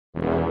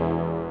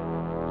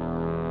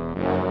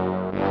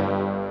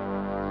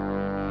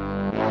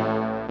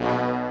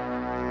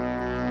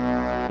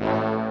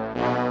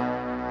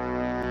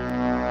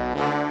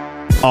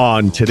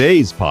On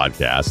today's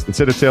podcast,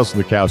 instead of Tales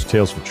from the Couch,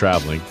 Tales from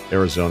Traveling,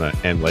 Arizona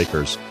and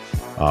Lakers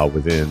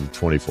within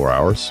 24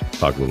 hours.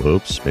 Talk a little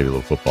hoops, maybe a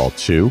little football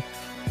too.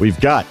 We've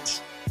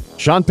got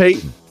Sean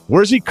Payton.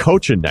 Where's he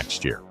coaching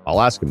next year? I'll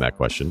ask him that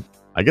question.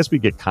 I guess we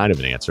get kind of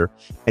an answer.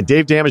 And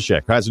Dave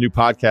Dameshek, who has a new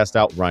podcast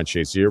out with Ryan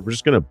Shazier. We're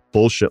just going to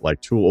bullshit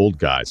like two old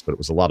guys, but it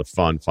was a lot of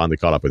fun. Finally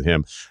caught up with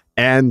him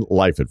and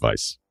life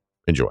advice.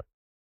 Enjoy.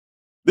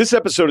 This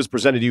episode is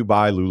presented to you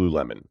by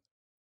Lululemon.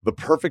 The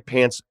perfect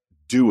pants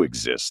do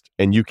exist,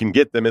 and you can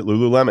get them at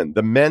Lululemon.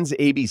 The men's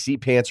ABC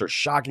pants are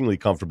shockingly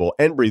comfortable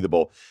and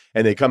breathable,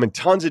 and they come in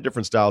tons of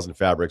different styles and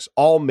fabrics,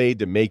 all made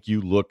to make you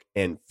look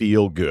and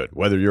feel good.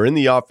 Whether you're in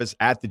the office,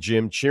 at the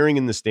gym, cheering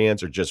in the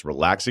stands, or just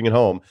relaxing at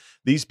home,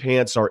 these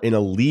pants are in a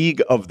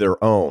league of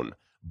their own.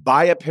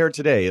 Buy a pair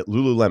today at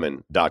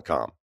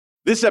Lululemon.com.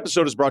 This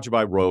episode is brought to you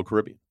by Royal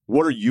Caribbean.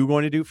 What are you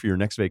going to do for your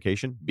next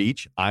vacation?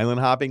 Beach, island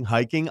hopping,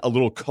 hiking, a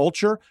little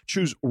culture?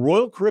 Choose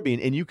Royal Caribbean,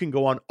 and you can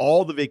go on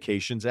all the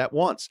vacations at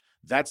once.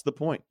 That's the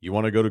point. You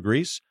want to go to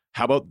Greece?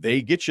 How about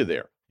they get you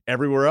there?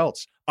 Everywhere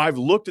else. I've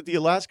looked at the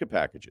Alaska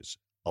packages.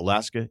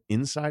 Alaska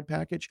Inside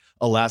Package,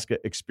 Alaska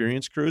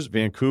Experience Cruise,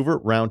 Vancouver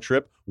round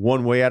trip,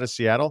 one way out of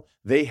Seattle.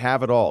 They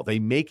have it all. They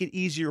make it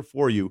easier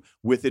for you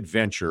with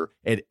adventure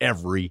at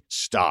every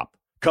stop.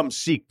 Come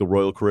seek the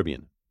Royal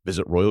Caribbean.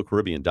 Visit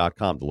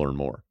RoyalCaribbean.com to learn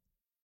more.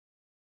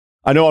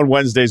 I know on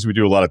Wednesdays we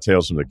do a lot of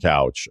Tales from the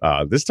Couch.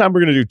 This time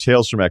we're going to do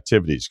Tales from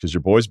Activities because your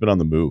boy's been on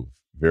the move.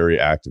 Very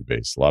active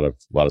base. A lot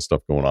of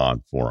stuff going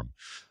on for him.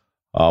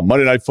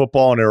 Monday Night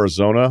Football in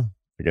Arizona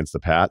against the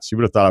Pats. You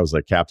would have thought I was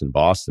like Captain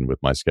Boston with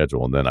my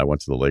schedule. And then I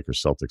went to the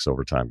Lakers-Celtics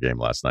overtime game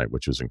last night,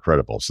 which was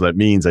incredible. So that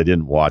means I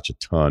didn't watch a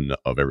ton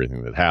of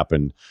everything that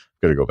happened.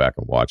 I'm going to go back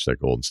and watch that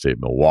Golden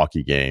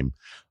State-Milwaukee game.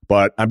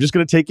 But I'm just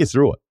going to take you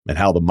through it and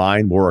how the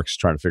mind works,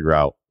 trying to figure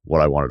out what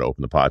I wanted to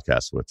open the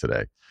podcast with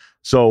today.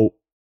 So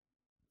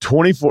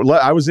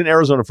I was in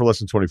Arizona for less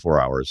than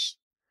 24 hours.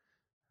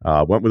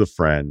 Went with a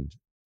friend.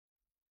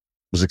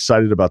 Was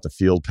excited about the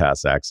field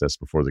pass access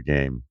before the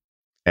game.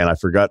 And I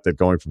forgot that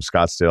going from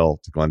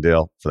Scottsdale to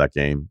Glendale for that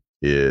game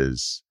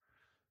is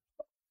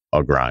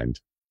a grind.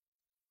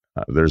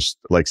 There's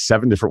like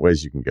 7 different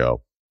ways you can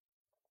go,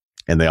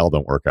 and they all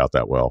don't work out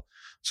that well.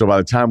 So by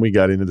the time we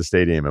got into the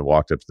stadium and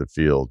walked up to the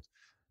field,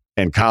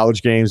 and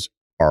college games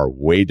are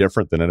way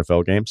different than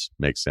NFL games,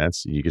 makes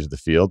sense. You get to the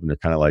field and they're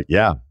kind of like,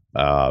 yeah,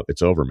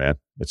 it's over, man.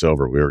 It's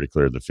over. We already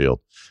cleared the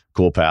field.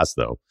 Cool pass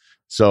though.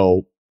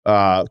 So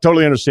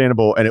totally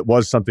understandable. And it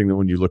was something that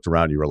when you looked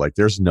around, you were like,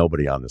 there's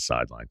nobody on the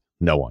sideline.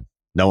 No one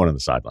on the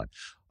sideline.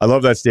 I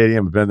love that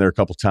stadium. I've been there a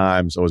couple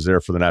times. I was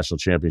there for the national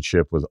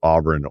championship with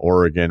Auburn,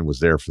 Oregon, was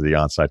there for the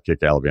onside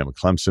kick Alabama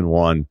Clemson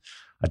won.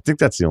 I think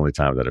that's the only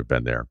time that I've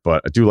been there,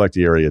 but I do like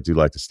the area. I do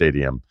like the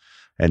stadium.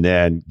 And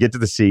then get to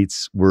the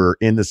seats. We're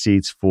in the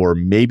seats for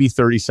maybe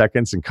 30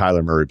 seconds and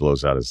Kyler Murray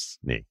blows out his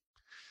knee.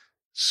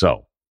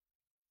 So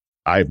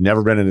I've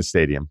never been in a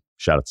stadium.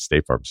 Shout out to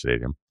State Farm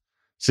Stadium.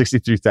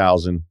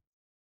 63,000.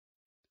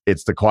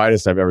 It's the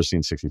quietest I've ever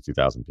seen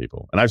 62,000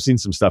 people. And I've seen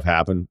some stuff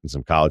happen in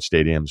some college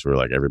stadiums where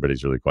like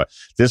everybody's really quiet.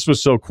 This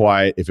was so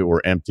quiet. If it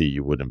were empty,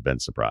 you wouldn't have been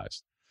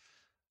surprised.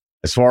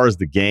 As far as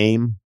the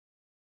game,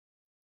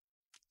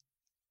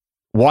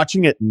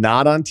 watching it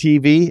not on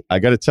TV, I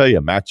got to tell you,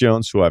 Mac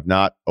Jones, who I've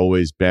not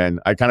always been,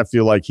 I kind of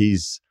feel like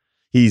he's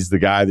the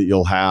guy that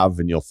you'll have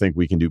and you'll think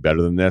we can do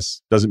better than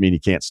this. Doesn't mean he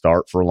can't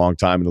start for a long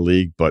time in the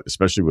league, but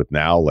especially with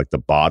now, like the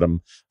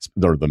bottom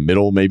or the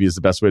middle, maybe is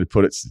the best way to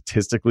put it.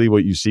 Statistically,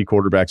 what you see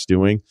quarterbacks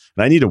doing,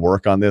 and I need to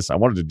work on this. I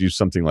wanted to do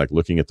something like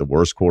looking at the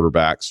worst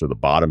quarterbacks or the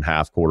bottom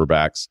half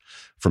quarterbacks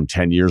from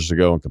 10 years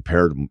ago and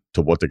compare them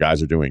to what the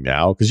guys are doing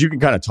now. Because you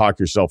can kind of talk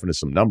yourself into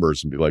some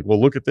numbers and be like,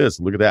 well, look at this,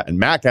 look at that. And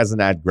Mac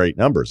hasn't had great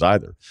numbers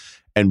either.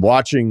 And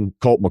watching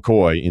Colt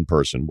McCoy in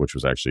person, which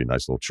was actually a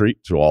nice little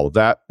treat to all of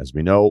that. As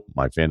we know,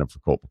 my fandom for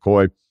Colt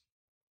McCoy,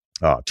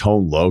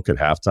 Tone Loc at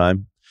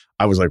halftime.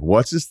 I was like,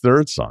 what's his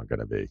third song going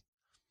to be?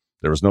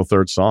 There was no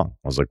third song.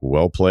 I was like,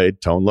 well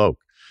played, Tone Loc.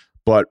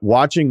 But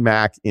watching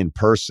Mac in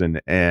person,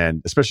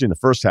 and especially in the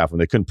first half when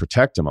they couldn't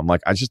protect him, I'm like,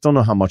 I just don't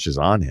know how much is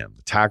on him.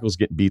 The tackle's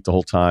getting beat the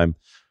whole time.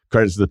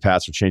 Credit to the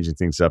Pats for changing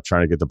things up,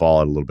 trying to get the ball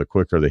out a little bit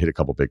quicker. They hit a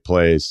couple big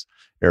plays.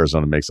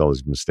 Arizona makes all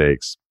these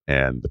mistakes.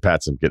 And the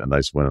Pats are getting a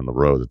nice win on the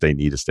road that they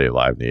need to stay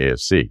alive in the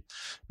AFC.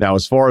 Now,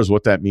 as far as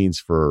what that means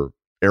for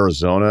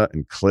Arizona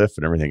and Cliff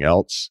and everything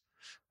else,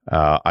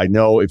 I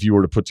know if you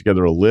were to put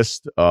together a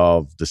list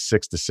of the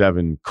 6 to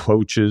 7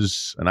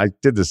 coaches, and I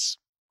did this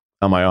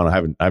on my own. I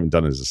haven't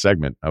done it as a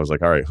segment. I was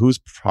like, all right, who's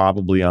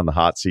probably on the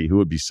hot seat? Who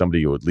would be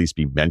somebody who would at least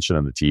be mentioned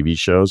on the TV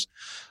shows?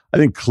 I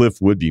think Cliff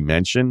would be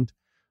mentioned.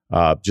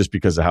 Just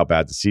because of how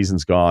bad the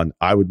season's gone.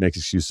 I would make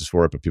excuses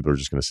for it, but people are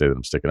just going to say that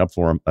I'm sticking up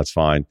for him. That's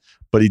fine.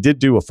 But he did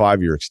do a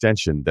 5-year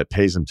extension that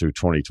pays him through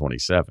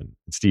 2027.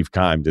 And Steve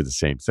Keim did the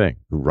same thing,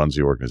 who runs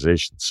the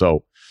organization.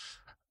 So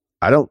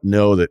I don't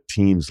know that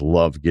teams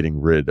love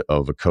getting rid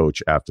of a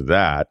coach after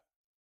that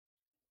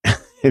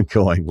and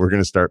going, we're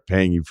going to start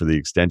paying you for the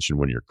extension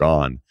when you're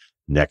gone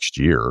next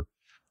year.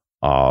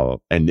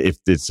 And if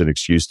it's an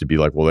excuse to be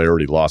like, well, they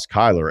already lost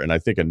Kyler. And I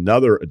think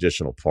another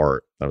additional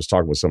part I was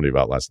talking with somebody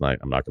about last night,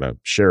 I'm not going to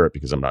share it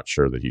because I'm not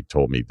sure that he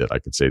told me that I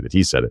could say that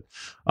he said it.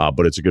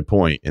 But it's a good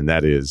point. And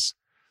that is,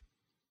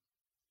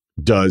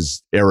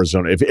 does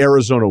Arizona, if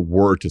Arizona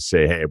were to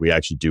say, hey, we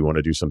actually do want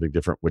to do something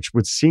different, which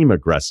would seem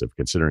aggressive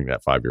considering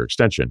that 5-year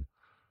extension,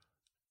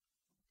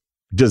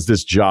 does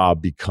this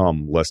job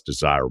become less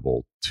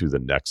desirable to the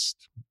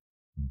next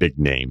big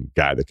name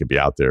guy that could be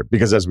out there?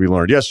 Because as we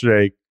learned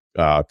yesterday,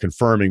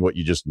 confirming what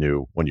you just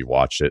knew when you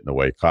watched it and the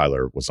way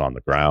Kyler was on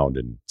the ground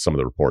and some of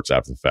the reports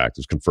after the fact, it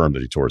was confirmed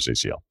that he tore his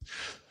ACL.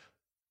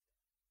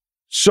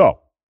 So,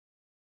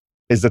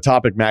 is the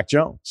topic Mac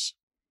Jones?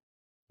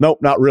 Nope,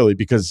 not really,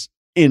 because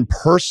in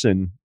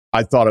person,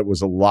 I thought it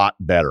was a lot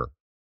better.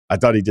 I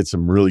thought he did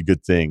some really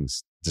good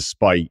things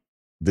despite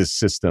this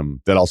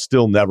system that I'll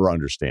still never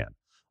understand.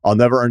 I'll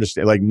never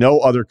understand. Like, no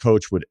other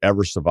coach would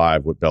ever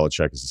survive what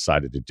Belichick has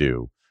decided to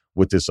do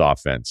with this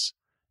offense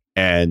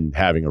and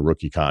having a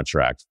rookie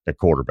contract at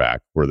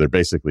quarterback where they're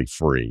basically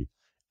free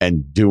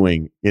and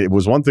doing. It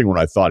was one thing when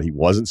I thought he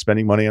wasn't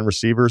spending money on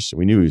receivers.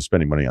 We knew he was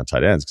spending money on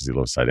tight ends because he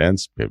loves tight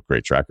ends. We have a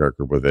great track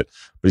record with it,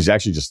 but he's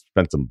actually just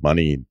spent some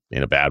money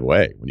in a bad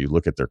way when you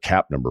look at their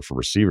cap number for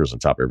receivers on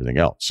top of everything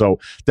else. So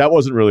that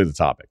wasn't really the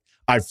topic.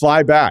 I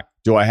fly back.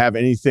 Do I have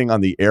anything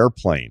on the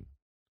airplane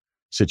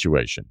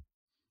situation?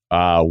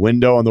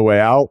 Window on the way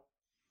out.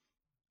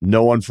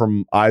 No one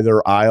from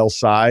either aisle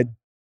side.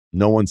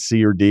 No one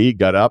C or D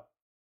got up.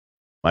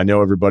 I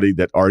know everybody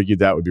that argued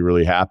that would be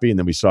really happy. And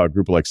then we saw a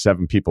group of like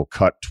 7 people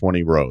cut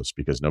 20 rows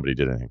because nobody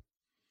did anything.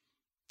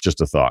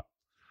 Just a thought.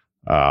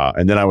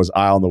 And then I was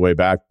aisle on the way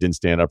back. Didn't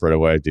stand up right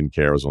away. Didn't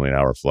care. It was only an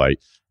hour flight.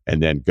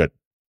 And then got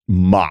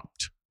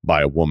mopped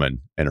by a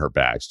woman and her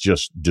bags.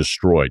 Just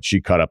destroyed.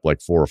 She cut up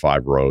like 4 or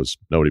 5 rows.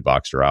 Nobody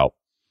boxed her out.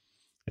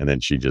 And then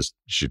she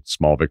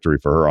small victory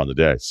for her on the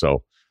day.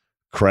 So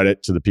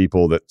credit to the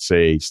people that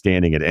say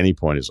standing at any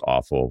point is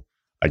awful.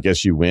 I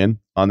guess you win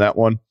on that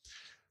one.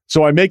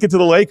 So I make it to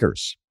the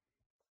Lakers.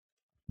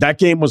 That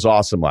game was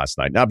awesome last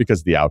night, not because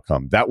of the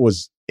outcome. That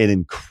was an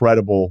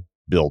incredible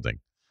building.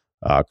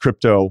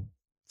 Crypto,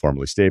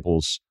 formerly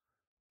Staples,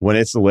 when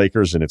it's the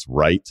Lakers and it's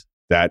right,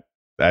 that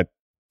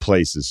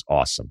place is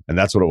awesome. And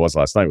that's what it was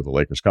last night with the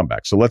Lakers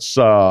comeback. So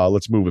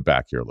let's move it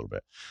back here a little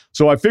bit.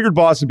 So I figured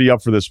Boston would be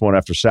up for this one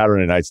after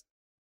Saturday night's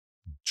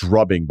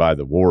drubbing by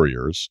the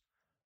Warriors.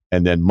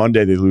 And then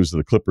Monday they lose to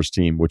the Clippers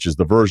team, which is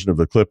the version of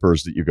the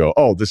Clippers that you go,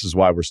 oh, this is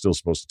why we're still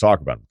supposed to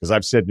talk about them. Because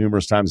I've said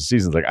numerous times this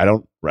season, like I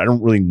don't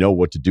really know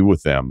what to do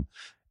with them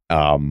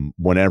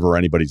whenever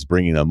anybody's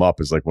bringing them up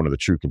as like one of the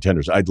true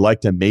contenders. I'd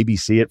like to maybe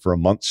see it for a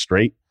month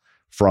straight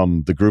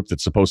from the group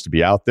that's supposed to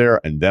be out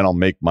there, and then I'll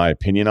make my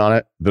opinion on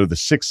it. They're the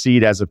 6th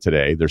seed as of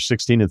today. They're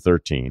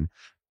 16-13.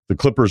 The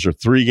Clippers are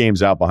 3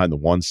 games out behind the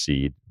 1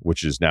 seed,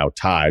 which is now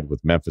tied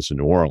with Memphis and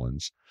New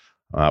Orleans.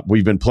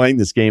 We've been playing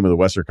this game of the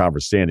Western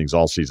Conference standings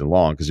all season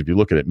long because if you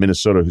look at it,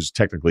 Minnesota, who's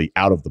technically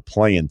out of the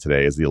play-in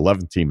today, is the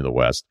 11th team in the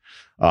West.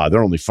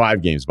 They're only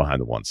 5 games behind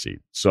the 1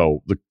 seed.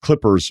 So the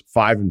Clippers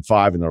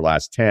 5-5 in their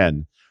last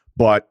 10,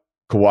 but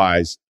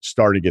Kawhi's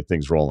starting to get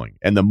things rolling.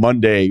 And the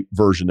Monday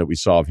version that we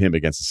saw of him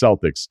against the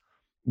Celtics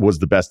was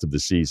the best of the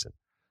season.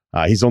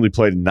 He's only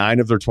played 9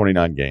 of their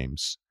 29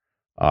 games.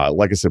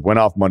 Like I said, went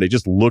off Monday,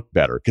 just looked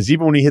better. Because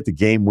even when he hit the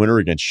game winner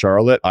against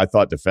Charlotte, I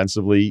thought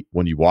defensively,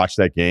 when you watch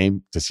that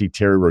game, to see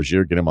Terry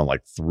Rozier get him on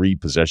like 3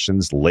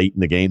 possessions late in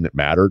the game that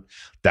mattered,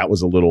 that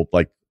was a little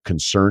like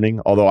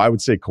concerning. Although I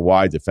would say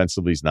Kawhi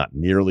defensively is not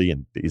nearly,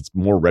 and it's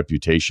more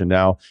reputation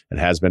now and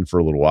has been for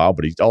a little while,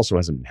 but he also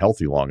hasn't been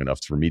healthy long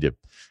enough for me to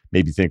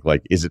maybe think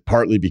like, is it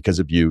partly because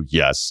of you?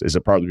 Yes. Is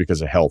it partly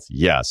because of health?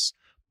 Yes.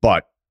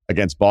 But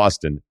against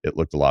Boston, it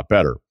looked a lot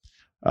better.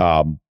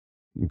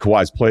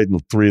 Kawhi's played in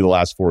 3 of the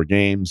last 4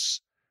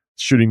 games.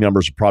 Shooting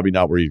numbers are probably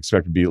not where you'd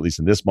expect to be, at least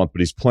in this month, but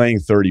he's playing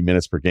 30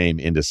 minutes per game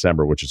in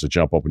December, which is a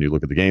jump up when you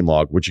look at the game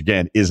log, which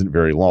again isn't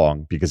very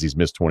long because he's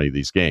missed 20 of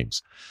these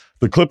games.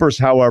 The Clippers,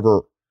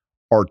 however,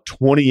 are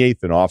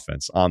 28th in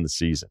offense on the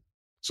season.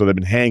 So they've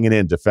been hanging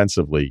in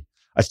defensively.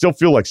 I still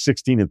feel like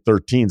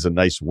 16-13 is a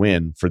nice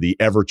win for the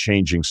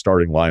ever-changing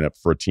starting lineup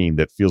for a team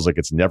that feels like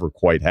it's never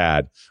quite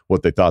had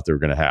what they thought they were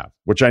going to have,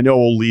 which I know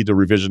will lead to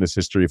revisionist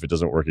history if it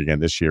doesn't work again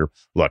this year.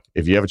 Look,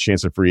 if you have a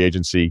chance at free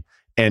agency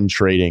and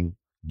trading,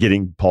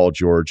 getting Paul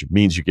George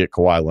means you get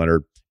Kawhi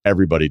Leonard.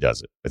 Everybody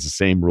does it. It's the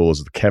same rule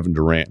as the Kevin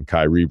Durant and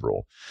Kyrie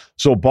rule.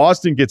 So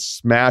Boston gets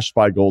smashed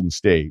by Golden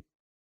State,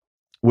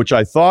 which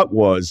I thought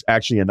was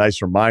actually a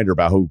nice reminder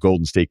about who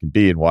Golden State can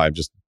be and why I'm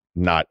just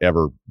not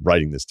ever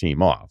writing this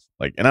team off.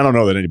 Like, and I don't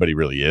know that anybody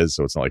really is.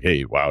 So it's not like,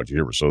 hey, wow, did you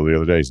hear Russell the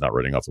other day? He's not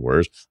writing off the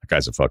Warriors. That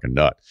guy's a fucking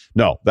nut.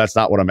 No, that's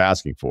not what I'm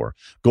asking for.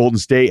 Golden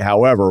State,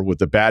 however, with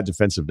the bad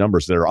defensive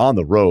numbers that are on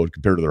the road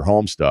compared to their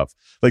home stuff,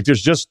 like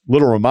there's just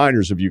little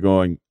reminders of you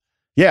going,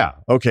 yeah,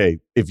 okay,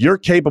 if you're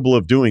capable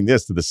of doing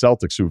this to the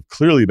Celtics, who've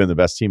clearly been the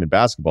best team in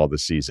basketball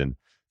this season,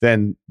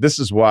 then this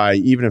is why,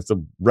 even if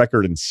the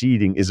record and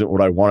seeding isn't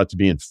what I want it to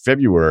be in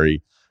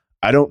February,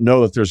 I don't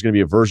know that there's going to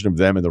be a version of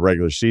them in the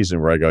regular season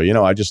where I go,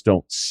 I just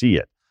don't see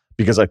it.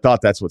 because I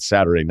thought that's what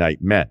Saturday night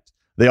meant.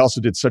 They also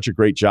did such a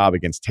great job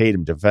against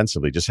Tatum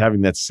defensively, just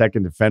having that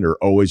second defender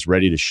always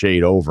ready to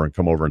shade over and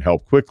come over and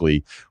help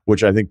quickly,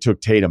 which I think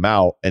took Tatum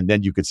out. And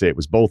then you could say it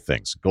was both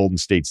things. Golden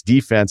State's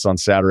defense on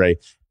Saturday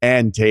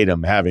and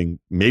Tatum having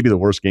maybe the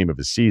worst game of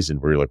his season,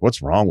 where you're like,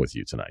 what's wrong with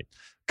you tonight?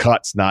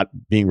 Cuts, not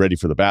being ready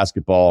for the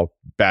basketball,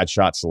 bad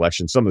shot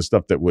selection, some of the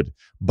stuff that would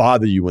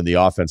bother you when the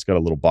offense got a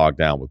little bogged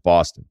down with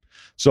Boston.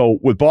 So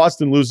with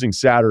Boston losing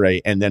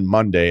Saturday and then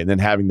Monday and then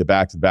having the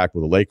back-to-back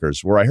with the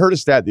Lakers, where I heard a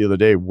stat the other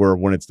day where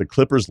when it's the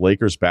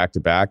Clippers-Lakers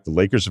back-to-back, the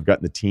Lakers have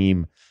gotten the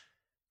team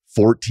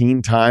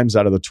 14 times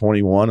out of the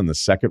 21, and the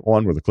second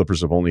one where the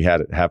Clippers have only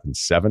had it happen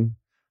 7.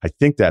 I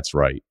think that's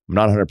right. I'm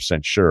not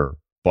 100% sure,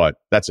 but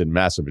that's a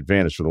massive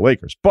advantage for the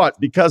Lakers. But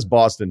because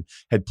Boston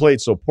had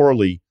played so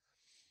poorly,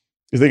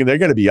 you're thinking they're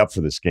going to be up for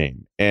this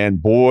game.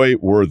 And boy,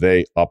 were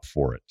they up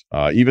for it.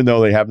 Even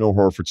though they have no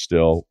Horford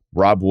still,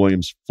 Rob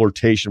Williams'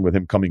 flirtation with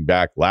him coming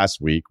back last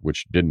week,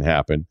 which didn't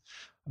happen.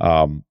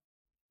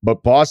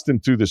 But Boston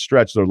through the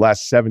stretch, their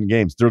last 7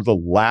 games, they're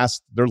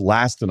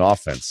last in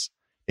offense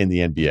in the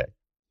NBA,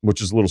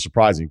 which is a little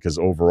surprising because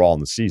overall in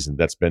the season,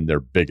 that's been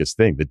their biggest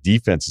thing. The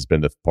defense has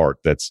been the part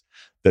that's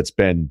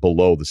been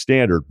below the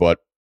standard, but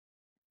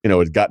it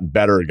had gotten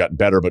better,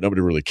 but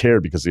nobody really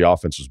cared because the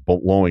offense was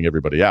blowing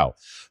everybody out.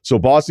 So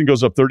Boston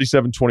goes up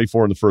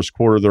 37-24 in the first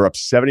quarter. They're up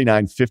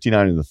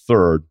 79-59 in the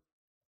third.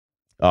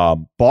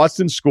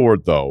 Boston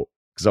scored, though,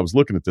 because I was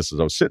looking at this as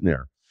I was sitting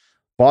there.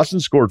 Boston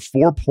scored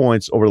 4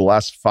 points over the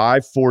last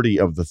 5:40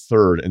 of the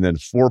third, and then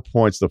 4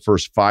 points the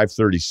first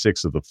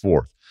 5:36 of the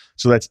fourth.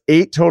 So that's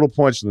 8 total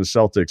points from the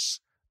Celtics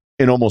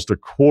in almost a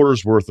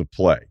quarter's worth of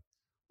play.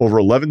 Over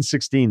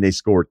 11-16, they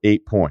scored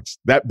 8 points.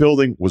 That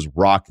building was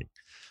rocking.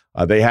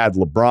 They had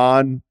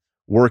LeBron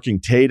working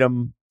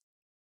Tatum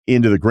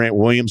into the Grant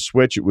Williams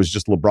switch. It was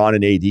just LeBron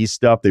and AD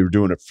stuff. They were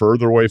doing it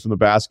further away from the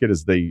basket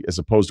as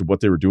opposed to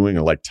what they were doing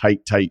in like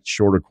tight,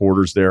 shorter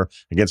quarters there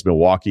against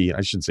Milwaukee.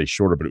 I shouldn't say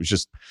shorter, but it was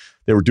just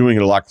they were doing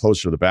it a lot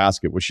closer to the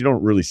basket, which you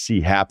don't really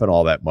see happen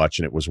all that much,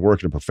 and it was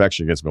working to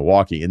perfection against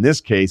Milwaukee. In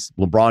this case,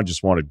 LeBron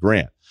just wanted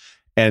Grant.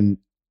 And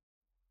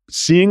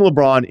seeing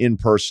LeBron in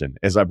person,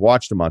 as I've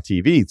watched him on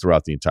TV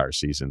throughout the entire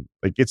season,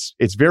 like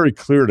it's very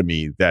clear to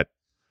me that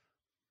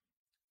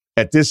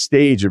at this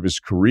stage of his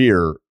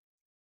career,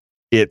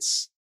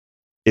 it's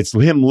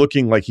him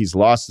looking like he's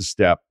lost a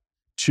step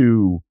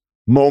to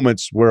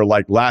moments where,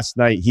 like last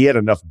night, he had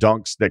enough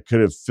dunks that could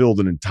have filled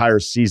an entire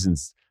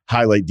season's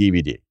highlight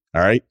DVD.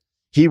 All right.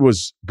 He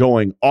was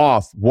going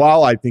off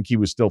while I think he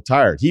was still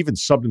tired. He even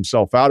subbed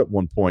himself out at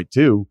one point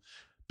too,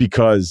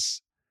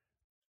 because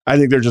I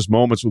think there are just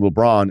moments with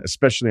LeBron,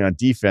 especially on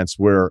defense,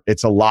 where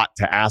it's a lot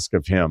to ask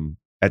of him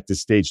at this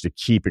stage to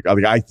keep it.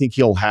 I think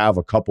he'll have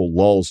a couple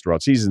lulls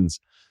throughout seasons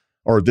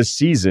or this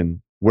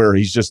season where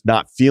he's just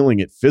not feeling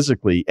it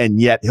physically,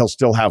 and yet he'll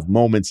still have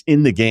moments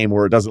in the game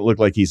where it doesn't look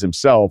like he's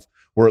himself,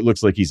 where it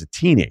looks like he's a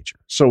teenager.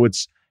 So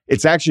it's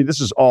actually,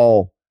 this is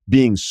all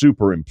being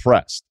super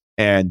impressed.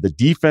 And the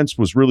defense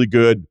was really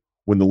good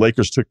when the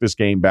Lakers took this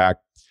game back.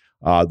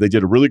 They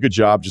did a really good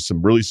job, just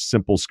some really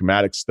simple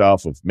schematic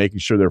stuff of making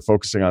sure they're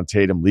focusing on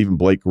Tatum, leaving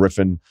Blake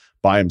Griffin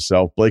by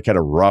himself. Blake had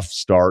a rough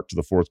start to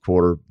the fourth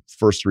quarter.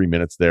 First 3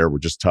 minutes there were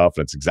just tough.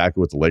 That's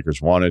exactly what the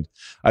Lakers wanted.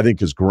 I think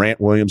because Grant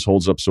Williams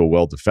holds up so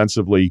well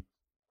defensively,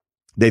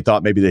 they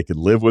thought maybe they could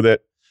live with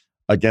it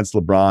against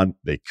LeBron.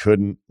 They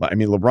couldn't. I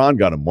mean, LeBron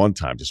got him one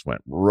time, just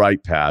went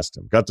right past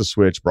him, got the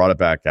switch, brought it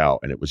back out,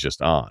 and it was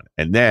just on.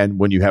 And then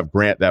when you have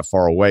Grant that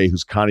far away,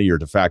 who's kind of your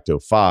de facto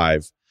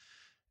 5,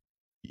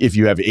 if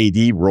you have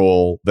AD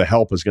roll, the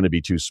help is going to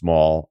be too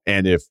small.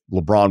 And if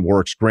LeBron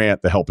works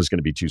Grant, the help is going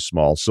to be too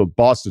small. So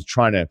Boston's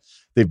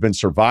they've been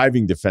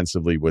surviving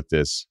defensively with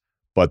this,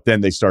 but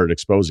then they started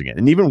exposing it.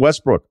 And even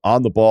Westbrook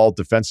on the ball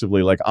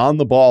defensively, like on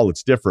the ball,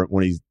 it's different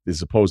when he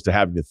is opposed to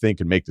having to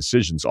think and make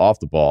decisions off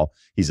the ball.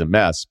 He's a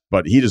mess,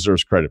 but he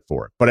deserves credit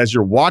for it. But as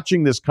you're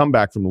watching this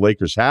comeback from the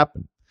Lakers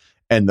happen,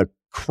 and the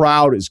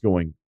crowd is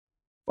going,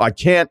 I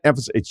can't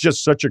emphasize, it's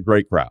just such a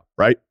great crowd,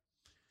 right?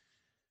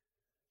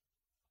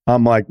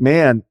 I'm like,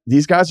 man,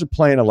 these guys are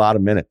playing a lot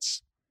of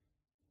minutes.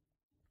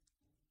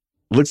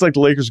 Looks like the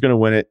Lakers are going to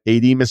win it.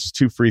 AD misses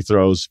 2 free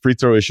throws. Free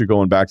throw issue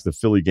going back to the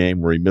Philly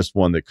game where he missed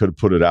one that could have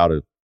put it out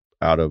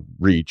of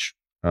reach,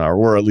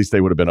 or at least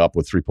they would have been up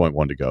with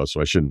 3.1 to go.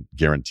 So I shouldn't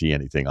guarantee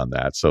anything on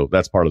that. So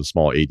that's part of the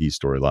small AD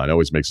storyline.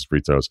 Always makes his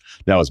free throws.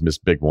 Now has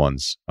missed big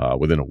ones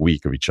within a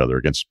week of each other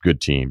against good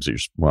teams. You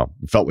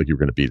felt like you were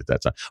going to beat at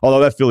that time.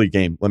 Although that Philly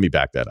game, let me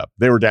back that up.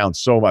 They were down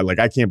so much. Like,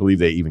 I can't believe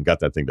they even got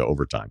that thing to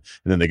overtime.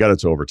 And then they got it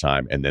to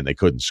overtime, and then they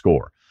couldn't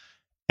score.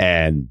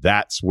 And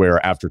that's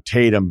where, after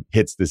Tatum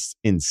hits this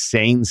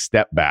insane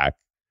step back,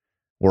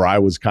 where I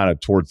was kind of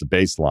towards the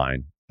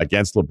baseline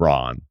against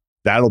LeBron,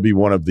 that'll be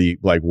one of the,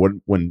 like,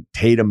 when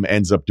Tatum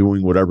ends up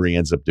doing whatever he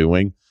ends up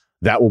doing,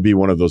 that will be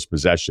one of those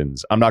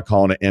possessions. I'm not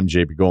calling it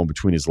MJ going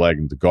between his leg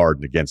and the guard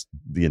and against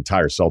the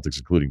entire Celtics,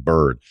 including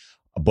Bird,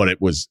 but it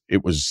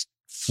was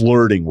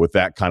flirting with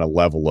that kind of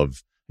level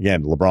of,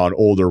 again, LeBron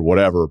older,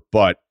 whatever,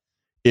 but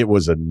it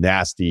was a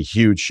nasty,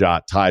 huge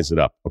shot, ties it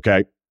up,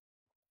 okay?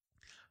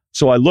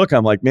 So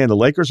I'm like, man, the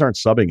Lakers aren't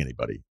subbing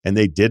anybody. And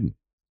they didn't.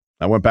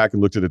 I went back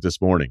and looked at it this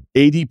morning.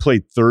 AD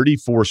played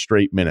 34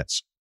 straight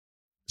minutes.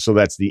 So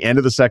that's the end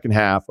of the second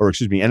half,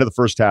 end of the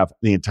first half,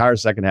 the entire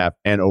second half,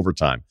 and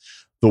overtime.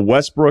 The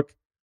Westbrook,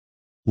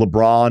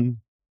 LeBron,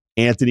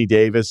 Anthony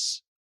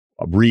Davis,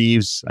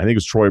 Reeves, I think it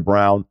was Troy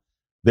Brown,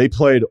 they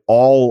played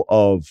all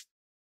of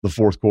the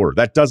fourth quarter.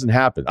 That doesn't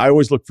happen. I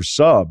always look for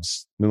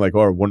subs and I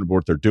wonder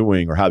what they're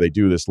doing or how they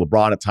do this.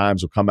 LeBron at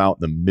times will come out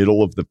in the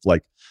middle of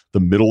the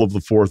middle of the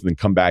fourth and then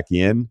come back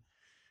in.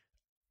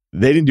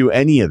 They didn't do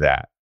any of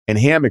that. And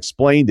Ham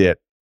explained it.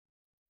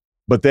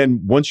 But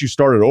then once you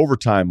started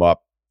overtime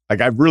up, I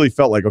really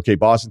felt like, okay,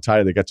 Boston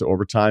tied it. They got to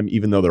overtime,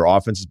 even though their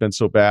offense has been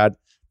so bad.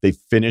 They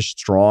finished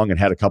strong and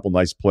had a couple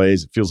nice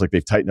plays. It feels like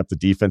they've tightened up the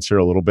defense here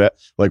a little bit.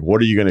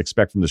 What are you going to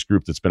expect from this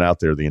group that's been out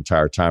there the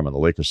entire time on the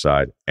Lakers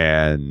side?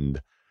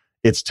 And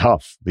it's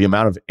tough. The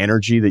amount of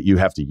energy that you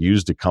have to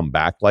use to come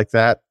back like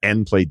that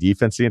and play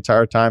defense the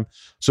entire time.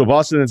 So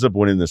Boston ends up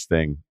winning this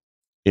thing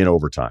in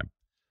overtime.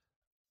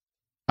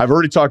 I've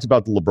already talked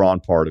about the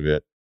LeBron part of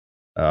it.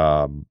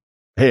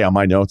 Hey, on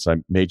my notes, I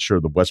made sure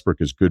the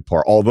Westbrook is good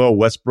part. Although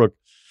Westbrook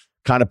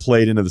kind of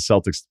played into the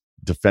Celtics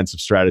defensive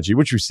strategy,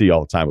 which we see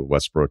all the time with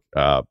Westbrook.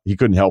 He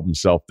couldn't help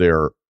himself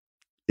there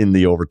in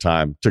the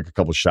overtime, took a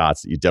couple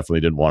shots that you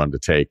definitely didn't want him to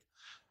take.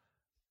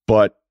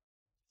 But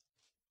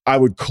I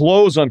would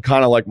close on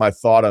kind of my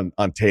thought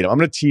on Tatum. I'm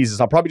going to tease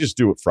this. I'll probably just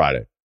do it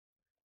Friday.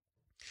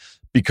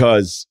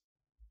 Because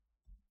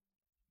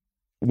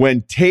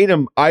when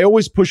Tatum, I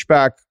always push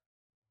back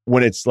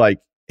when it's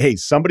hey,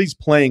 somebody's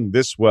playing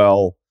this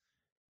well.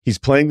 He's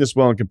playing this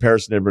well in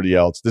comparison to everybody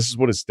else. This is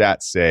what his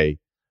stats say.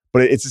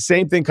 But it's the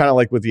same thing kind of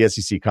like with the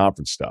SEC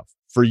conference stuff.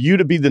 For you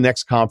to be the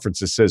next conference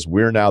that says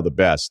we're now the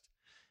best,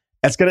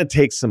 that's going to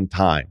take some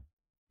time.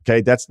 Okay,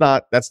 that's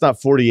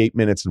not 48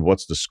 minutes and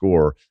what's the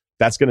score.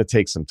 That's going to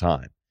take some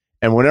time.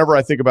 And whenever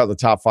I think about the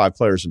top 5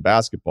 players in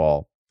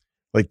basketball,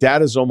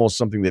 that is almost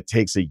something that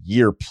takes a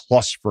year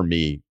plus for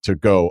me to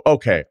go,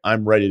 okay,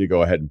 I'm ready to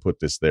go ahead and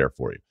put this there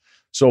for you.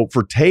 So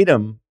for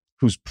Tatum,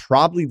 who's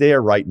probably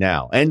there right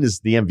now and is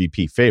the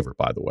MVP favorite,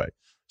 by the way.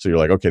 So you're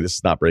like, okay, this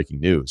is not breaking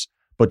news.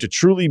 But to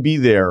truly be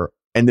there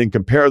and then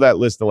compare that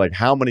list to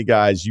how many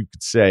guys you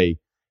could say,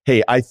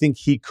 hey, I think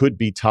he could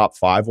be top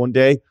 5 one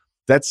day.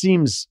 That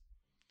seems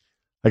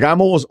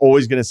I'm almost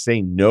always going to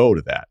say no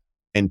to that.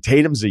 And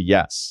Tatum's a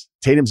yes.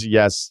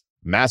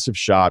 Massive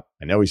shot.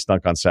 I know he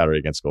stunk on Saturday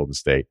against Golden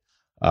State.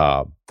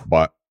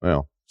 But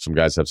some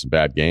guys have some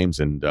bad games,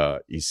 and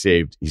he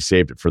saved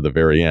it for the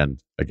very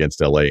end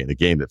against LA in a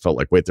game that felt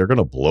wait, they're going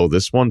to blow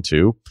this one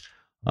too.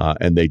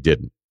 And they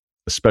didn't,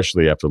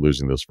 especially after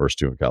losing those first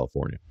 2 in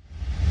California.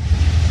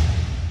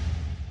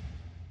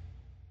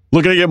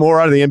 Looking to get more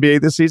out of the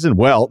NBA this season?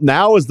 Well,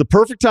 now is the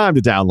perfect time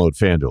to download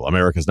FanDuel,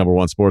 America's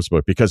 #1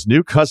 sportsbook, because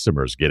new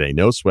customers get a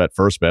no-sweat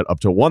first bet up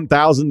to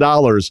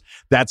 $1,000.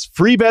 That's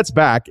free bets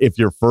back if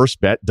your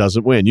first bet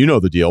doesn't win. You know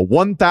the deal.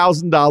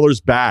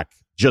 $1,000 back.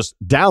 Just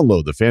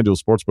download the FanDuel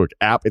Sportsbook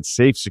app. It's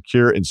safe,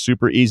 secure, and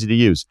super easy to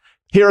use.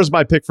 Here is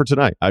my pick for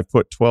tonight. I've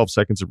put 12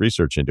 seconds of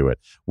research into it.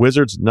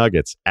 Wizards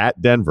Nuggets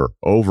at Denver,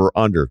 over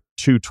under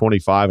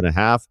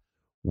 225.5.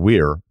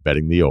 We're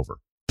betting the over.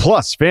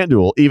 Plus,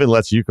 FanDuel even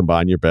lets you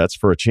combine your bets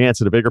for a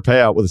chance at a bigger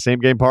payout with a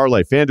same-game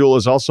parlay. FanDuel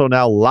is also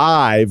now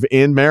live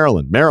in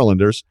Maryland.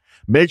 Marylanders,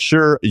 make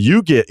sure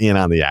you get in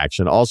on the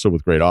action, also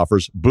with great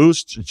offers,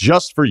 boosts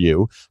just for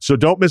you. So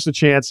don't miss a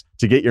chance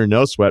to get your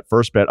no-sweat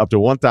first bet up to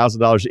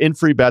 $1,000 in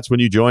free bets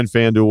when you join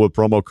FanDuel with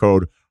promo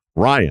code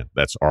Ryan.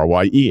 That's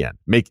RYEN.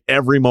 Make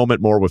every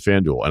moment more with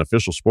FanDuel, an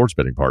official sports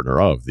betting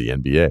partner of the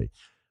NBA.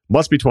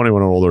 Must be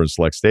 21 or older in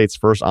select states.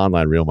 First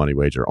online real money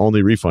wager.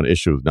 Only refund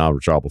issued with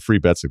non-withdrawable free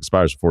bets.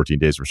 Expires in 14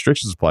 days.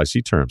 Restrictions apply.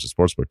 See terms at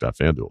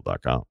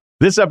sportsbook.fanduel.com.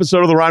 This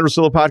episode of the Ryan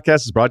Russillo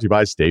Podcast is brought to you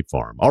by State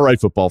Farm. All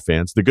right, football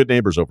fans, the good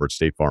neighbors over at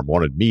State Farm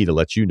wanted me to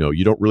let you know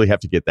you don't really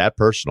have to get that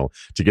personal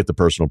to get the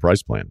personal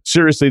price plan.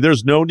 Seriously,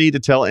 there's no need to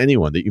tell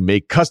anyone that you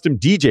make custom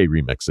DJ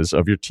remixes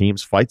of your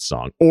team's fight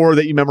song or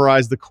that you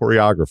memorize the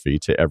choreography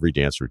to every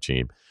dance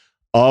routine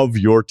of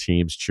your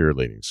team's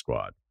cheerleading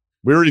squad.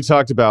 We already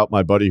talked about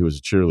my buddy who was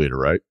a cheerleader,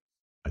 right?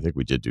 I think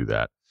we did do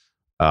that.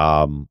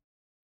 I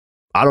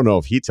don't know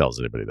if he tells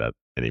anybody that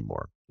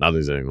anymore. Not that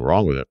there's anything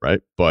wrong with it,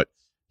 right? But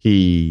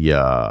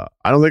I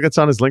don't think it's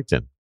on his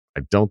LinkedIn.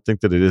 I don't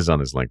think that it is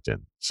on his LinkedIn.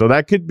 So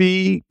that could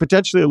be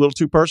potentially a little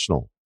too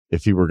personal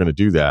if he were going to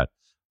do that.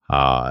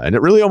 And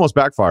it really almost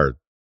backfired,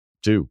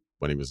 too,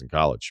 when he was in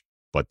college.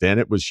 But then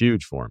it was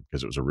huge for him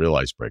because it was a real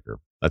icebreaker.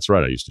 That's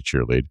right. I used to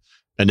cheerlead.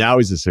 And now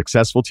he's a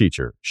successful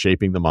teacher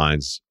shaping the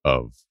minds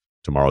of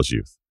tomorrow's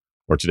youth,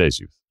 or today's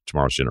youth,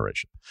 tomorrow's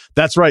generation.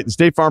 That's right. The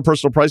State Farm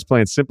Personal Price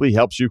Plan simply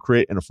helps you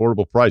create an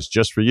affordable price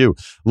just for you.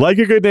 Like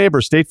a good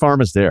neighbor, State Farm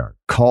is there.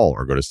 Call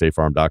or go to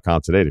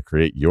statefarm.com today to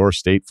create your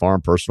State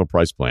Farm Personal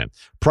Price Plan.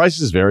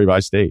 Prices vary by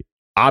state.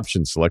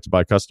 Options selected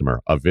by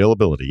customer.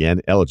 Availability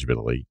and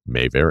eligibility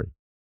may vary.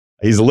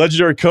 He's a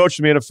legendary coach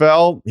in the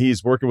NFL.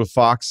 He's working with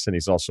Fox, and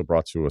he's also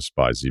brought to us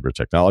by Zebra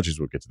Technologies.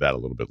 We'll get to that a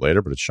little bit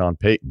later, but it's Sean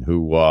Payton,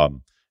 who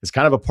is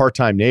kind of a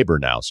part-time neighbor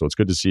now, so it's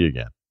good to see you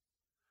again.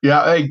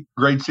 Yeah, hey,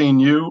 great seeing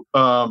you.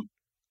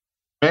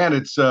 Man,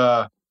 it's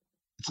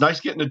nice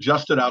getting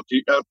adjusted out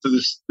to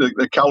this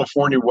the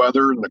California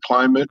weather and the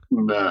climate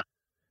and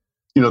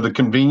the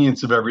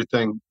convenience of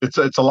everything. It's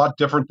a lot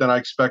different than I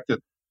expected.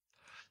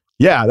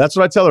 Yeah, that's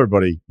what I tell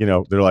everybody.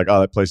 They're like, "Oh,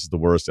 that place is the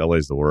worst. LA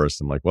is the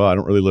worst." I'm like, "Well, I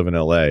don't really live in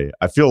LA.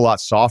 I feel a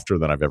lot softer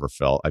than I've ever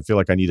felt. I feel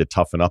like I need to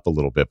toughen up a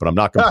little bit, but I'm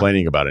not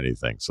complaining about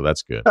anything, so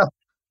that's good."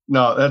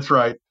 No, that's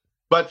right.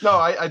 But no,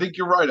 I think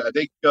you're right. I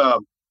think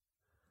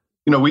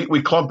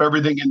we clump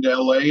everything into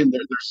LA, and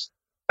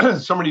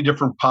there's so many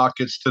different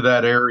pockets to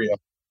that area,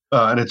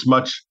 and it's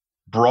much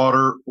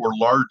broader or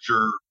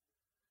larger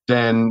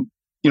than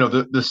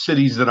the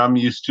cities that I'm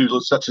used to,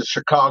 such as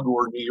Chicago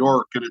or New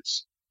York. And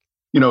it's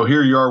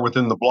here you are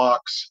within the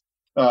blocks.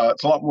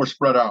 It's a lot more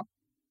spread out.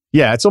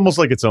 Yeah, it's almost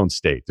like its own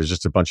state. There's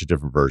just a bunch of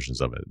different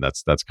versions of it, and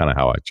that's kind of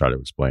how I try to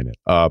explain it.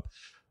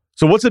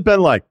 So what's it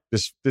been like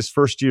this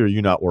first year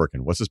you not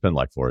working? What's this been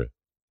like for you?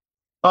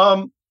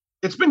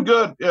 It's been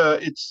good.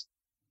 It's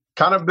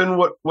kind of been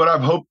what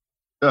I've hoped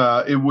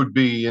it would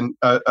be, and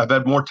I've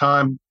had more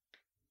time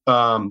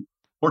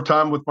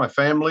with my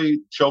family,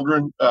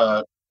 children.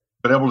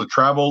 Been able to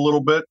travel a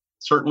little bit.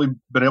 Certainly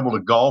been able to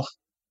golf.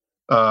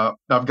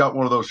 I've got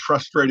one of those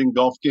frustrating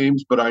golf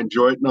games, but I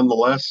enjoy it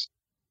nonetheless.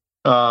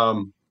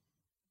 Um,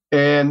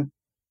 and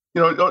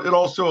it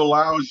also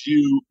allows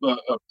you a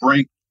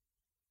break,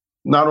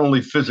 not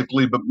only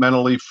physically but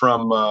mentally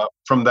from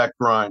that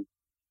grind.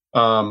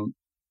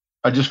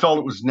 I just felt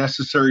it was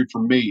necessary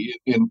for me,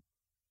 and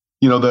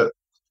that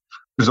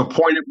there's a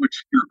point at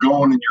which you're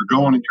going and you're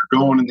going and you're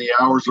going, and the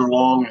hours are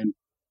long, and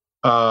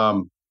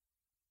um,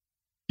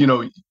 you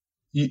know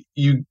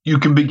you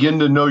can begin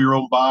to know your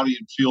own body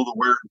and feel the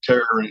wear and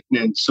tear,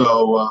 and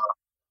so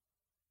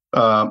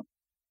uh,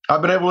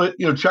 I've been able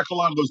to check a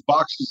lot of those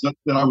boxes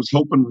that I was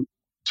hoping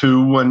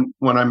to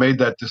when I made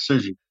that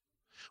decision.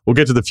 We'll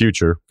get to the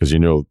future because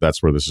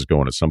that's where this is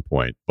going at some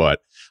point.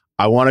 But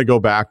I want to go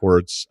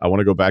backwards. I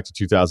want to go back to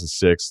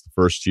 2006, the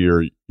first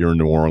year you're in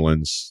New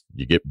Orleans.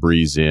 You get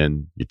Breeze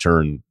in. You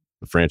turn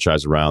the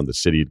franchise around. The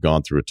city had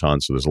gone through a ton,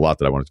 so there's a lot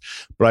that I wanted.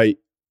 But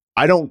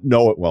I don't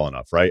know it well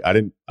enough, right? I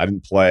didn't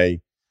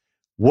play.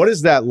 What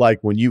is that like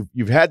when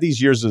you've had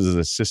these years as an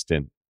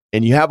assistant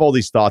and you have all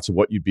these thoughts of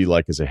what you'd be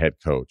like as a head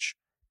coach,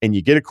 and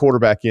you get a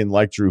quarterback in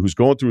like Drew who's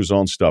going through his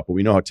own stuff, but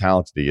we know how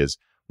talented he is.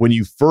 When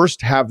you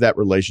first have that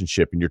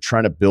relationship and you're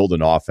trying to build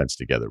an offense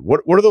together,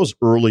 what are those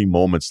early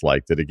moments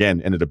like that,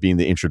 again, ended up being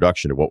the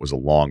introduction to what was a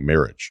long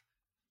marriage?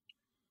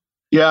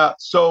 Yeah.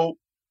 So,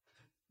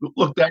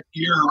 look, that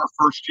year, our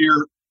first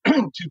year,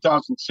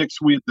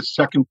 2006, we had the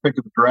second pick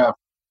of the draft.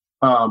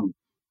 Um,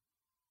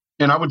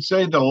 and I would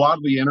say that a lot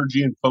of the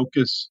energy and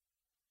focus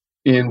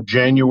in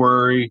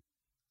January,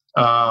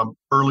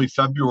 early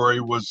February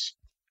was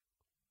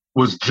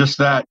just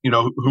that.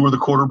 Who were the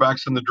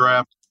quarterbacks in the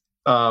draft?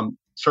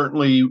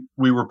 Certainly,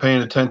 we were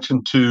paying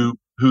attention to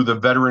who the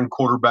veteran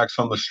quarterbacks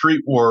on the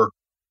street were,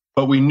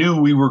 but we knew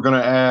we were going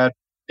to add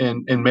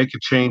and make a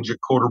change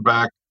at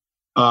quarterback.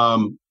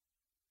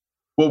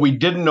 What we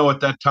didn't know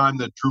at that time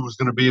that Drew was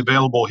going to be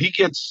available. He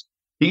gets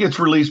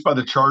released by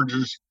the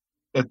Chargers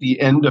at the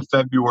end of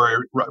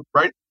February,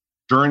 right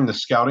during the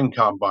scouting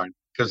combine,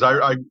 because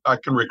I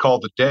can recall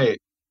the day.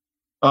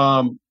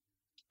 And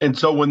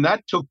so when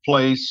that took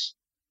place,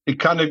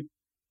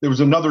 there was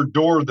another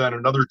door then,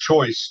 another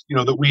choice,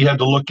 that we had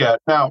to look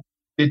at. Now,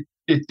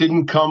 it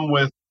didn't come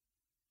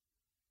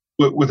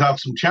without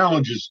some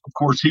challenges. Of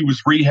course, he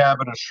was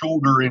rehabbing a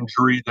shoulder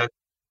injury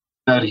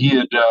that he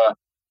had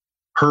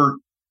hurt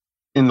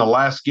in the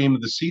last game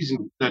of the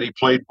season that he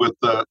played with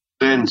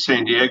then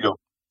San Diego.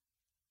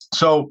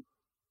 So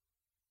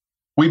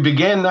we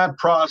began that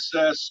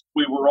process.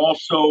 We were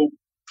also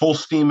full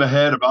steam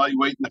ahead,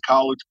 evaluating the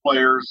college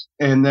players.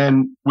 And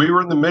then we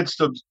were in the midst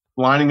of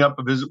lining up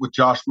a visit with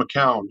Josh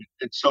McCown.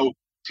 And so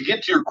to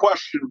get to your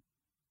question,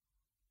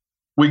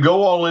 we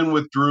go all in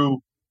with Drew.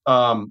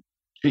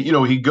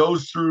 He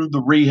goes through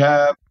the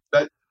rehab.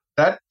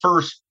 That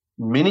first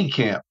mini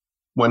camp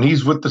when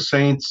he's with the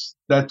Saints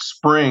that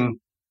spring,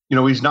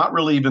 he's not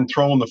really even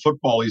throwing the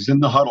football. He's in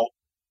the huddle.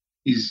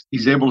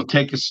 He's able to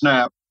take a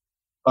snap.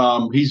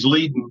 He's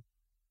leading.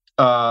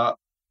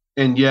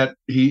 And yet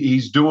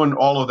he's doing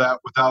all of that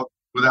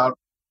without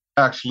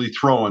actually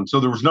throwing. So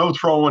there was no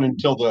throwing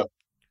until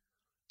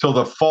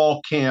the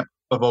fall camp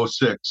of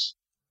 06.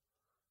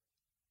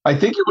 I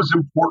think it was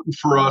important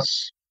for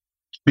us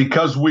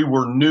because we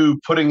were new,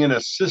 putting in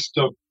a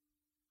system.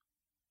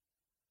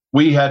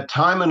 We had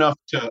time enough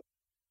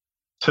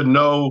to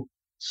know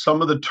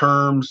some of the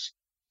terms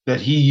that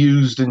he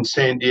used in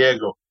San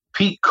Diego.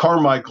 Pete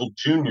Carmichael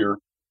Jr.,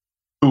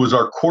 who was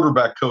our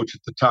quarterback coach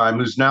at the time,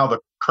 who's now the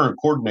current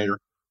coordinator.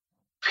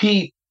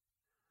 Pete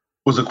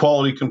was a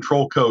quality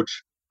control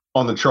coach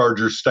on the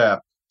Chargers staff.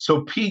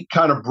 So Pete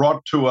kind of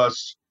brought to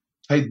us,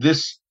 hey,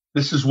 this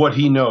is what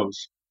he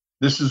knows.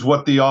 This is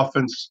what the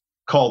offense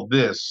called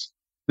this.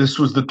 This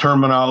was the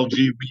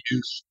terminology we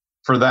used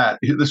for that.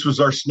 This was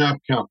our snap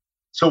count.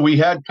 So we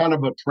had kind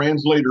of a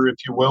translator, if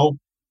you will,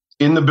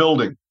 in the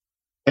building.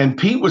 And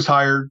Pete was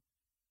hired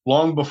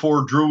long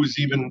before Drew was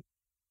even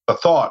a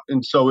thought.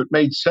 And so it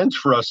made sense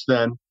for us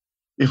then,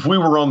 if we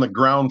were on the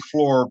ground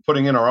floor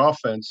putting in our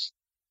offense,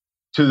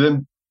 to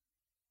then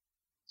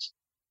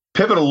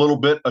pivot a little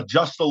bit,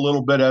 adjust a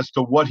little bit as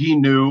to what he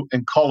knew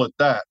and call it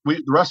that.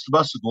 The rest of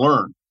us had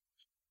learned.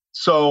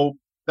 So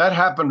that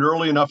happened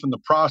early enough in the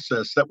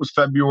process. That was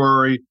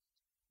February,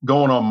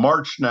 going on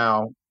March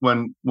now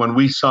when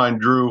we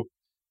signed Drew.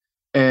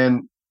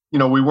 And,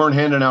 we weren't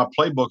handing out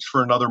playbooks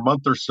for another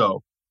month or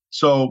so.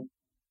 So,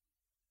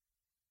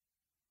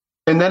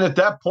 and then at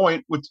that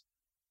point,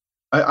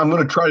 I'm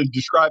going to try to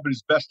describe it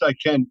as best I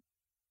can.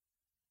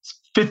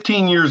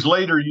 15 years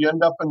later, you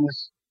end up in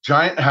this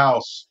giant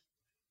house,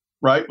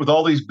 right, with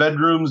all these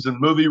bedrooms and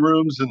movie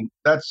rooms, and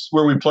that's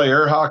where we play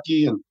air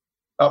hockey, and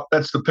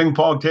that's the ping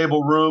pong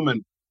table room,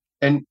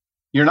 and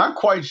you're not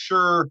quite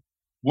sure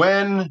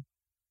when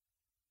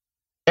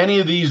any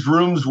of these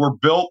rooms were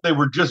built. They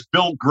were just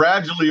built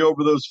gradually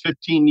over those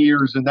 15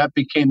 years, and that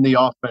became the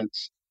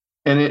offense.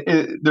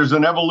 And there's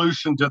an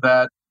evolution to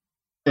that.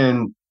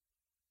 And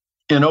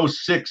in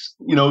 06,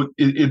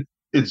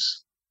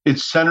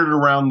 it's centered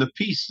around the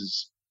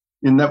pieces,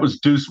 and that was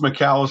Deuce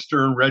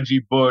McAllister and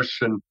Reggie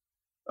Bush, and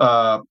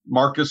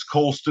Marcus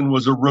Colston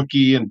was a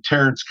rookie, and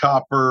Terrence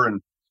Copper.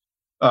 And,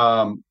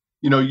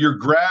 you're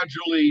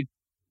gradually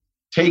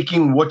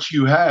taking what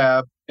you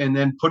have and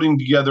then putting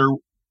together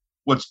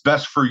what's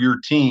best for your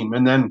team.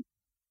 And then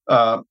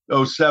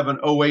 07,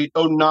 08,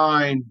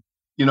 09,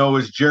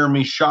 is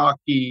Jeremy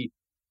Shockey.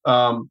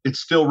 It's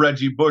still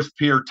Reggie Bush,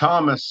 Pierre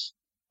Thomas,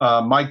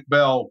 Mike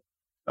Bell.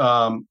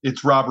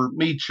 It's Robert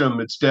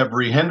Meacham. It's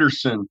Devery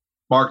Henderson,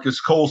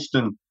 Marcus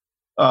Colston.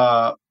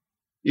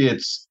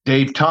 It's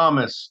Dave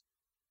Thomas.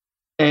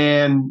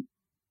 And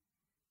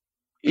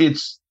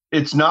it's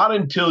not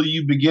until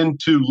you begin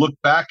to look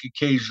back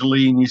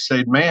occasionally and you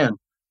say, man,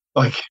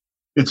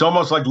 it's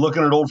almost like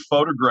looking at old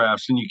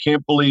photographs, and you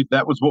can't believe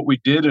that was what we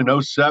did in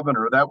 07,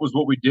 or that was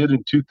what we did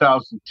in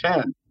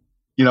 2010.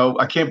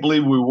 I can't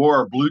believe we wore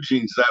our blue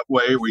jeans that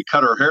way. We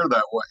cut our hair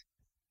that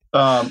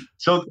way.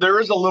 So there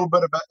is a little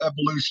bit of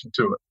evolution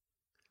to it.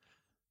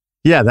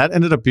 Yeah, that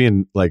ended up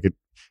being like it.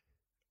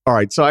 All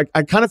right, so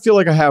I kind of feel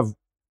like I have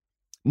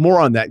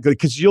more on that,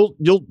 because you'll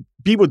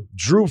be with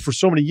Drew for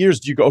so many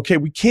years. You go, okay,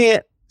 we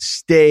can't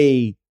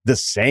stay the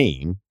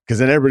same, because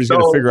then everybody's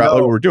going to figure out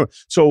what we're doing.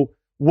 So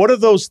what are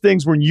those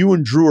things when you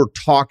and Drew are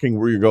talking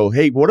where you go,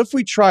 hey, what if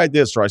we tried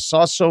this? Or I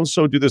saw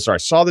so-and-so do this, or I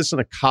saw this in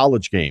a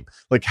college game.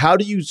 Like, how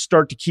do you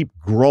start to keep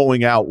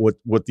growing out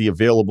what the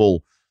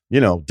available,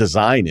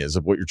 design is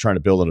of what you're trying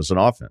to build as an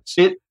offense?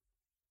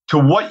 To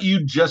what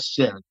you just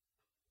said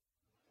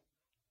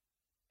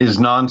is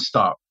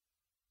nonstop.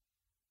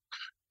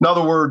 In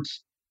other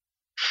words,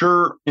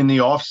 sure, in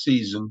the off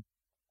season,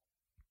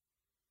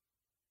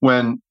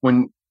 when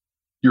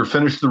you're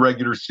finished the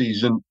regular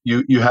season,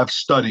 you have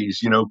studies.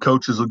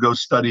 Coaches will go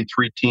study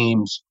 3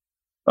 teams.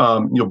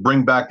 You'll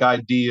bring back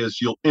ideas.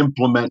 You'll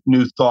implement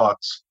new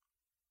thoughts.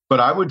 But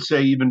I would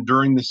say even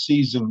during the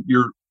season,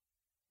 you're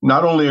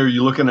not only are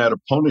you looking at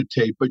opponent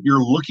tape, but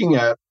you're looking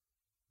at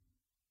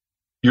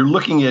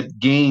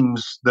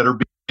games that are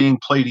being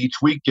played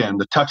each weekend.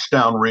 The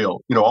touchdown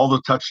reel, all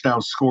the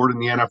touchdowns scored in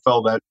the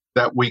NFL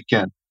that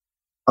weekend.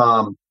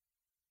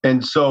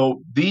 And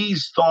so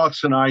these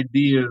thoughts and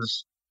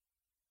ideas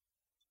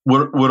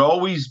would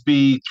always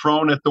be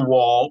thrown at the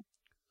wall.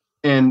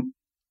 And,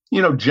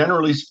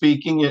 generally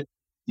speaking,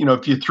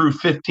 if you threw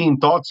 15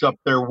 thoughts up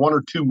there, 1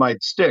 or 2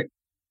 might stick.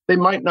 They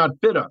might not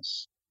fit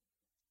us.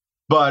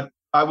 But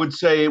I would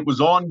say it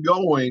was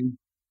ongoing.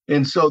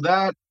 And so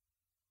that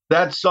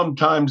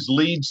sometimes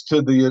leads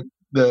to the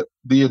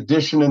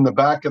addition in the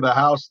back of the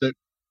house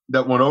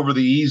that went over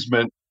the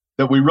easement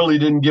that we really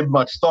didn't give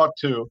much thought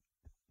to.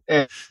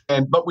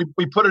 But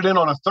we put it in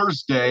on a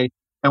Thursday,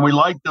 and we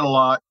liked it a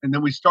lot, and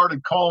then we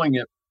started calling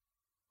it.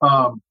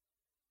 I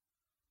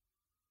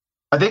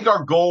think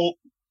our goal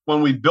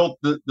when we built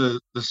the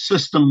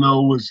system,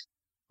 though, was,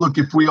 look,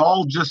 if we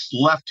all just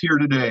left here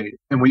today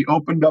and we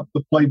opened up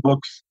the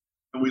playbooks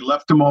and we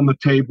left them on the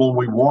table and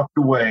we walked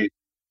away,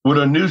 would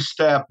a new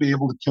staff be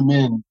able to come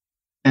in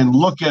and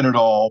look at it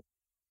all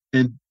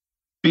and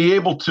be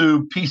able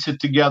to piece it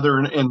together?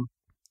 And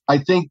I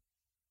think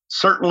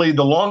certainly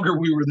the longer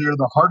we were there,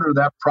 the harder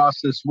that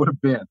process would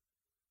have been.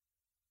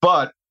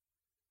 But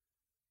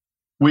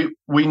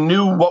we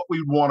knew what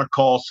we'd want to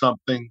call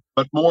something,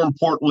 but more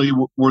importantly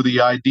were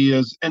the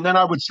ideas. And then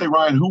I would say,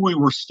 Ryan, who we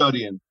were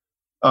studying.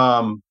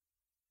 You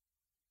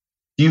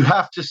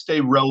have to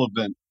stay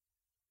relevant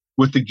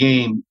with the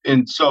game.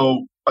 And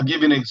so I'll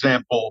give you an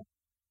example.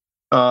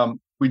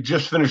 We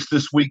just finished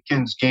this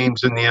weekend's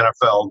games in the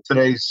NFL.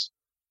 Today's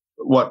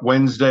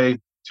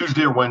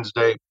Tuesday or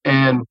Wednesday.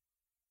 And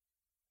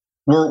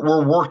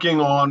we're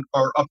working on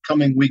our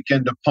upcoming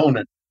weekend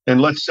opponent. And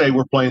let's say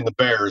we're playing the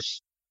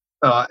Bears,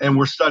 and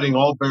we're studying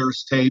all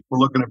Bears tape. We're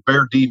looking at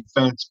Bear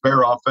defense,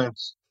 Bear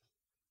offense.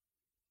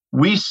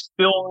 We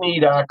still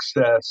need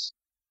access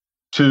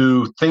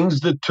to things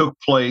that took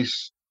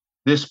place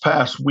this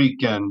past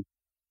weekend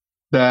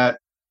that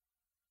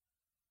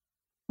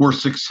were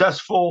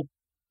successful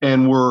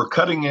and were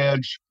cutting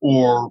edge,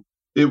 or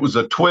it was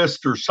a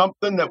twist or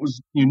something that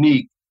was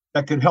unique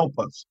that could help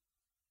us.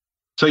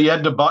 So you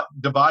had to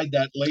divide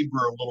that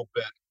labor a little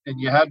bit, and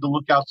you had to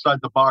look outside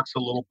the box a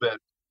little bit.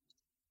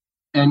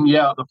 And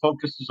yeah, the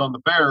focus is on the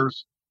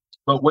Bears,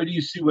 but wait till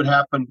you see what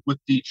happened with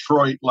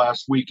Detroit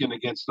last weekend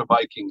against the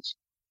Vikings.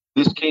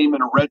 This came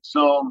in a red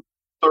zone,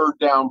 third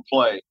down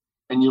play,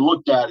 and you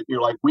looked at it,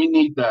 you're like, we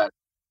need that.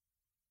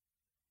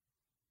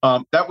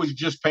 That was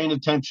just paying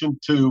attention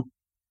to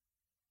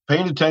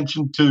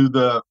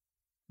the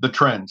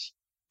trends.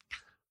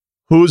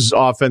 Whose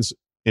offense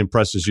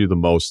impresses you the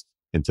most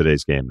in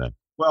today's game then?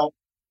 Well,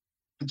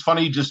 it's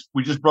funny,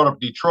 we just brought up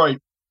Detroit.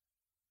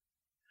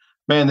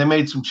 Man, they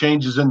made some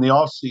changes in the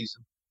offseason.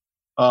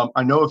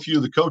 I know a few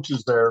of the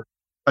coaches there.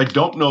 I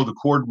don't know the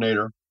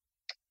coordinator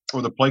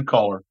or the play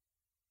caller,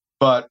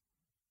 but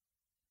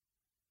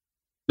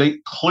they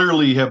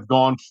clearly have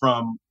gone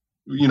from,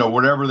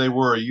 whatever they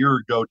were a year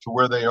ago to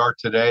where they are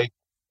today.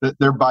 That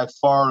they're by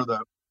far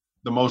the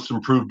most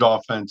improved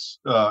offense,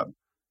 and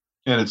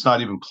it's not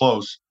even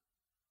close.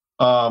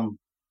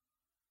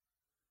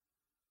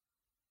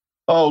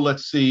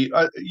 Let's see.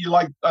 I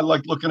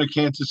like looking at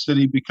Kansas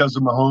City because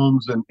of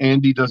Mahomes, and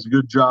Andy does a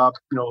good job.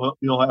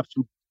 He'll have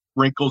some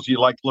wrinkles you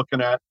like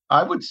looking at.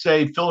 I would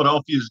say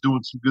Philadelphia is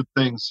doing some good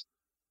things.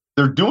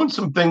 They're doing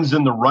some things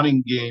in the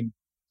running game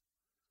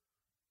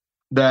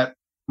that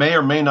may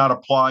or may not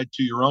apply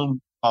to your own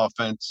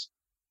offense,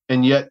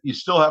 and yet you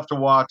still have to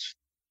watch.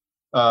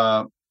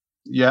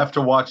 You have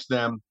to watch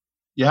them.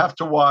 You have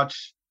to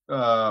watch. If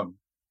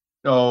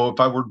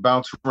I were to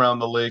bounce around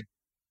the league.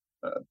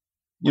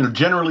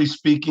 Generally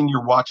speaking,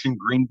 you're watching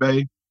Green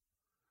Bay.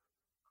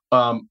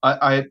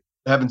 I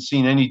haven't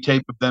seen any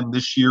tape of them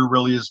this year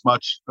really as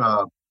much.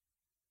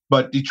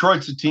 But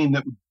Detroit's a team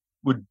that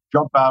would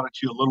jump out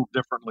at you a little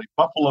differently.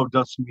 Buffalo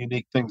does some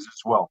unique things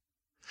as well.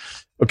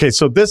 Okay,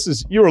 so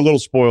you were a little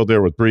spoiled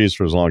there with Breeze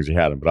for as long as you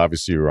had him, but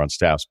obviously you were on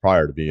staffs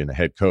prior to being a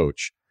head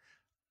coach.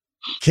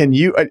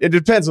 It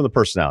depends on the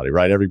personality,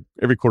 right?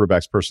 Every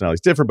quarterback's personality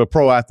is different, but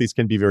pro athletes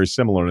can be very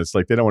similar. And it's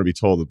like, they don't want to be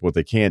told what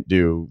they can't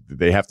do.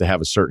 They have to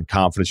have a certain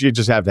confidence. You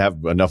just have to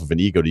have enough of an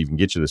ego to even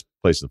get you to this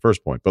place in the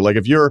first point. But like,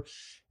 if you're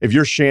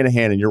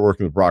Shanahan and you're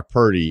working with Brock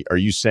Purdy, are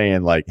you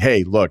saying like,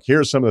 hey, look,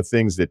 here's some of the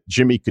things that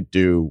Jimmy could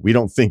do. We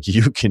don't think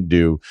you can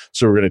do.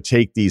 So we're going to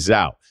take these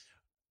out.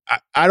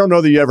 I don't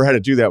know that you ever had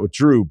to do that with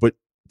Drew, but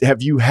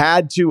have you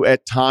had to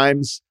at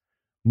times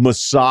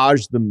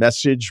massage the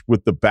message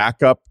with the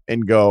backup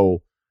and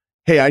go,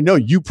 hey, I know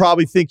you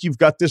probably think you've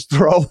got this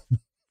throw.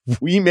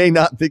 We may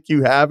not think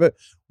you have it.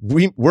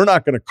 We're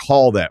not going to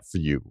call that for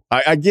you.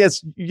 I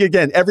guess,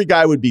 again, every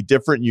guy would be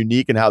different and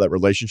unique in how that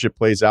relationship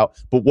plays out.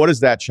 But what is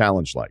that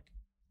challenge like?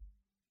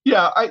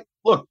 Yeah,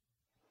 look,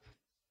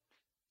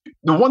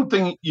 the one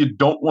thing you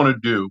don't want to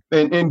do,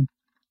 and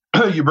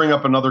you bring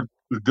up another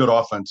good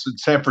offense.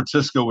 San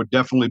Francisco would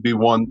definitely be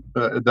one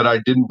that I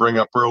didn't bring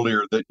up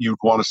earlier that you'd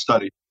want to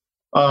study.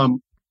 You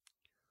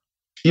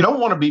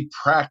don't want to be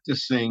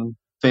practicing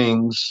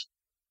things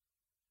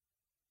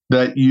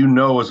that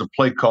as a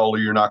play caller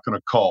you're not going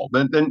to call.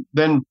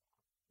 Then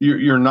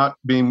you're not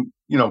being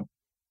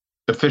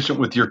efficient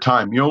with your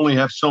time. You only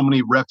have so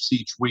many reps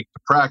each week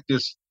to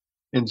practice,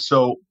 and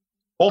so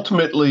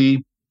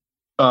ultimately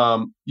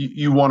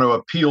you want to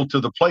appeal to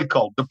the play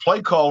call. The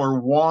play caller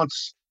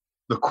wants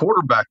the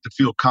quarterback to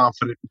feel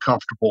confident and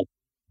comfortable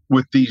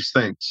with these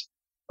things.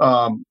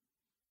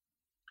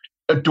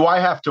 Do I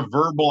have to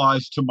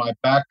verbalize to my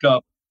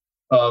backup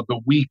the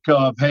week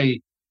of,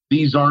 hey,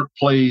 these aren't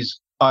plays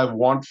I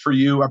want for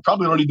you? I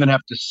probably don't even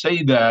have to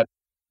say that.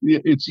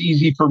 It's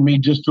easy for me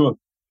just to,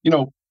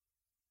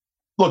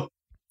 look,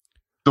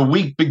 the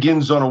week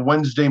begins on a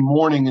Wednesday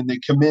morning and they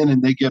come in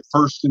and they get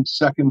first and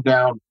second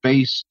down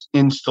base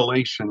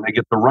installation. They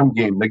get the run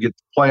game. They get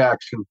the play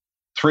action,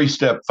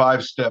 3-step,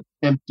 5-step,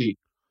 empty.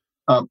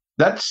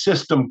 That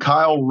system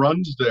Kyle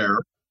runs there,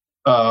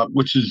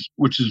 which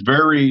is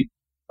very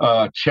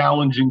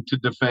challenging to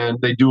defend.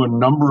 They do a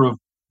number of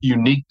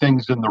unique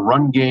things in the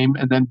run game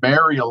and then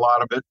marry a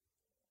lot of it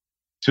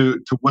to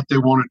what they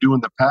want to do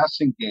in the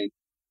passing game.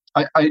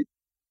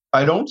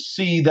 I don't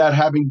see that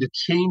having to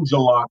change a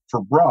lot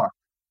for Brock.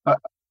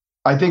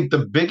 I think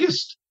the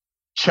biggest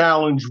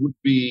challenge would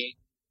be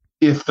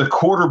if the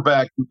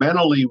quarterback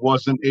mentally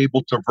wasn't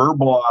able to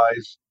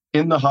verbalize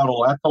in the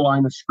huddle at the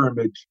line of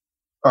scrimmage.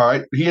 All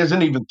right, he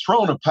hasn't even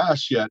thrown a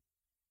pass yet,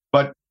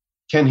 but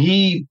can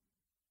he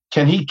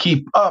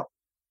keep up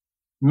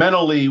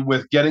mentally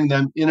with getting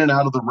them in and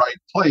out of the right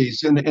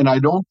place? And I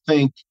don't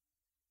think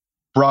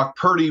Brock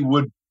Purdy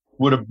would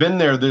have been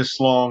there this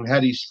long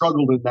had he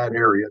struggled in that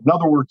area. In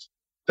other words,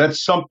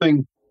 that's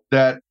something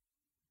that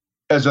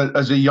as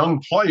a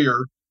young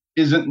player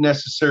isn't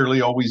necessarily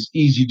always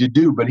easy to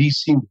do, but he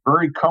seemed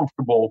very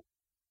comfortable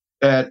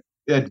at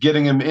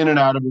getting him in and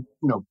out of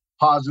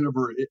positive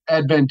or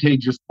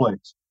advantageous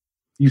plays.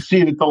 You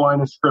see it at the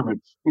line of scrimmage,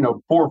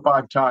 4 or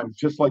 5 times,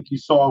 just like you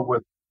saw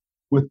with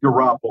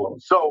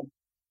Garoppolo. So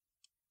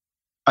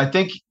I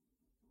think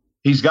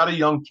he's got a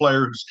young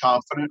player who's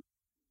confident.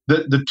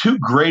 the two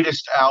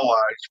greatest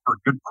allies for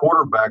good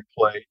quarterback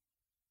play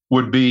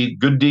would be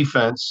good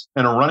defense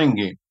and a running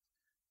game.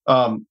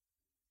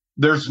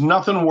 There's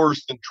nothing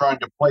worse than trying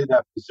to play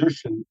that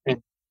position and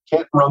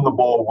can't run the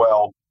ball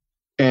well,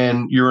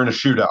 and you're in a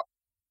shootout.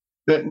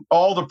 Then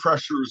all the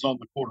pressure is on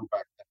the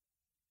quarterback.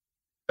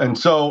 And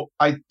so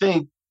I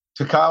think,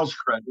 to Kyle's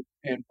credit,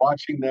 and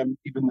watching them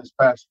even this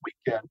past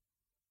weekend,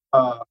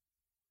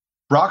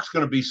 Brock's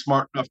going to be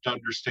smart enough to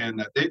understand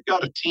that they've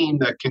got a team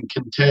that can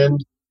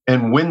contend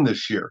and win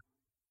this year.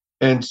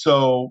 And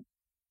so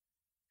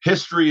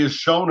history has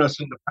shown us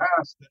in the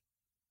past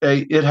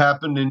that it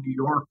happened in New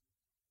York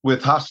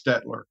with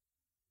Hostetler.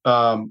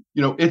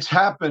 It's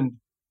happened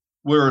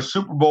where a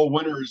Super Bowl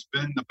winner has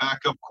been the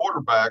backup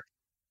quarterback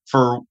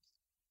for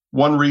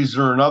one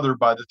reason or another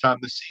by the time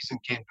the season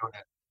came to an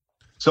end.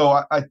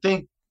 So I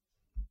think,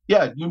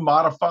 you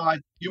modify.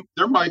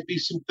 There might be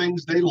some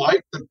things they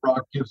like that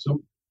Brock gives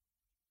them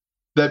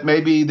that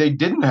maybe they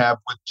didn't have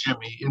with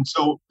Jimmy. And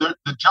so the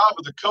job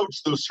of the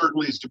coach, though,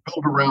 certainly is to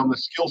build around the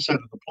skill set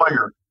of the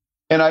player.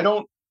 And I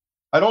don't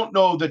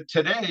know that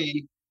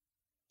today,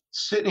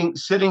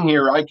 sitting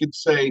here, I could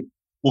say,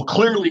 well,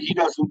 clearly he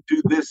doesn't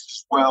do this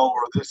as well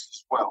or this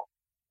as well.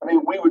 I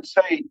mean, we would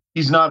say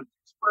he's not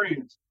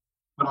experienced,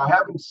 but I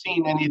haven't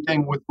seen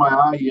anything with my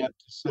eye yet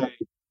to say,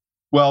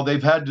 well,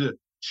 they've had to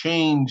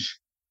change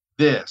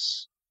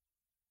this.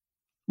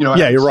 You're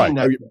right.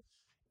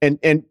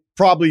 And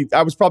probably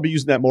I was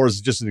using that more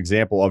as just an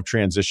example of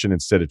transition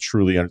instead of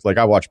truly like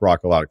I watch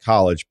Brock a lot of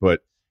college,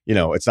 but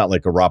it's not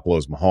like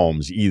Garoppolo's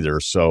Mahomes either.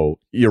 So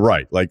you're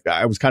right. Like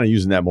I was kind of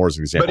using that more as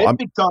an example. But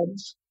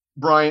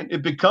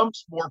it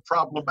becomes more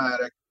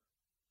problematic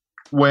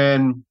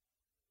when,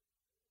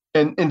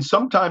 and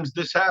sometimes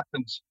this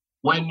happens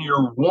when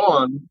your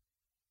one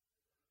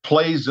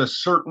plays a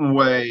certain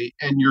way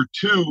and your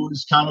two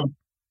is kind of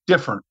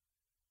different.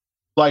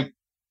 Like,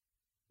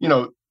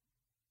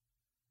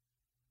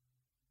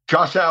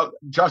 Josh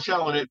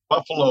Allen at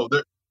Buffalo,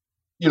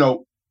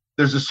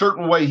 there's a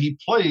certain way he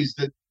plays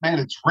that, man,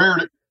 it's rare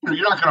to,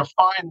 you're not going to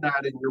find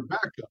that in your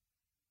backup.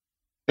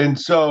 And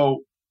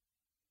so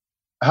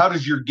how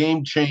does your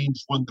game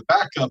change when the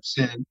backup's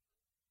in?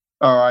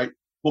 All right.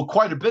 Well,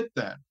 quite a bit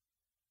then.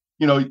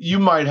 You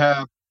might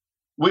have,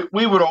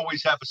 we would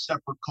always have a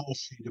separate call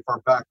sheet if our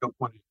backup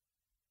went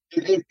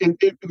in.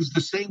 It was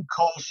the same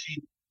call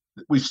sheet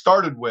that we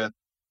started with,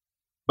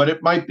 but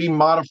it might be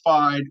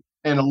modified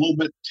and a little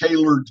bit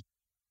tailored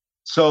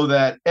so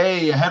that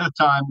ahead of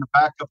time, the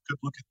backup could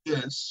look at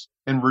this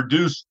and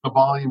reduce the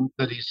volume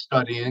that he's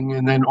studying.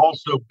 And then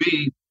also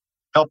B,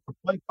 help the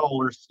play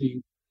caller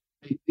see,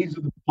 hey, these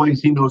are the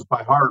plays he knows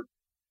by heart.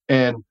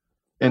 And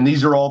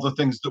these are all the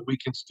things that we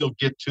can still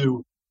get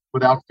to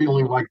without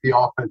feeling like the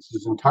offense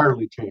is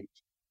entirely changed.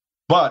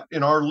 But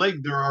in our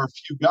league, there are a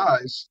few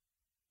guys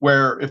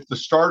where if the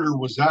starter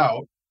was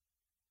out,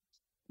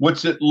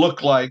 what's it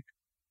look like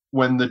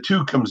when the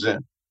two comes in?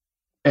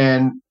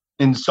 And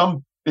in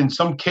some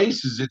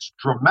cases, it's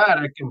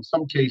dramatic. In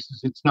some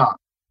cases, it's not.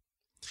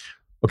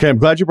 Okay, I'm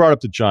glad you brought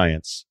up the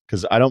Giants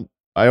because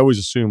I always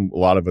assume a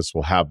lot of us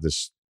will have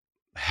this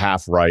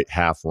half right,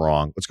 half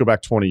wrong. Let's go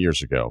back 20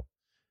 years ago.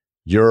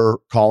 You're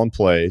calling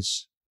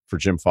plays for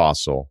Jim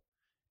Fossil,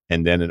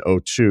 and then in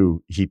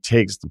 2002, he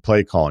takes the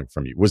play calling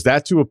from you. Was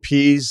that to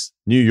appease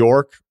New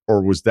York,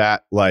 or was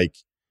that like,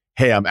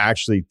 hey, I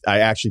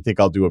actually think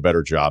I'll do a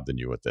better job than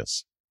you at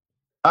this?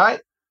 I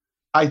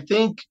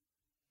think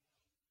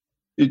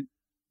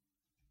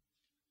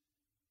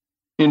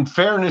in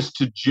fairness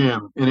to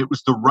Jim, and it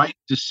was the right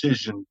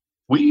decision,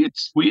 we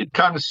had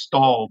kind of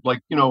stalled. Like,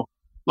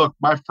 look,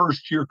 my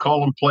first year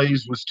calling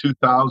plays was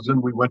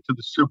 2000. We went to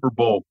the Super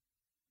Bowl.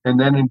 And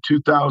then in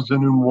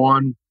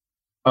 2001,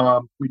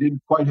 we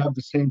didn't quite have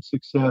the same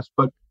success.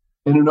 But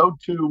in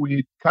 2002,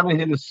 we kind of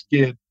hit a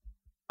skid.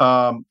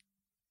 I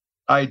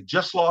had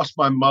just lost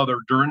my mother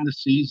during the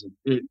season.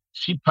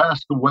 She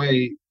passed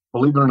away,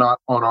 believe it or not,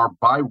 on our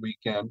bye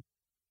weekend.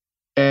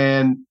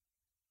 And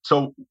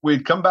so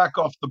we'd come back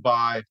off the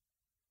bye,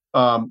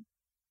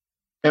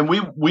 and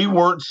we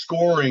weren't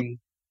scoring.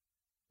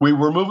 We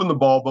were moving the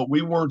ball, but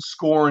we weren't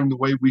scoring the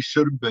way we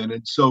should have been.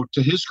 And so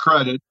to his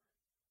credit,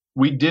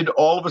 we did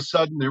all of a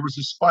sudden, there was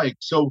a spike.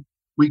 So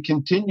we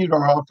continued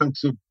our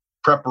offensive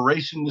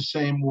preparation the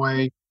same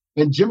way.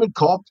 And Jim had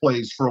called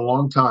plays for a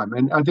long time.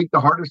 And I think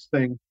the hardest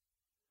thing,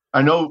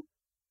 I know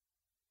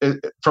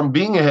from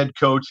being a head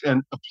coach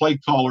and a play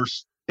caller,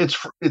 it's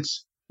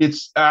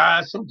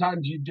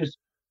sometimes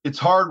it's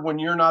hard when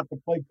you're not the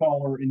play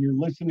caller and you're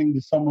listening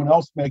to someone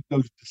else make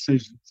those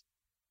decisions.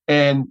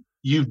 And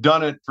you've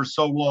done it for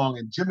so long.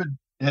 And Jim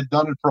had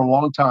done it for a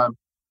long time.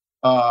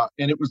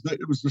 And it was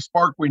the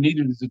spark we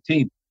needed as a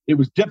team. It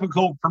was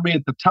difficult for me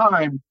at the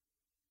time.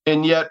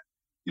 And yet,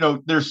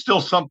 there's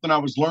still something I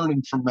was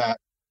learning from that.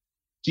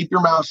 Keep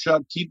your mouth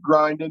shut, keep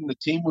grinding. The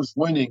team was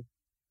winning.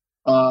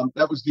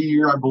 That was the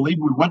year, I believe,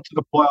 we went to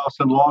the playoffs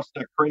and lost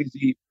that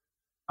crazy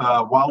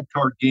wild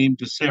card game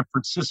to San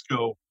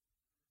Francisco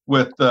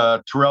with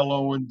Terrell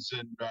Owens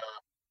and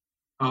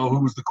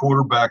who was the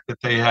quarterback that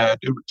they had.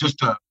 It was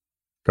just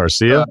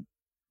Garcia?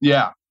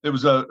 Yeah, it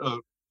was a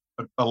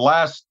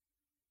last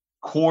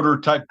quarter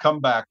type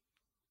comeback,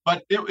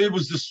 but it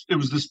was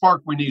the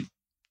spark we needed.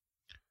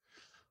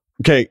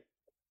 Okay.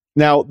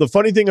 Now, the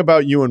funny thing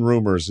about you and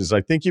rumors is I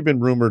think you've been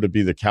rumored to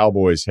be the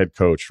Cowboys head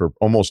coach for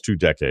almost 2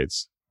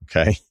 decades.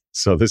 Okay.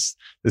 So this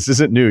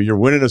isn't new. You're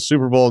winning a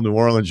Super Bowl in New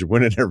Orleans. You're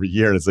winning every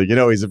year. And it's like,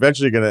 he's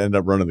eventually going to end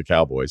up running the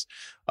Cowboys.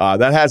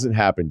 That hasn't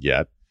happened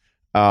yet.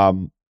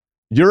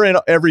 You're in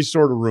every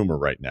sort of rumor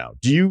right now.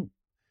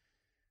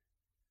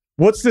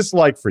 What's this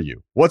like for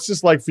you? What's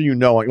this like for you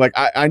knowing? Like,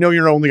 I know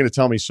you're only going to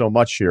tell me so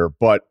much here,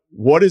 but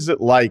what is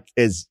it like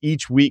as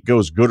each week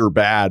goes good or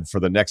bad for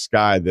the next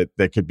guy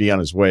that could be on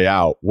his way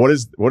out? What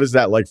is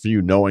that like for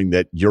you knowing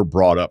that you're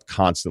brought up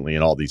constantly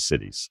in all these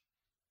cities?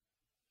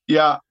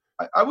 Yeah,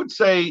 I would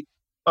say,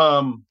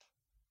 look,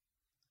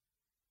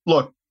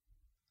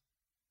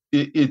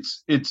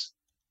 it's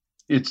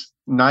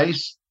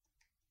nice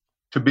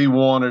to be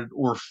wanted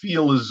or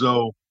feel as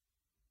though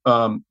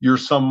you're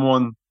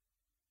someone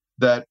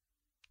that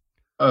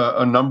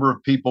a number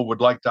of people would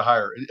like to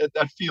hire.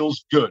 That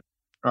feels good.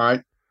 All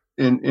right.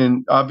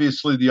 And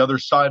obviously the other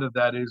side of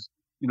that is,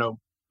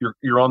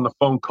 you're on the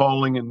phone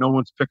calling and no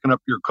one's picking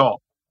up your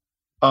call.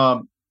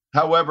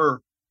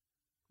 However,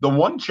 the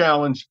one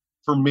challenge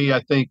for me, I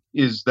think,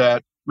 is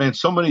that, man,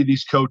 so many of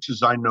these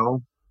coaches I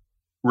know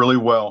really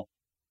well.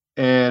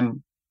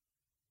 And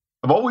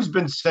I've always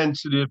been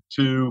sensitive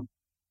to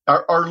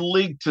our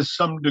league to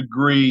some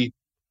degree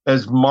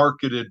has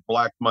marketed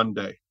Black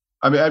Monday.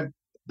 I mean,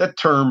 that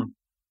term,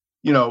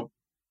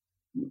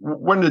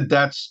 when did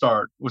that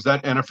start? Was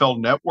that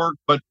NFL Network?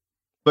 But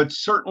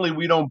certainly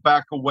we don't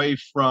back away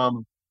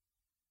from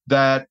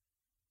that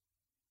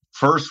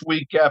first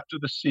week after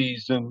the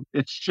season.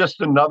 It's just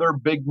another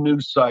big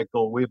news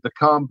cycle. We have the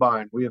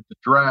combine, we have the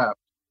draft,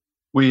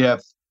 we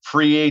have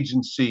free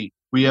agency,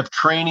 we have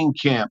training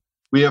camp,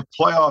 we have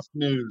playoff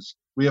news,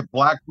 we have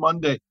Black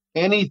Monday,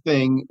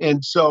 anything.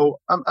 And so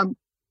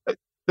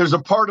there's a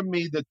part of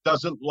me that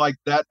doesn't like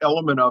that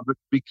element of it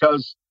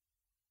because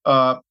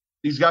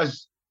these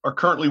guys are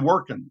currently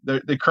working.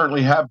 They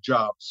currently have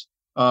jobs.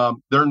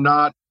 They're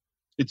not.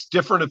 It's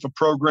different if a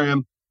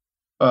program,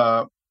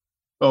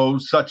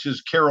 such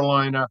as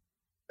Carolina,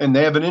 and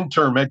they have an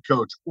interim head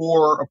coach,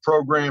 or a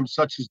program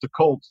such as the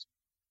Colts.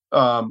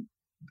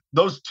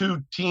 Those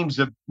two teams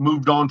have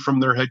moved on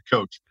from their head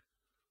coach.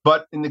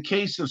 But in the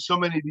case of so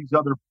many of these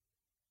other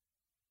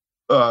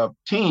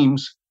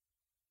teams,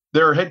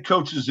 there are head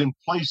coaches in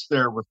place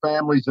there with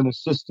families and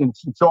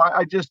assistants. And so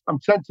I'm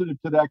sensitive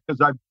to that because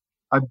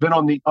I've been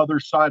on the other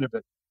side of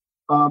it.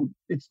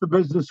 It's the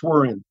business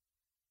we're in.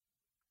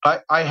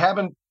 I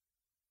haven't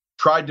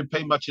tried to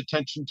pay much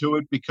attention to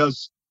it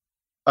because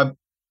I'm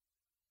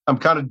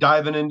kind of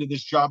diving into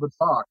this job at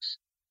Fox.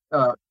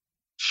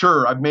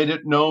 Sure, I've made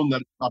it known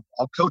that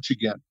I'll coach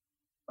again,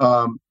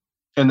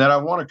 and that I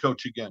want to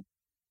coach again.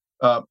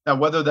 Now,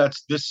 whether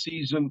that's this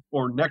season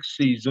or next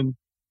season,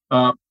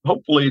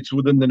 hopefully it's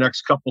within the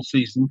next couple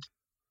seasons.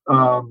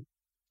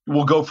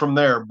 We'll go from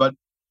there. But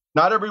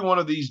not every one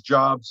of these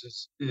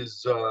jobs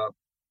is they're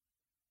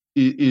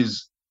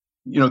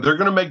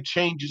going to make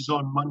changes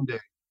on Monday,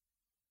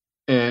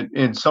 and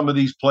in some of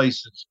these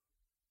places.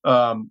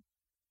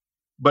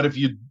 But if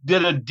you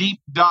did a deep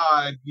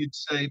dive, you'd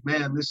say,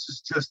 man, this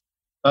is just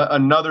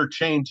another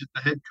change at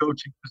the head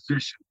coaching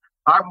position.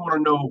 I want to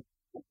know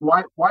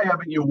why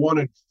haven't you won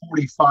in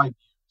 45 years?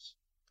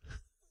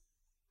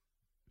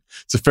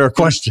 It's a fair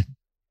question.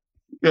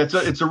 Yeah,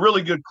 it's a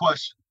really good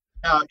question.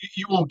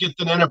 You won't get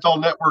the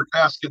NFL Network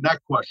asking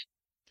that question.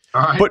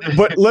 All right.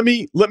 But let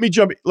me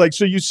jump. Like,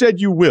 so you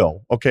said you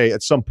will, okay,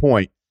 at some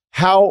point.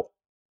 How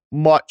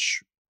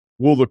much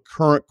will the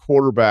current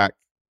quarterback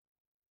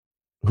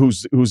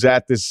who's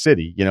at this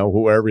city,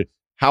 whoever,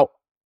 how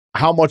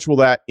much will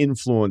that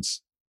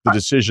influence the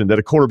decision that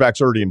a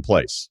quarterback's already in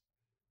place?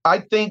 I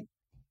think,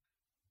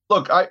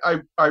 look,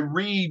 I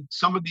read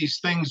some of these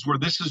things where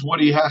this is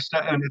what he has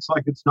to, and it's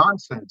like it's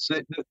nonsense.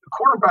 The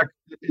quarterback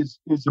is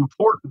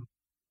important,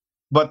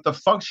 but the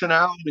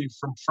functionality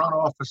from front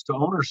office to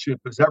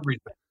ownership is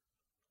everything.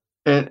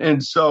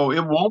 And so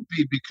it won't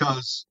be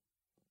because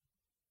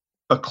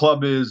a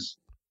club is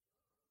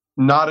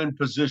not in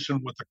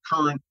position with a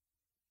current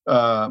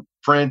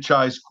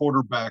franchise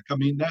quarterback. I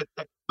mean, that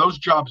those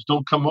jobs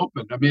don't come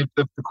open. I mean,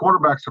 if the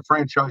quarterback's a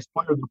franchise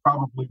player, they're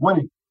probably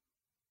winning.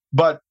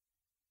 But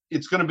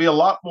it's going to be a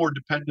lot more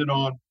dependent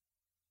on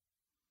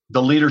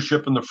the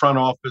leadership in the front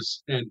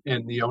office and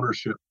the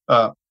ownership,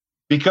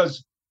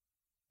 because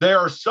there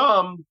are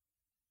some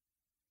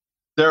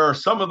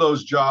of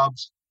those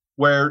jobs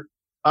where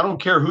I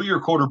don't care who your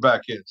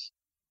quarterback is.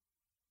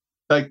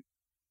 Like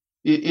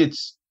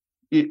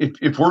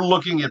if we're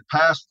looking at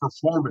past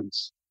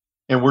performance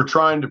and we're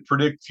trying to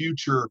predict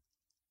future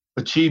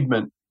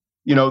achievement,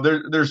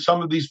 there's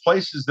some of these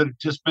places that have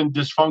just been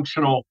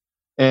dysfunctional,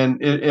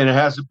 and it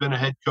hasn't been a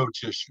head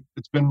coach issue.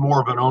 It's been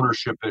more of an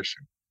ownership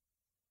issue.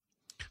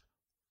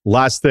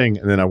 Last thing,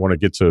 and then I want to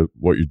get to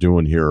what you're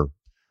doing here.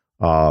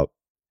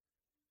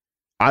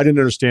 I didn't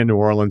understand New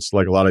Orleans.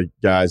 Like a lot of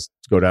guys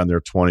go down there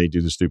 20,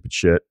 do the stupid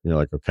shit. You're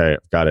like, okay,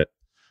 I've got it.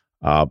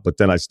 But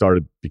then I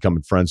started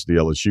becoming friends with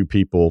the LSU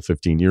people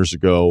 15 years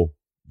ago.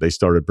 They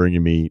started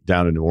bringing me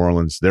down to New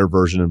Orleans, their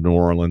version of New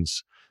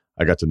Orleans.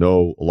 I got to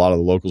know a lot of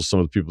the locals, some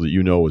of the people that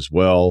you know as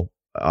well.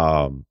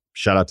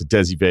 Shout out to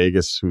Desi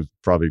Vegas, who'd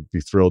probably be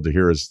thrilled to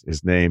hear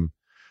his name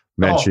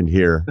mentioned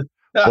here.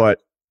 But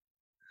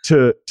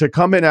to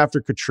come in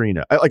after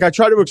Katrina, I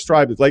try to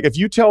describe it. Like, if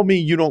you tell me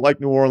you don't like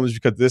New Orleans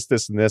because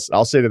this, and this,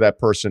 I'll say to that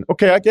person,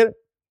 okay, I get it.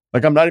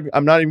 Like, I'm not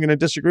even going to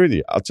disagree with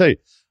you. I'll tell you.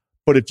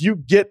 But if you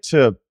get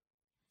to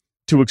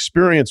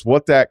experience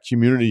what that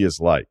community is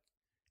like,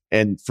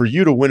 and for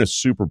you to win a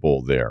Super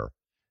Bowl there,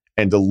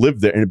 and to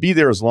live there and to be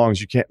there as long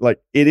as you can, like,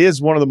 it is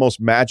one of the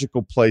most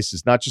magical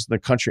places, not just in the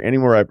country,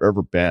 anywhere I've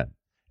ever been.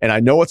 And I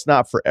know it's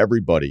not for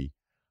everybody,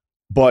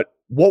 but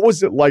what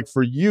was it like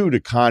for you to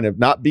kind of,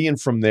 not being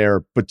from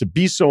there, but to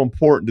be so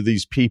important to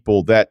these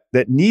people that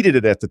needed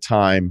it at the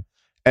time?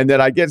 And that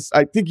I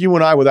think you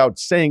and I, without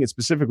saying it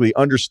specifically,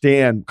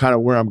 understand kind of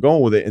where I'm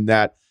going with it, in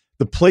that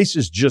the place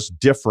is just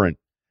different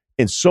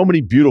in so many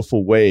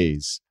beautiful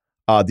ways.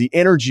 The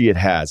energy it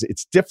has,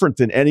 it's different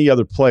than any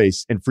other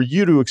place. And for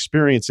you to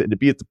experience it and to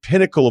be at the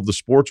pinnacle of the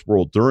sports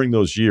world during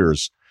those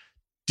years,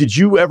 did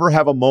you ever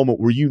have a moment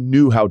where you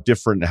knew how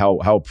different and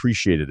how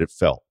appreciated it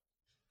felt?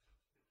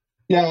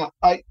 Yeah,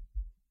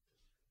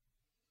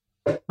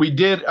 we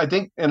did. I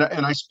think, and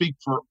I speak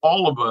for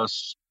all of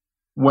us,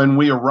 when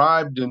we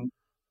arrived in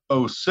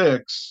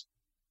 2006,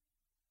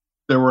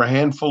 there were a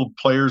handful of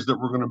players that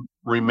were going to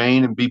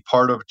remain and be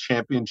part of a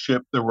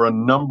championship. There were a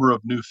number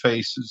of new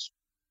faces,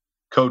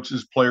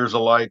 coaches, players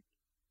alike.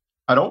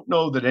 I don't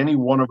know that any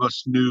one of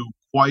us knew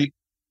quite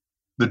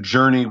the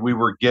journey we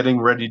were getting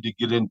ready to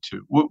get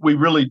into. We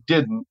really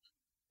didn't,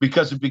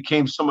 because it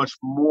became so much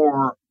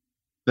more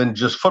than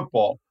just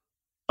football.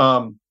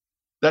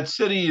 That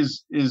city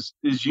is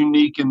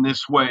unique in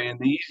this way, and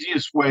the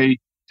easiest way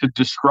to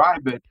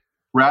describe it,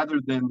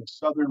 rather than the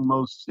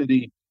southernmost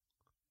city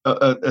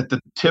at the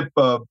tip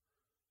of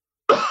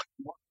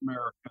North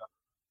America,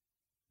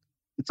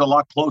 it's a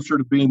lot closer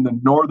to being the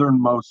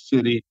northernmost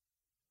city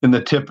in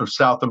the tip of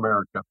South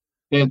America.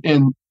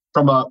 And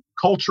from a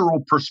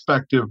cultural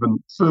perspective, and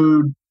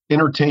food,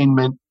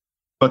 entertainment,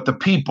 but the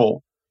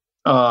people,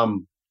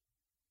 the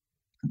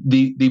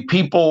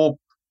people,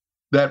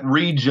 that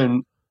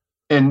region,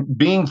 and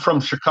being from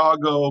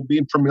Chicago,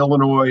 being from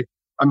Illinois,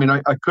 I mean,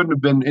 I couldn't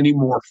have been any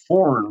more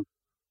foreign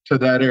to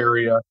that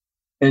area.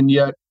 And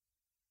yet,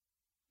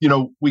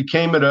 we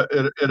came at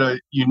a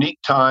unique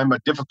time, a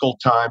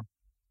difficult time.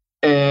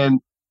 And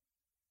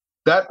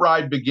that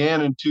ride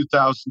began in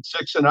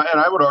 2006, and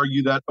I would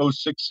argue that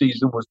 2006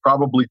 season was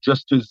probably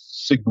just as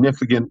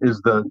significant as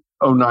the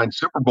 2009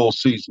 Super Bowl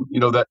season.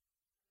 That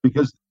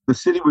because the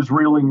city was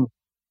reeling.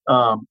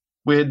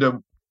 We had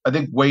to, I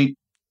think, wait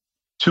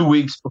 2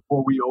 weeks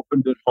before we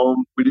opened at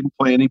home. We didn't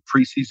play any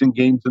preseason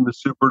games in the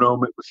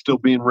Superdome. It was still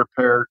being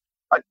repaired.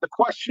 The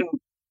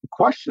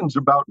questions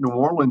about New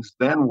Orleans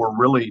then were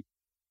really,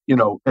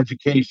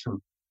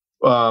 education,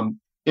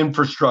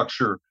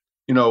 infrastructure.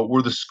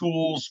 Were the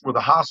schools, were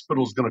the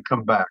hospitals going to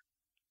come back?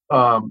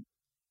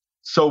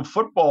 So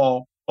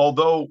football,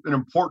 although an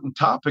important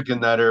topic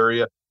in that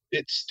area,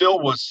 it still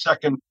was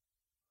second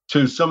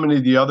to so many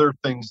of the other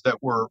things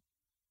that were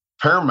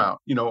paramount.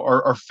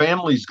 Our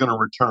family's going to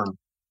return.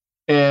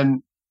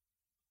 And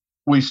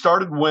we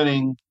started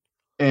winning,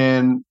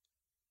 and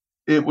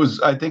it was,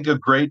 I think, a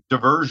great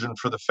diversion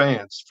for the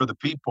fans, for the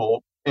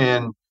people.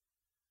 And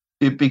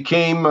it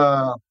became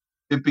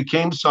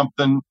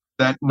something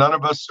that none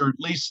of us, or at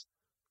least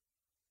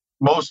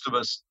most of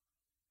us,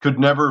 could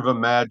never have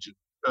imagined.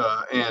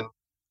 And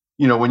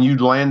when you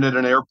land at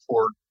an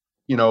airport,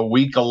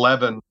 week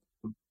 11,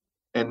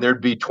 and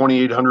there'd be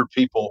 2,800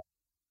 people,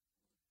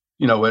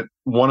 at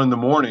 1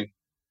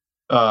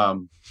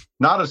 a.m.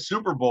 Not a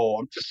Super Bowl.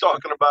 I'm just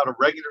talking about a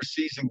regular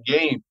season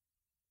game.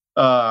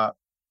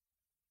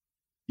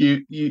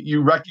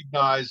 You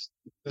recognize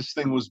this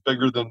thing was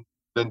bigger than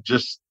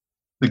just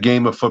the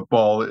game of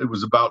football. It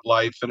was about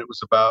life, and it was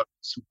about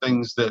some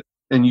things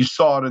and you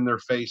saw it in their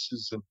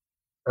faces, and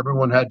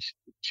everyone had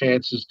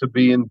chances to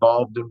be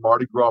involved in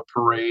Mardi Gras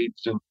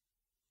parades.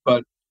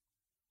 But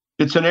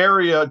it's an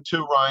area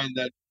too, Ryan,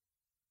 that,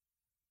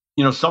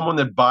 someone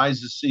that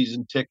buys a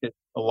season ticket,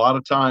 a lot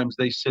of times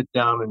they sit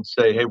down and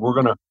say, hey, we're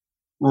going to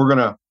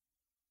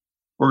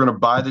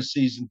buy the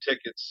season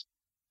tickets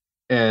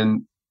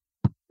and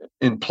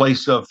in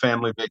place of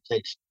family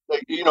vacation.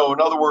 In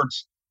other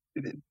words,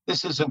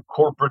 this isn't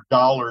corporate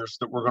dollars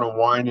that we're going to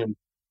wine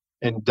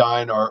and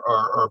dine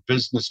our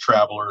business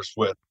travelers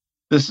with.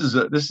 This is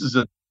a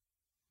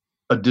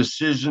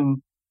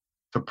decision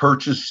to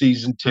purchase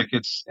season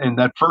tickets. And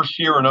that first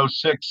year in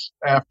 2006,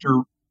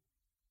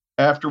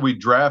 after we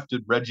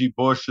drafted Reggie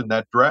Bush in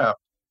that draft,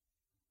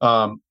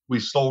 we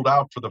sold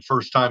out for the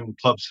first time in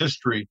club's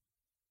history,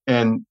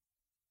 and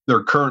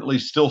they're currently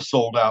still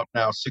sold out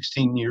now,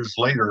 16 years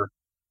later.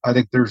 I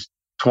think there's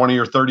 20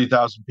 or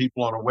 30,000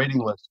 people on a waiting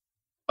list.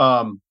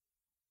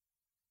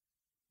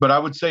 but I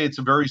would say it's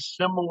a very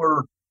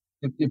similar,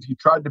 if you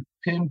tried to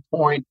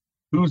pinpoint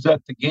who's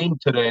at the game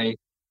today,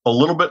 a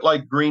little bit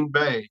like Green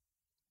Bay.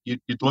 You'd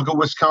look at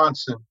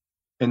Wisconsin,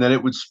 and then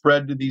it would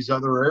spread to these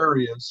other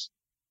areas,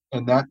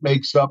 and that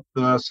makes up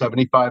the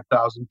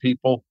 75,000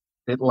 people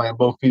at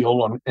Lambeau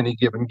Field on any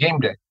given game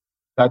day.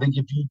 I think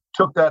if you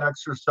took that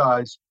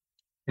exercise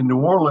in New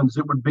Orleans,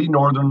 it would be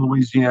northern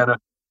Louisiana,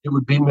 it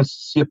would be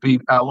Mississippi,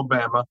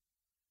 Alabama,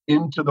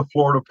 into the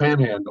Florida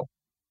Panhandle,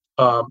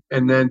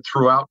 and then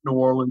throughout New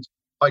Orleans.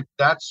 Like,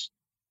 that's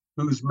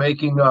who's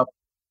making up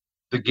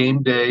the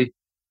game day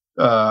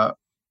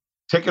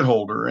ticket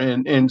holder,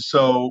 and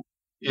so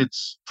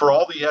it's for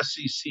all the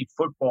SEC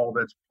football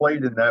that's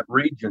played in that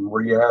region,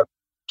 where you have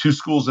two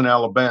schools in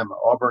Alabama,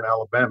 Auburn,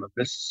 Alabama,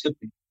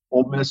 Mississippi,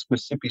 Ole Miss,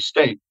 Mississippi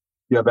State.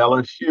 You have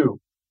LSU.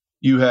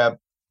 You have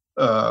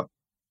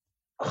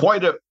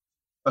quite a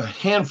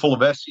handful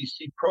of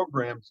SEC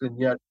programs, and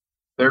yet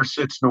there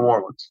sits New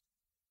Orleans.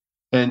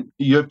 And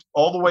you have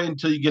all the way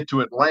until you get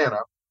to Atlanta,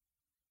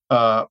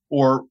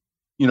 or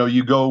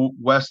you go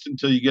west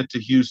until you get to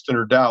Houston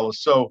or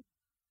Dallas. So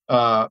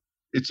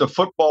it's a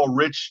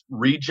football-rich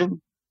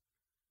region,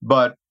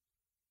 but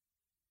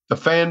the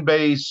fan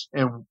base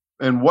and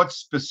what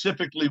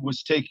specifically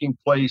was taking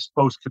place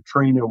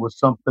post-Katrina was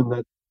something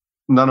that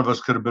none of us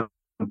could have been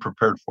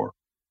prepared for.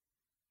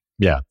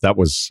 Yeah, that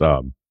was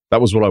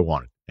what I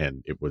wanted,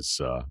 and it was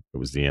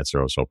the answer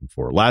I was hoping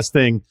for. Last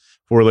thing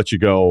before we let you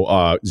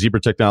go, Zebra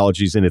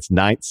Technologies in its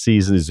 9th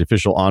season is the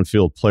official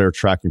on-field player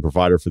tracking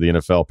provider for the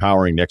NFL,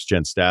 powering Next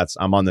Gen Stats.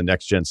 I'm on the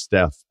Next Gen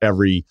stuff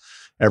every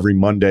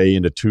Monday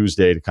into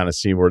Tuesday to kind of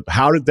see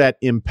how did that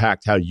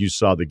impact how you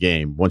saw the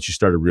game once you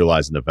started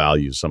realizing the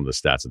value of some of the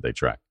stats that they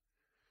track?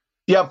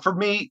 Yeah, for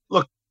me,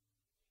 look,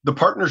 the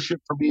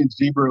partnership for me and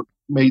Zebra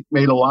made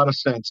a lot of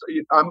sense.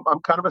 I'm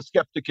kind of a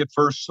skeptic at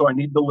first, so I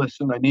need to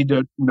listen. I need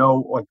to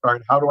know, like, all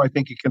right, how do I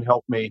think it can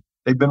help me?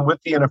 They've been with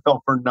the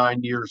NFL for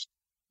 9 years.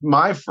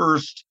 My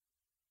first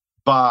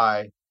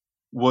buy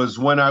was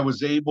when I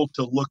was able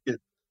to look at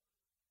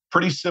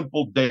pretty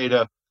simple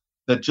data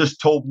that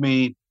just told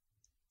me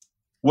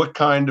what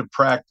kind of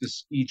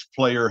practice each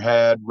player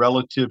had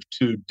relative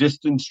to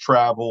distance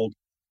traveled,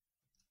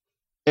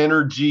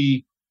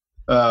 energy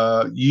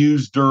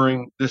used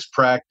during this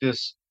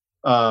practice.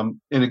 And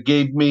it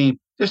gave me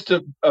just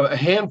a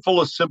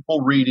handful of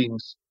simple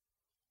readings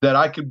that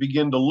I could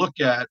begin to look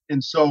at.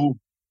 And so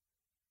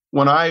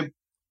when I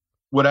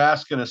would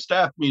ask in a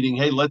staff meeting,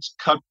 hey, let's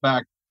cut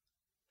back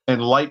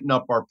and lighten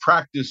up our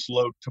practice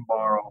load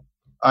tomorrow,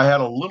 I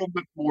had a little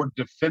bit more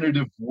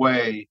definitive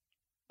way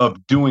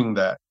of doing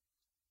that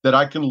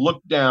I can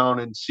look down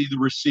and see the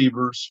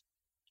receivers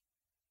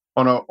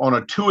on a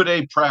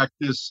 2-a-day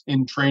practice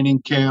in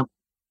training camp,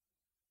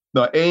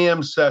 the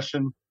AM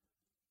session,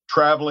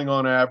 traveling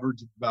on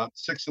average about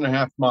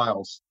 6.5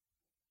 miles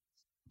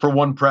for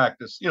one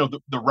practice,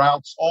 the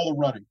routes, all the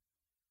running.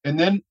 And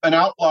then an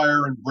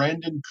outlier in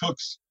Brandon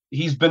Cooks,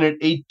 he's been at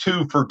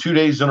 8.2 for 2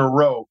 days in a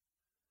row.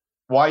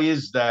 Why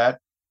is that?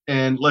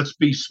 And let's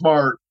be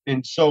smart.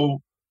 And so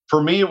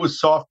for me, it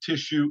was soft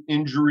tissue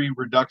injury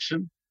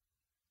reduction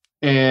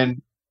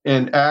and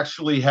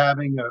actually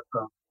having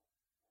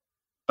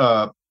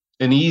an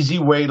easy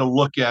way to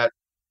look at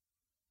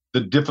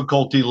the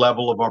difficulty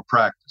level of our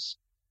practice.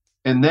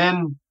 And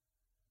then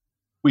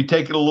we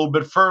take it a little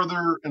bit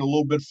further and a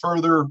little bit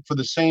further for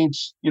the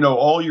Saints.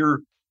 All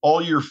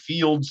your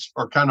fields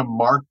are kind of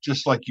marked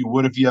just like you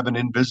would if you have an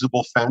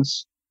invisible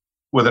fence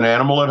with an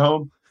animal at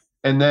home.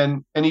 And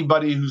then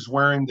anybody who's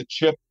wearing the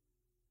chip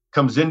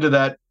comes into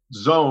that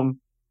zone.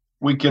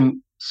 We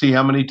can see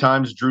how many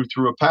times Drew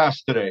threw a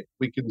pass today.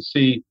 We can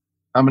see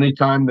how many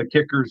times the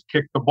kickers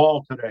kicked the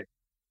ball today.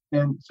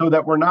 And so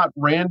that we're not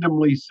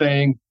randomly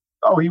saying,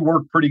 oh, he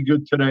worked pretty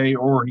good today,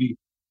 or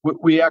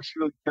we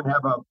actually can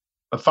have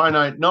a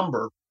finite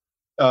number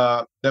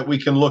that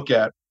we can look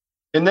at.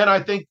 And then I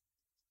think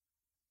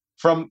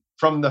from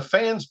the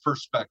fans'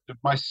 perspective,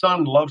 my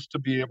son loves to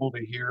be able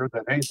to hear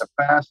that, hey, the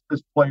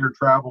fastest player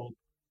traveled,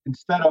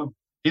 instead of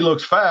he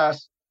looks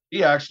fast,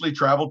 he actually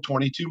traveled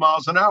 22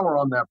 miles an hour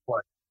on that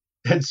play.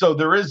 And so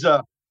there is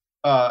an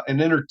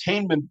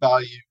entertainment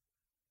value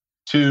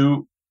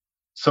to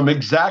some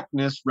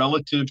exactness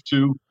relative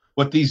to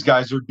what these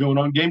guys are doing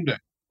on game day.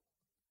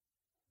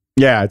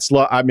 Yeah,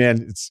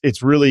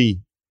 it's really,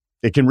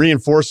 it can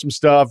reinforce some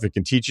stuff. It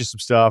can teach you some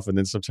stuff. And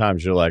then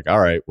sometimes you're like, all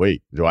right,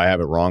 wait, do I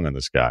have it wrong on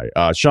this guy?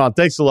 Sean,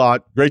 thanks a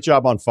lot. Great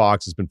job on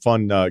Fox. It's been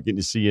fun getting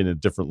to see you in a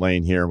different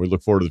lane here. And we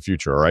look forward to the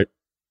future. All right.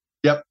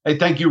 Yep. Hey,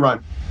 thank you,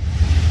 Ron.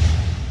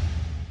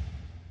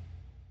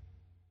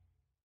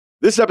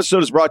 This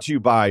episode is brought to you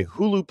by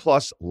Hulu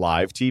Plus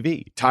Live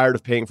TV. Tired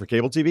of paying for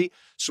cable TV?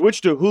 Switch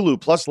to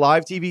Hulu Plus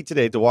Live TV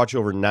today to watch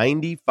over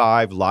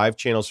 95 live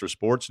channels for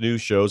sports,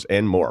 news, shows,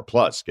 and more.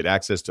 Plus, get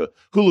access to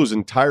Hulu's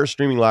entire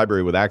streaming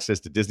library with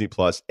access to Disney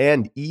Plus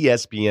and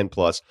ESPN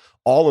Plus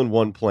all in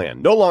one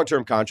plan. No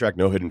long-term contract,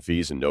 no hidden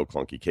fees, and no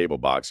clunky cable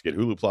box. Get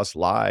Hulu Plus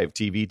Live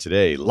TV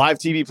today. Live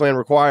TV plan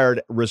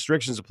required.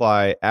 Restrictions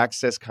apply.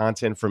 Access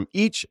content from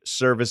each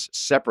service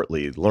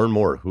separately. Learn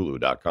more at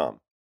Hulu.com.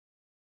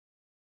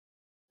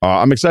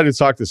 I'm excited to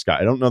talk to this guy.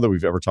 I don't know that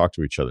we've ever talked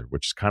to each other,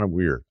 which is kind of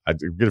weird. I'm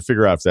going to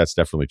figure out if that's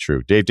definitely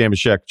true. Dave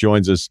Dameshek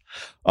joins us,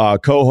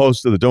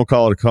 co-host of the Don't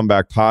Call It a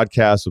Comeback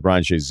podcast with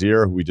Ryan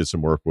Shazier, who we did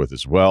some work with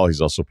as well. He's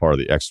also part of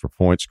the Extra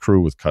Points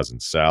crew with Cousin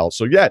Sal.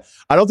 So, yeah,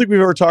 I don't think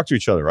we've ever talked to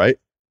each other, right?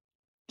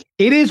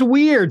 It is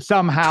weird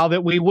somehow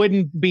that we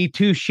wouldn't be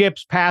two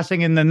ships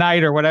passing in the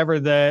night or whatever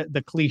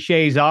the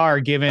cliches are,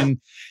 given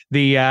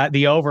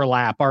the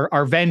overlap.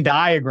 Our Venn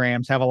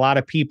diagrams have a lot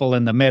of people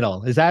in the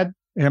middle.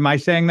 Am I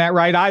saying that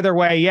right? Either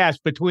way, yes.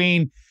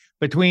 Between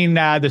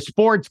the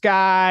sports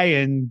guy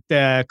and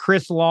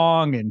Chris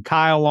Long and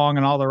Kyle Long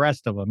and all the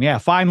rest of them. Yeah,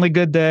 finally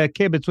good to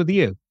kibitz with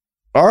you.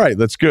 All right,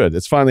 that's good.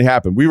 It's finally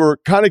happened. We were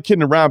kind of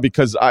kidding around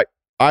because I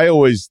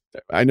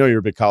know you're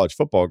a big college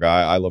football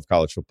guy. I love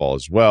college football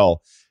as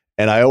well.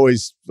 And I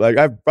always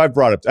I've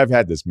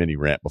had this mini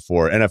rant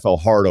before.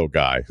 NFL hardo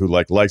guy who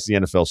likes the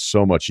NFL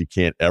so much he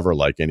can't ever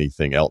like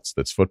anything else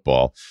that's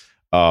football.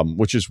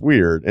 Which is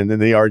weird. And then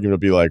the argument will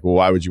be like, well,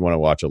 why would you want to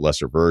watch a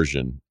lesser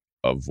version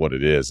of what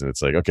it is? And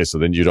it's like, okay, so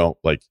then you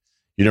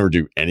never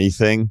do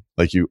anything.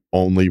 Like you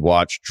only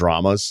watch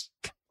dramas.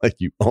 Like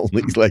you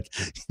only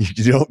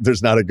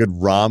there's not a good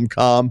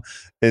rom-com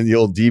in the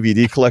old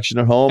DVD collection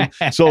at home.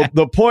 So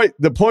the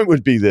point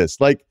would be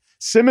this, like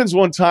Simmons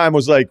one time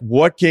was like,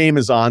 what game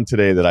is on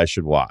today that I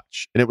should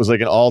watch? And it was like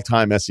an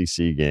all-time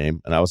SEC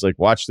game. And I was like,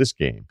 watch this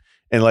game.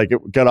 And like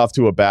it got off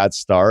to a bad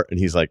start. And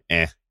he's like,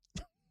 eh.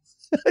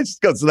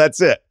 So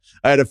that's it.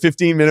 I had a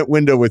 15-minute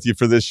window with you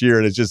for this year,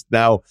 and it's just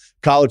now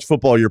college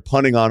football. You're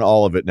punting on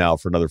all of it now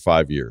for another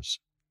 5 years.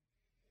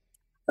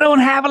 I don't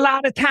have a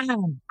lot of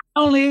time. I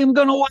only am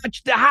going to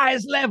watch the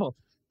highest level.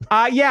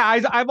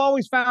 I've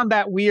always found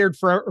that weird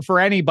for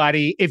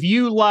anybody. If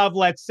you love,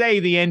 let's say,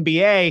 the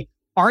NBA,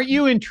 aren't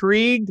you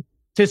intrigued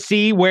to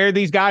see where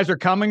these guys are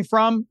coming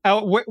from,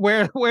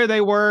 where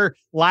they were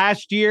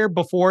last year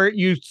before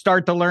you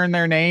start to learn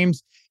their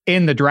names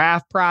in the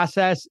draft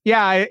process?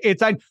 Yeah,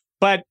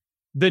 but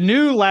the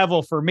new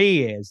level for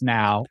me is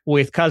now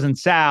with Cousin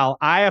Sal,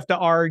 I have to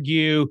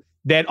argue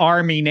that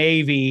Army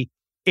Navy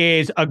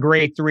is a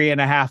great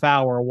 3.5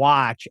 hour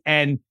watch.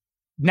 And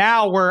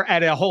now we're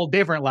at a whole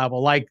different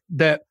level. Like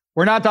we're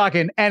not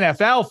talking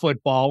NFL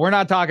football. We're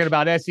not talking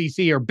about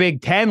SEC or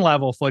Big Ten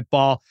level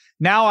football.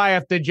 Now I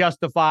have to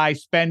justify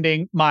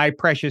spending my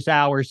precious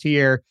hours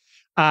here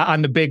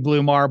on the Big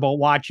Blue Marble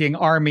watching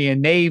Army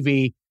and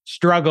Navy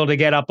struggle to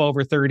get up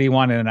over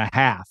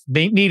 31.5,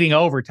 needing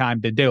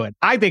overtime to do it.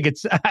 I think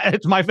it's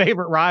my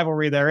favorite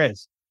rivalry there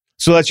is.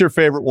 So that's your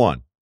favorite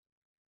one?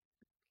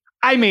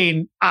 I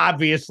mean,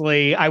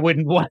 obviously, I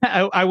wouldn't want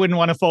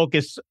to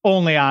focus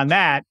only on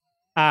that.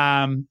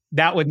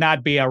 That would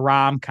not be a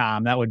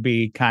rom-com. That would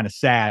be kind of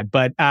sad.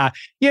 But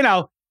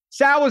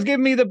Sal was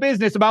giving me the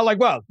business about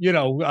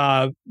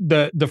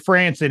the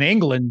France and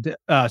England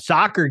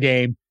soccer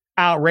game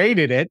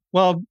outrated it.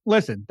 Well,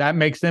 listen, that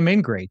makes them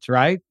ingrates,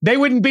 right? They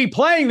wouldn't be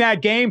playing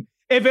that game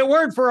if it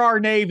weren't for our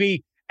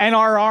Navy and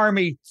our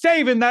Army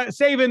saving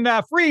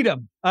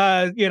freedom,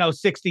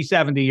 60,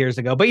 70 years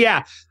ago. But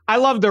yeah, I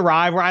love the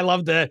rivalry. I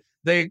love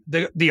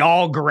the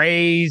all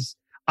grays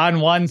on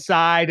one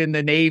side and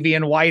the Navy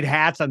and white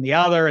hats on the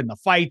other, and the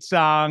fight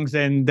songs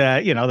and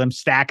them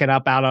stacking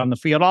up out on the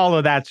field. All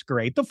of that's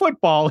great. The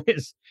football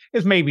is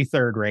maybe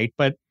third rate,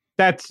 but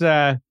that's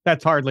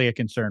hardly a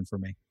concern for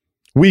me.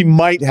 We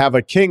might have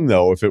a king,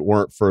 though, if it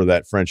weren't for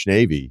that French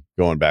Navy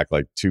going back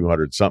like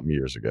 200-something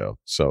years ago.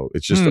 So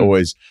it's just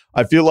always,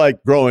 I feel like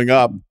growing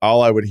up,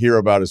 all I would hear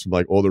about is from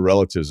like older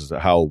relatives is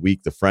how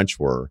weak the French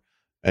were.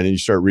 And then you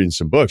start reading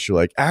some books, you're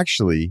like,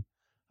 actually,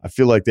 I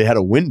feel like they had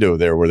a window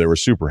there where they were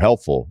super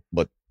helpful,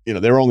 but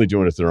they were only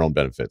doing it to their own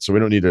benefit. So we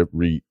don't need to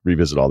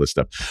revisit all this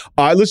stuff.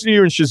 I listen to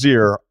you and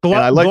Shazier.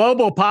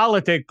 Global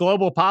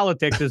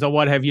politics is a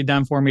what have you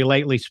done for me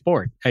lately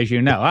sport, as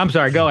you know. I'm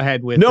sorry. Go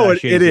ahead with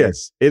it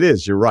is. It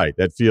is. You're right.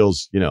 That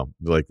feels,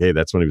 like, hey,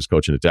 that's when he was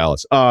coaching at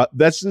Dallas.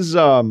 This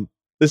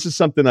is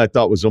something I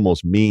thought was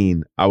almost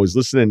mean. I was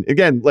listening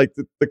again, like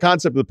the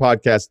concept of the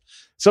podcast.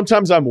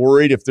 Sometimes I'm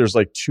worried if there's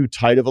like too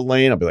tight of a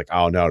lane, I'll be like,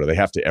 oh no, do they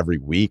have to every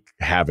week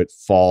have it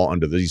fall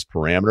under these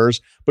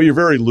parameters? But you're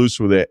very loose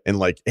with it. And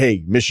like,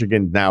 hey,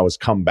 Michigan now has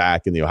come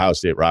back in the Ohio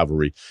State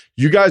rivalry.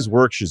 You guys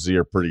work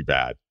Shazier pretty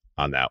bad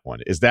on that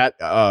one. Is that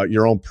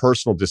your own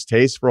personal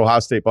distaste for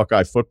Ohio State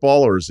Buckeye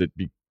football, or is it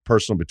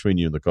personal between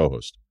you and the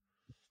co-host?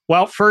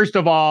 Well, first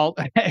of all,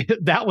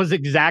 that was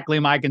exactly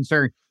my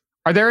concern.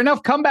 Are there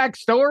enough comeback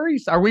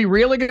stories? Are we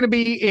really going to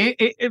be,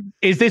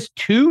 is this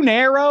too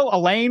narrow a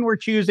lane we're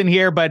choosing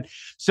here? But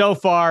so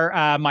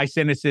far, my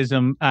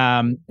cynicism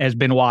has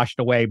been washed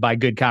away by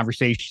good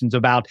conversations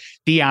about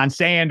Deion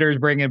Sanders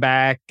bringing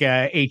back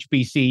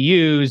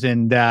HBCUs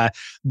and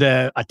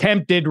the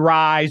attempted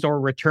rise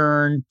or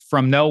return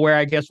from nowhere,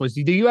 I guess. Was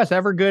the U.S.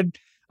 ever good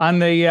on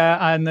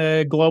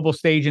the global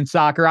stage in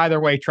soccer? Either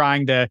way,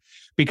 trying to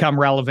become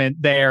relevant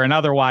there and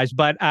otherwise.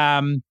 But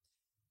I'm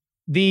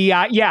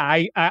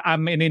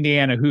an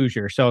Indiana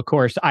Hoosier, so of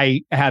course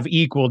I have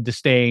equal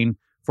disdain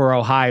for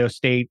Ohio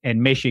State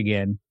and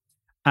Michigan.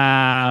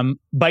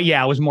 But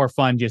yeah, it was more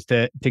fun just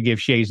to give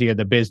Shazier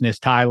the business.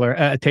 Taylor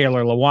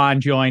Lewan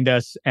joined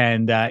us,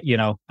 and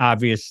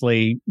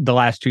obviously the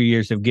last 2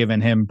 years have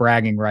given him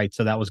bragging rights,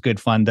 so that was good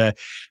fun to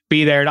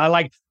be there. And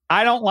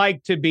I don't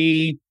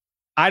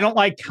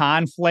like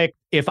conflict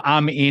if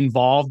I'm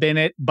involved in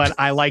it, but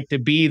I like to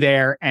be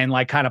there and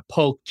like kind of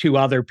poke two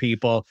other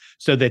people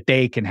so that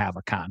they can have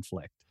a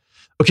conflict.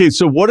 Okay,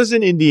 so what is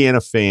an Indiana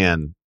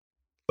fan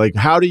like?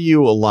 How do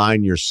you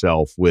align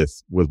yourself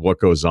with what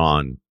goes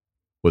on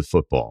with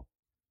football?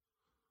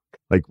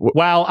 Like,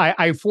 well,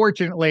 I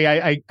fortunately,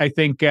 I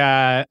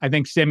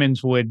think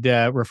Simmons would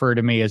refer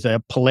to me as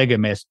a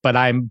polygamist, but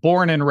I'm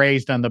born and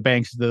raised on the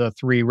banks of the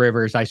Three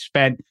Rivers. I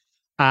spent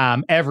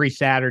every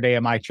Saturday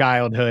of my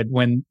childhood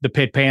when the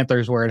Pitt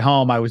Panthers were at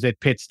home. I was at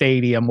Pitt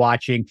Stadium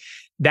watching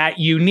that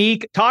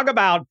unique, talk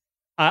about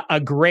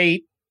a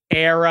great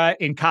era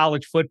in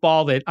college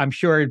football that I'm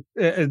sure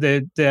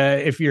that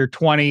if you're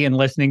 20 and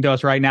listening to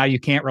us right now, you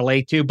can't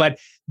relate to. But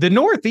the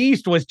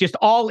Northeast was just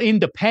all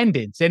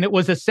independents, and it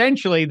was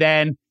essentially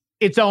then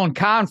its own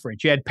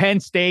conference. You had Penn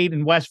State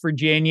and West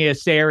Virginia,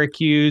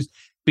 Syracuse,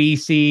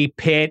 BC,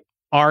 Pitt,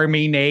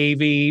 Army,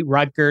 Navy,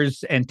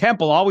 Rutgers, and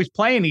Temple always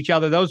playing each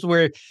other. Those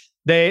were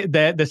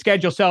the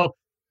schedule. So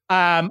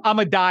I'm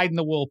a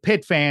dyed-in-the-wool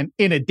Pitt fan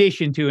in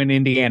addition to an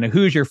Indiana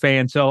Hoosier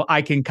fan, so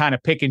I can kind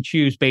of pick and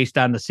choose based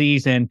on the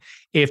season.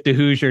 If the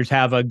Hoosiers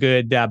have a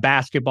good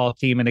basketball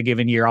team in a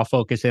given year, I'll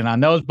focus in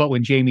on those. But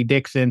when Jamie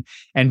Dixon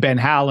and Ben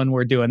Howland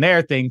were doing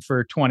their thing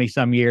for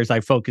 20-some years,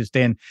 I focused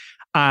in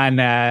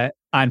on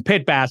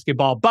Pitt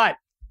basketball. But,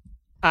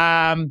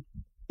 the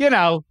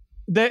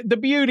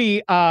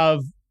beauty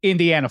of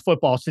Indiana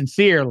football,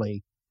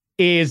 sincerely,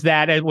 is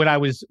that when I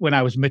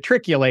was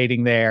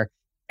matriculating there,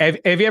 have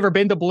you ever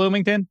been to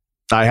Bloomington?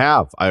 I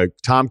have.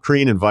 Tom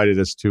Crean invited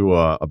us to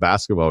a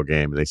basketball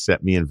game, and they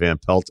set me and Van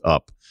Pelt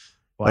up.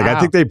 Wow. Like, I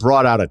think they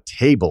brought out a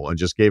table and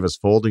just gave us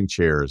folding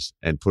chairs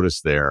and put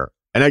us there.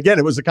 And again,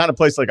 it was the kind of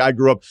place like I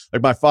grew up.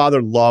 Like, my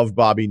father loved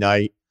Bobby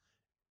Knight,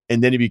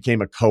 and then he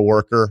became a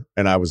coworker.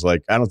 And I was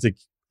like, I don't think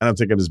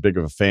I'm as big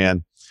of a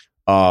fan.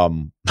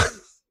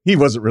 He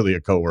wasn't really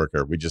a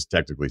coworker. We just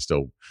technically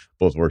still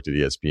both worked at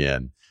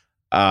ESPN.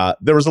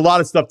 There was a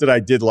lot of stuff that I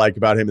did like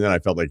about him, and then I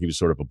felt like he was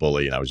sort of a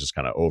bully, and I was just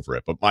kind of over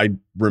it. But I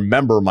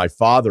remember my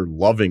father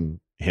loving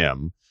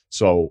him,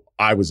 so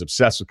I was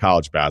obsessed with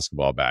college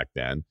basketball back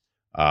then.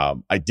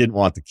 I didn't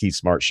want the Keith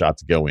Smart shot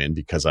to go in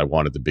because I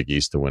wanted the Big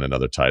East to win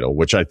another title,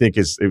 which I think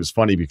it was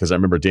funny because I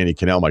remember Danny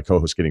Cannell, my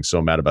co-host, getting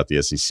so mad about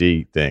the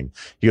SEC thing.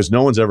 He goes,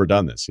 no one's ever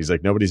done this. He's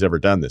like, nobody's ever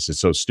done this. It's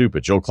so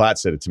stupid. Joe Klatt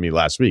said it to me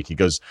last week. He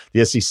goes,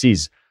 the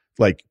SEC's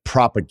like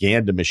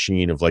propaganda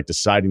machine of like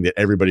deciding that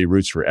everybody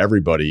roots for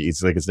everybody.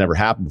 It's like it's never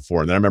happened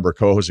before. And then I remember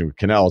co-hosting with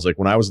Cannell. I was like,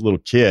 when I was a little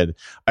kid,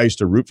 I used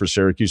to root for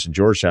Syracuse and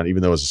Georgetown,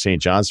 even though I was a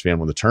St. John's fan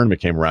when the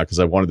tournament came around, because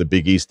I wanted the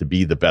Big East to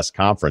be the best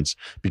conference,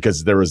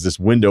 because there was this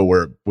window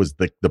where it was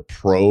the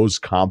pros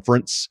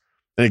conference.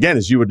 And again,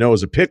 as you would know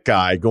as a Pitt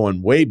guy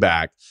going way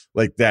back,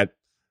 like that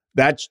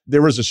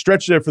there was a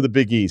stretch there for the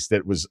Big East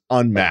that was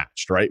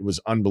unmatched, right? It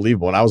was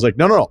unbelievable. And I was like,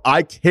 no.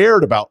 I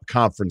cared about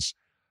conference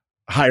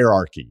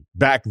hierarchy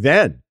back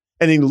then.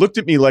 And he looked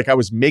at me like I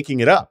was making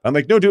it up. I'm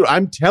like, no, dude,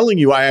 I'm telling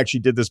you, I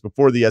actually did this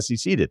before the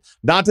SEC did.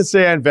 Not to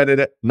say I invented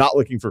it, not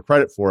looking for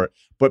credit for it,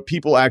 but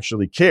people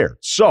actually cared.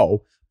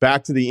 So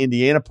back to the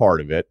Indiana part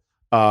of it,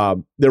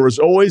 there was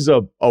always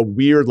a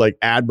weird like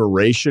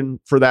admiration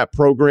for that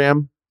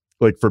program,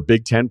 like for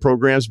Big Ten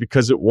programs,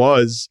 because it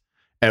was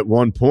at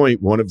one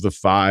point one of the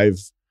 5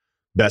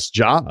 best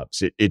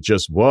jobs. It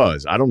just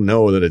was. I don't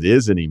know that it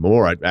is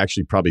anymore. I'd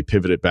actually probably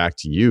pivot it back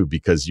to you,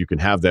 because you can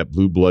have that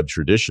blue blood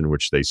tradition,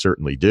 which they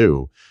certainly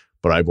do.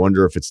 But I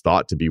wonder if it's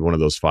thought to be one of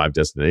those 5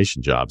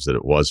 destination jobs that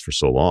it was for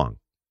so long.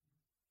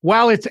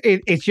 Well,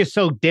 it's just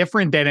so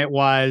different than it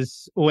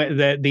was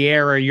the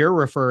era you're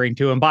referring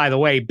to. And by the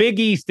way, Big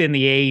East in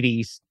the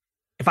 80s,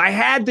 if I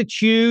had to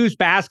choose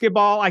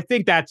basketball, I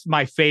think that's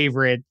my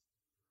favorite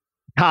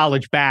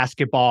college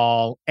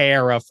basketball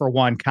era for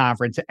one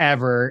conference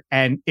ever.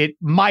 And it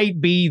might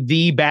be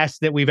the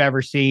best that we've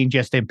ever seen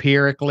just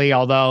empirically,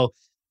 although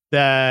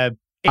the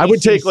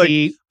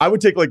ACC, I would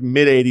take like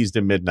mid 80s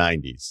to mid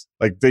 90s.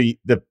 Like the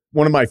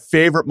one of my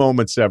favorite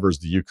moments ever is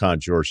the UConn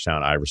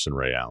Georgetown Iverson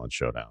Ray Allen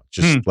showdown.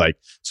 Just like,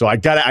 so I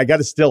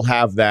gotta still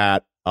have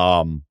that.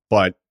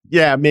 But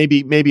yeah,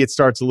 maybe it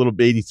starts a little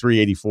bit 83,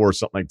 84,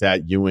 something like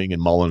that. Ewing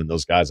and Mullen and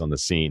those guys on the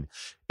scene.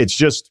 It's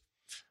just,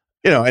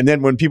 and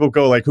then when people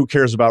go like, who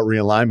cares about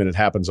realignment? It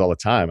happens all the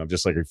time. I'm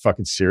just like, are you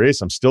fucking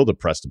serious? I'm still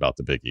depressed about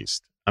the Big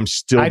East. I'm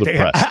still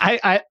depressed.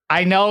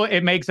 I know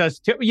it makes us,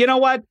 you know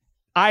what?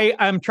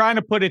 I'm trying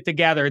to put it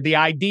together. The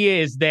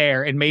idea is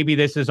there, and maybe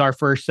this is our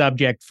first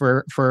subject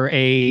for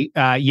a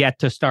yet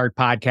to start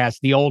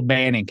podcast, the Old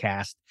Manning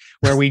Cast,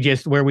 where we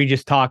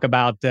just talk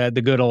about the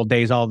good old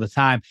days all the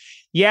time.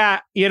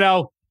 Yeah,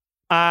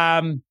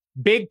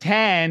 Big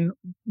Ten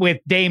with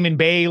Damon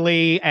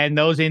Bailey and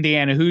those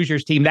Indiana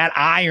Hoosiers team, that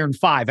Iron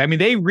Five. I mean,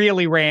 they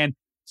really ran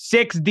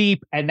 6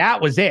 deep, and that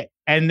was it.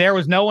 And there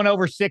was no one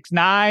over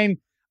 6'9"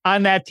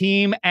 on that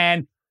team.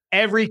 And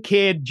every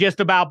kid, just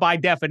about by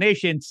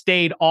definition,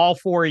 stayed all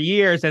 4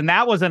 years. And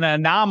that was an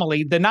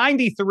anomaly. The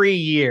 93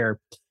 year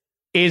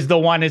is the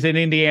one as an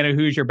Indiana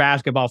Hoosier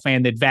basketball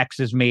fan that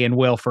vexes me and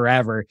will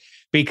forever,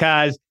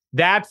 because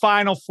that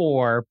Final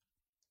Four,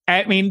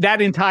 I mean,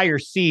 that entire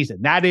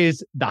season, that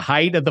is the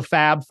height of the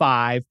Fab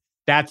Five.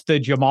 That's the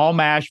Jamal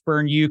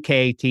Mashburn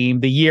UK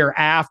team. The year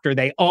after,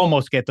 they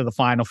almost get to the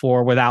Final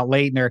Four without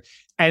Leitner.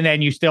 And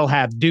then you still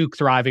have Duke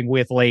thriving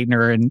with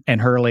Leitner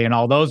and Hurley and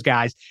all those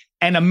guys.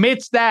 And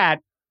amidst that,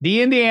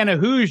 the Indiana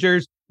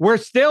Hoosiers were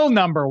still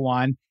number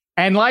one.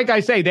 And like I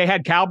say, they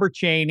had Calbert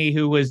Chaney,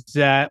 who was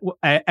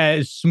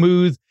as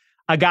smooth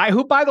a guy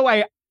who, by the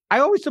way, I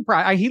always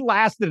surprised. He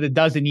lasted a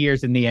dozen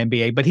years in the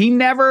NBA, but he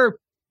never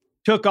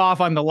took off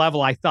on the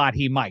level I thought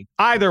he might.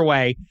 Either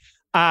way,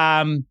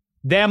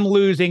 them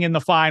losing in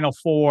the Final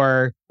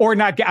Four, or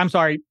not, I'm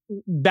sorry,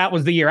 that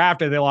was the year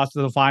after they lost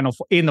to the Final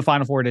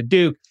Four to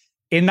Duke.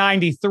 In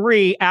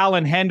 93,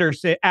 Alan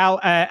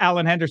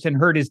Henderson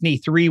hurt his knee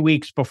 3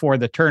 weeks before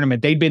the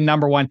tournament. They'd been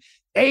number one.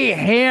 They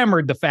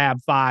hammered the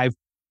Fab Five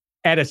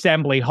at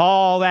Assembly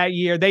Hall that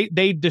year.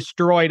 They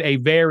destroyed a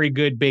very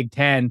good Big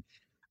Ten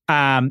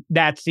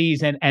that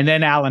season. And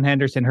then Alan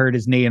Henderson hurt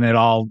his knee, and it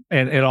all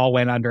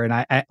went under. And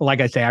I like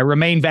I say, I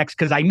remain vexed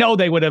because I know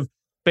they would have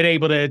been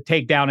able to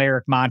take down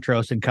Eric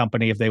Montrose and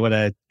company if they would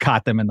have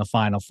caught them in the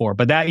Final Four.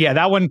 But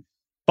that one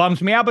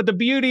bums me out. But the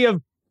beauty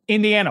of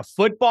Indiana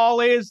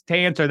football is, to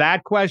answer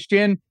that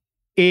question,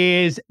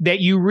 is that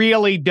you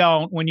really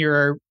don't, when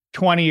you're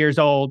 20 years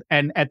old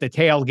and at the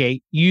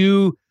tailgate,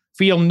 you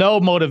feel no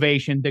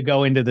motivation to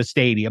go into the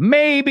stadium.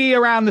 Maybe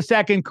around the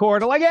second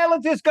quarter, like, yeah,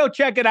 let's just go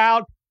check it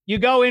out. You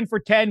go in for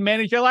 10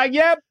 minutes. You're like,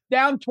 yep,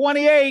 down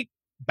 28,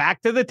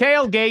 back to the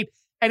tailgate.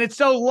 And it's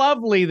so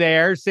lovely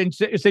there since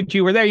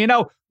you were there. You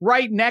know,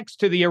 right next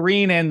to the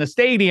arena and the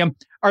stadium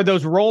are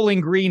those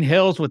rolling green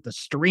hills with the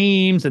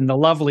streams and the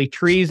lovely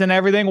trees and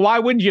everything. Why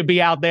wouldn't you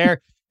be out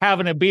there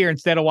having a beer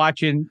instead of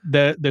watching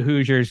the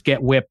Hoosiers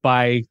get whipped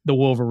by the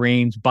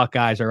Wolverines,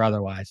 Buckeyes, or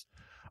otherwise?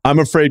 I'm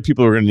afraid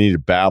people are going to need to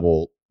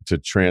babble to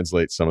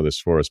translate some of this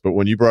for us. But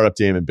when you brought up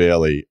Damon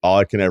Bailey, all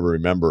I can ever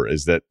remember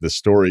is that the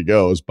story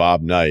goes,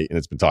 Bob Knight, and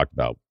it's been talked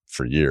about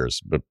for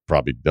years, but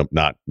probably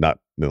not in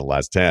the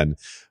last 10,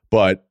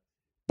 but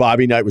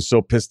Bobby Knight was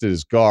so pissed at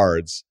his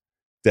guards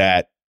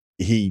that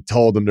he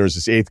told them there's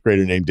this 8th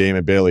grader named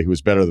Damon Bailey who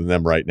was better than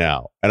them right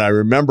now. And I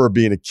remember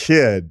being a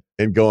kid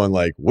and going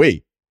like,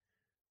 wait,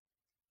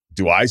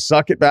 do I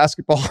suck at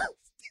basketball?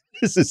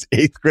 Is this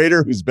 8th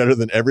grader who's better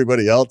than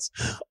everybody else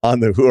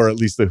or at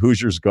least the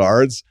Hoosiers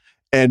guards?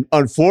 And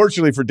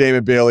unfortunately for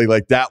Damon Bailey,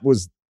 like that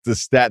was the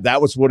stat. That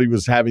was what he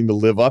was having to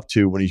live up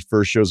to when he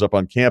first shows up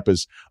on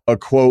campus, a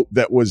quote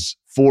that was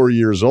 4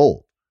 years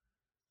old.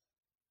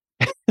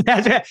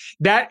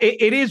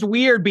 It is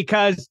weird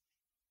because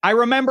I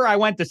remember I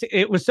went to,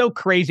 it was so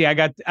crazy. I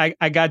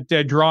got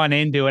drawn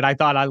into it. I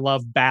thought I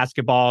loved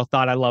basketball,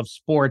 thought I loved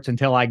sports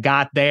until I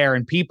got there,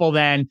 and people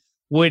then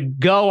would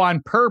go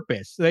on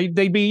purpose. They'd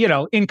be,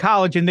 in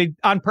college, and they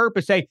on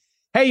purpose say,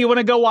 hey, you want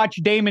to go watch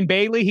Damon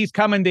Bailey? He's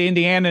coming to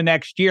Indiana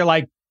next year.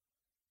 Like,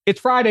 it's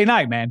Friday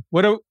night, man.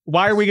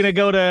 Why are we going to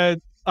go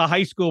to a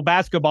high school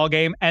basketball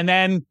game? And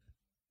then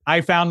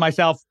I found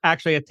myself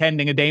actually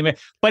attending a Damon,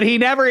 but he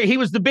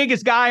was the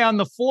biggest guy on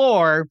the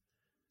floor.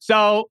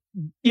 So,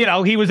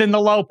 he was in the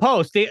low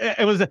post.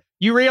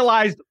 You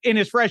realized in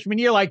his freshman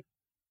year, like,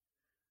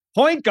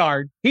 point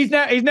guard, he's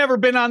never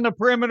been on the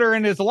perimeter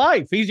in his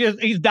life.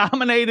 He's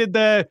dominated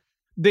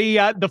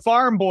the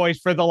farm boys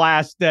for the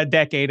last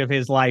decade of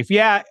his life.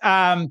 Yeah.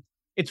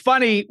 It's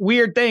funny,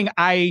 weird thing.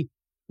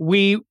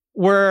 We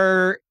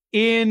were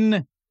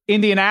in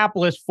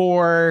Indianapolis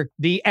for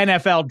the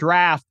NFL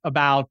draft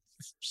about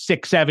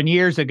 6-7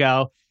 years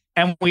ago,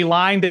 and we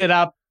lined it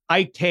up.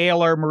 Ike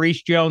Taylor,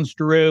 Maurice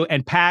Jones-Drew,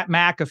 and Pat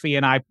McAfee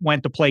and I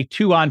went to play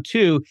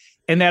 2-on-2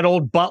 in that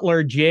old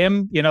Butler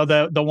gym,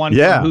 the one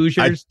from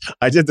Hoosiers.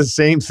 I did the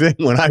same thing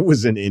when I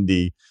was in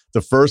Indy.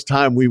 The first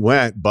time we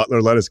went,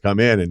 Butler let us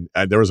come in,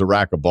 and there was a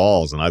rack of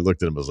balls, and I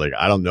looked at him and was like,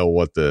 I don't know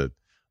what the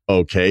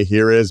okay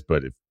here is,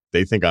 but if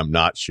they think I'm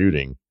not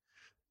shooting.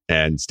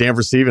 And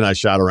Stanford Steve and I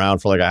shot around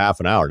for like a half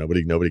an hour.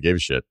 Nobody gave a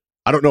shit.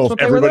 I don't know if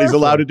everybody's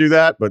allowed to do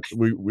that, but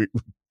we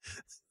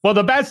Well,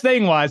 the best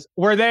thing was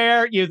we're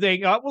there. You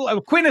think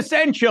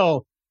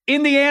quintessential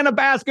Indiana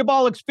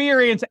basketball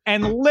experience,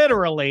 and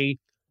literally,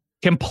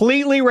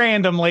 completely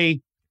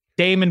randomly,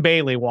 Damon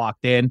Bailey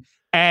walked in,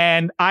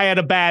 and I had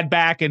a bad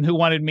back, and who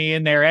wanted me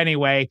in there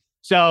anyway?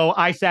 So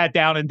I sat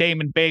down, and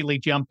Damon Bailey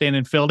jumped in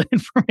and filled in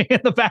for me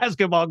in the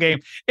basketball game.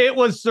 It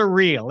was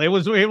surreal. It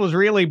was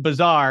really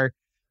bizarre.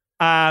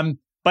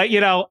 But,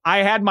 I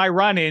had my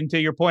run in, to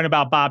your point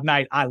about Bob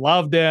Knight. I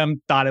loved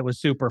him, thought it was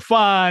super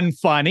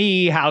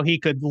funny, how he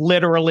could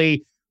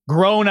literally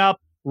grown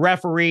up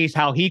referees,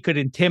 how he could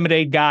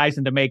intimidate guys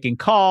into making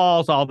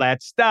calls, all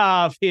that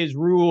stuff, his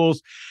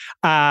rules,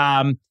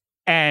 and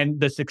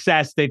the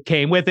success that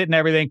came with it and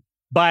everything.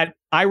 But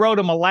I wrote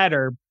him a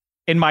letter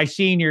in my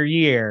senior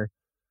year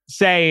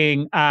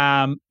saying,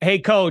 hey,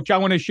 coach, I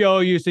want to show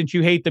you, since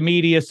you hate the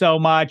media so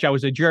much. I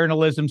was a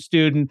journalism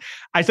student.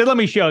 I said, let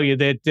me show you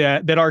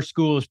that our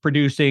school is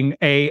producing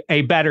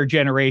a better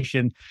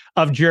generation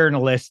of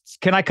journalists.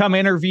 Can I come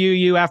interview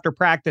you after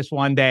practice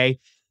one day?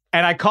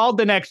 And I called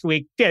the next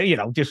week,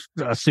 just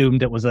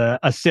assumed it was a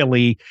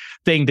silly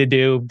thing to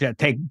do, to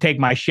take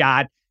my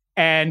shot,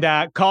 and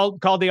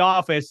called the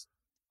office.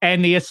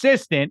 And the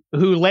assistant,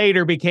 who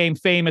later became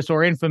famous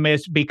or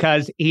infamous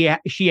because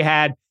she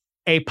had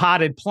a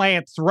potted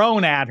plant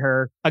thrown at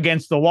her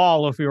against the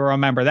wall, if you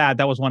remember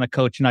that was one of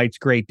Coach Knight's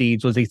great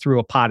deeds, was he threw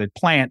a potted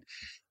plant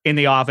in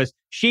the office.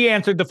 She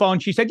answered the phone.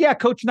 She said, yeah,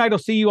 Coach Knight will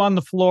see you on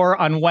the floor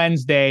on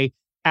Wednesday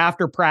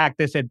after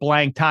practice at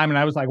blank time. And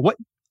I was like, what?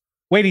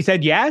 Wait, he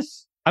said,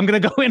 yes, I'm going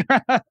to go in.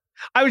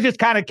 I was just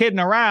kind of kidding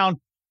around.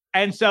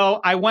 And so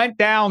I went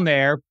down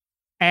there,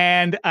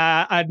 and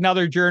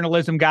another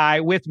journalism guy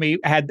with me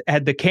had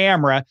the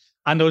camera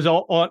on those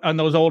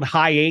old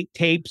high 8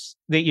 tapes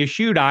that you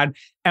shoot on.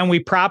 And we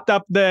propped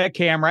up the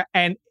camera,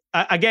 and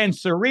again,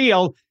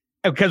 surreal,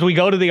 because we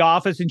go to the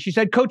office and she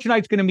said, Coach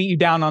Knight's going to meet you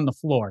down on the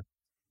floor.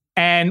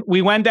 And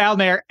we went down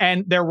there,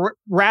 and they're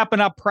wrapping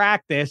up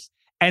practice,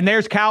 and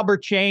there's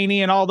Calbert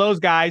Cheney and all those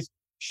guys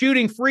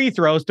shooting free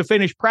throws to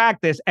finish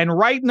practice. And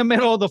right in the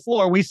middle of the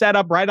floor, we set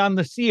up right on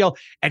the seal.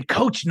 And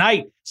Coach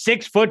Knight,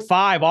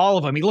 6'5", all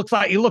of them. He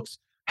looks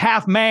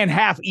half man,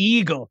 half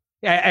eagle,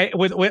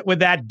 with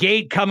that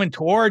gait coming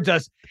towards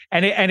us.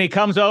 And he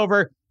comes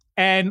over,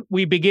 and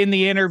we begin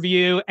the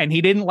interview. And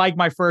he didn't like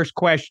my first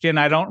question.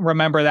 I don't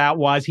remember that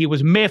was. He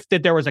was miffed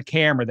that there was a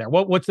camera there.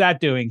 What's that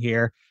doing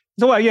here?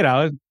 So, well,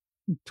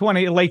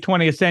 late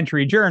 20th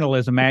century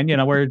journalism, man.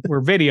 We're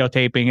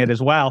videotaping it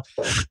as well.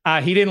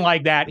 He didn't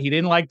like that. He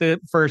didn't like the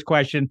first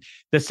question.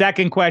 The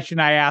second question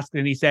I asked,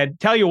 and he said,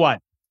 tell you what,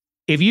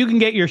 if you can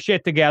get your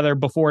shit together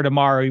before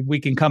tomorrow, we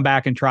can come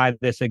back and try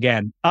this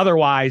again.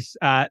 Otherwise,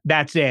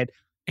 that's it.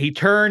 He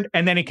turned,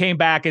 and then he came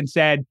back and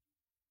said,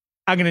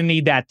 I'm going to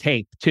need that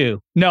tape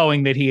too,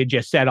 knowing that he had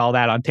just said all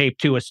that on tape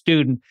to a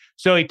student.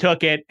 So he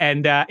took it,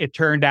 and it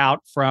turned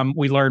out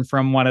we learned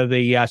from one of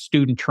the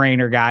student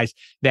trainer guys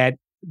that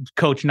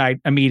Coach Knight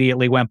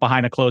immediately went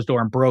behind a closed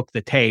door and broke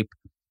the tape.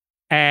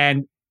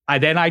 And I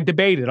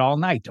debated all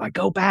night. Do I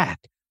go back?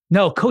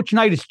 No, Coach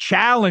Knight is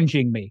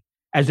challenging me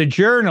as a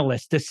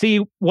journalist to see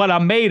what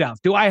I'm made of.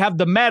 Do I have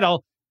the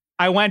mettle?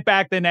 I went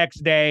back the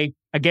next day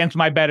against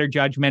my better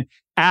judgment,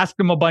 asked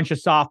him a bunch of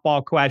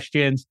softball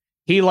questions.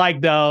 He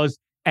liked those.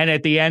 And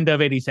at the end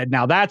of it, he said,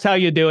 now that's how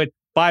you do it.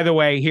 By the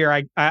way, here,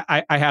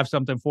 I have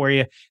something for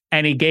you.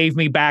 And he gave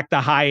me back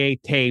the high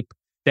 8 tape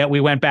that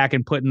we went back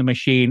and put in the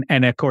machine.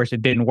 And of course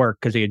it didn't work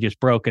because he had just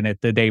broken it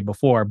the day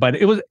before. But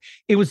it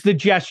was the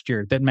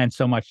gesture that meant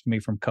so much to me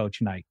from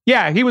Coach Knight.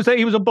 Yeah, he was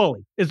a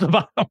bully, is the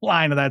bottom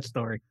line of that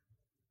story.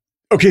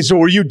 Okay, so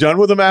were you done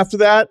with him after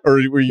that? Or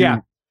were you? Yeah.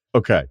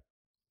 Okay.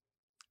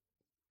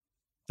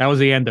 That was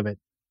the end of it.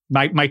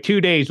 My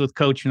 2 days with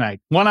Coach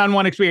Knight.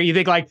 One-on-one experience. You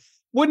think,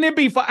 wouldn't it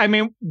be fun? I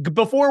mean,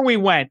 before we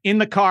went in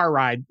the car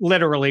ride,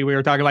 literally, we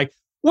were talking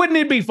wouldn't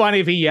it be funny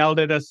if he yelled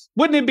at us?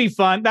 Wouldn't it be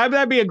fun?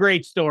 That'd be a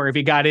great story if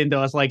he got into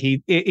us like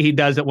he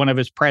does at one of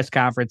his press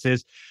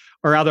conferences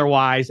or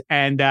otherwise.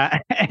 And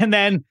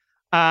then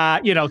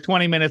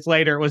 20 minutes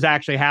later, it was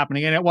actually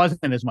happening, and it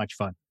wasn't as much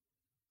fun.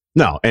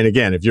 No. And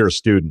again, if you're a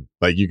student,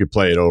 you could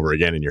play it over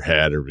again in your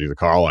head or be the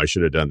Carl, I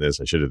should have done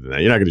this. I should have done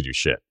that. You're not going to do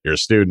shit. You're a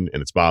student,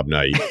 and it's Bob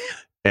Knight.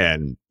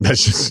 And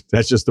that's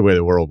just the way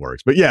the world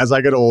works. But yeah, as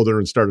I got older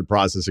and started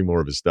processing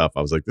more of his stuff,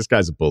 I was like, this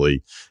guy's a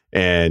bully,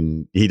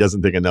 and he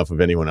doesn't think enough of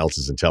anyone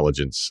else's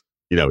intelligence.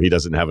 He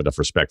doesn't have enough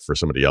respect for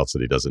somebody else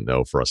that he doesn't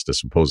know for us to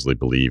supposedly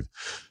believe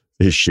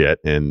his shit.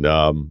 And,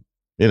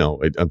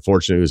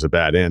 unfortunately, it was a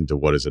bad end to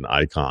what is an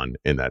icon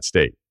in that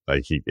state.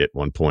 He, at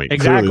one point,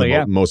 exactly,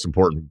 the most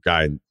important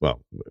guy.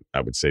 Well,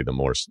 I would say the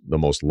most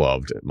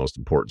loved, most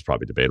important is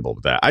probably debatable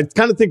with that. I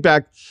kind of think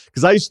back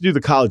because I used to do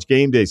the college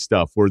game day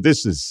stuff where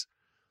this is,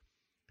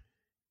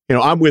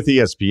 I'm with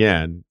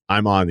ESPN,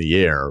 I'm on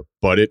the air,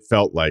 but it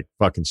felt like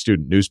fucking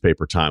student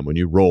newspaper time when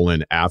you roll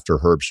in after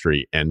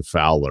Herbstreit and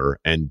Fowler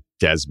and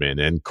Desmond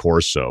and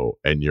Corso,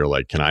 and you're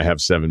like, can I have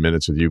 7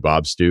 minutes with you,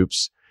 Bob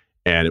Stoops?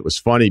 And it was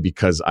funny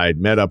because I had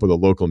met up with a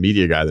local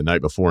media guy the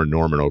night before in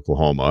Norman,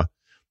 Oklahoma.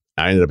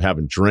 I ended up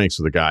having drinks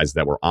with the guys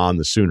that were on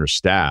the Sooner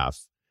staff,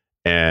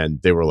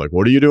 and they were like,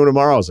 what are you doing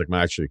tomorrow? I was like,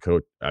 actually,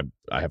 coach,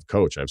 I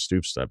have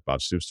Stoops, I have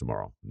Bob Stoops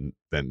tomorrow. And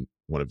then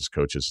one of his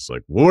coaches is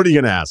like, well, what are you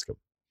going to ask him?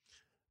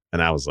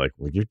 And I was like,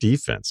 well, your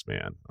defense,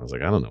 man. I was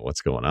like, I don't know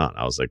what's going on.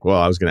 I was like,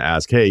 well, I was going to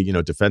ask, hey,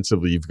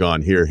 defensively, you've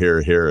gone here,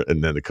 here, here.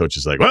 And then the coach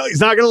is like, well, he's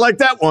not going to like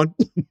that one.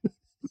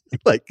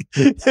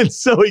 And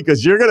so he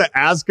goes, you're going to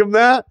ask him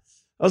that?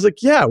 I was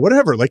like, yeah,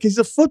 whatever. He's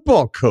a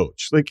football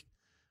coach.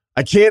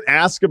 I can't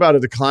ask about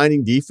a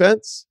declining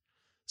defense.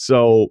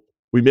 So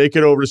we make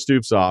it over to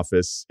Stoops'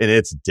 office, and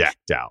it's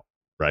decked out,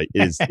 right?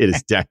 It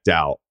is decked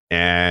out.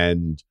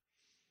 And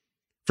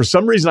for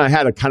some reason, I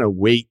had to kind of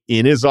wait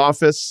in his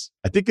office.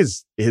 I think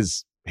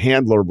his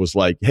handler was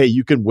like, hey,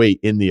 you can wait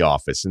in the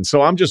office. And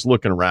so I'm just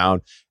looking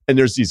around, and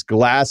there's these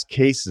glass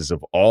cases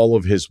of all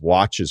of his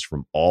watches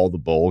from all the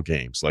bowl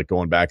games, like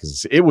going back.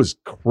 It was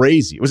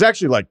crazy. It was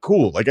actually like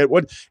cool. Like it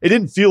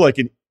didn't feel like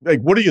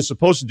what are you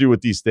supposed to do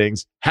with these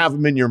things? Have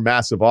them in your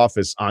massive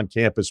office on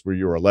campus where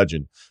you're a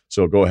legend.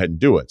 So go ahead and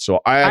do it. So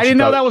I didn't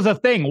know that was a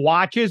thing.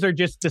 Watches are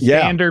just the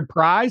standard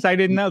prize. I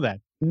didn't know that.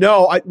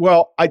 No,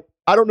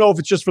 I don't know if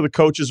it's just for the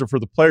coaches or for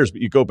the players,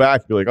 but you go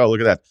back and be like, oh,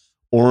 look at that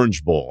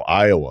Orange Bowl,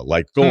 Iowa,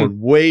 like going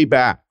way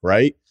back,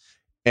 right?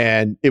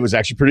 And it was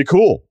actually pretty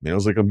cool. It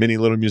was like a mini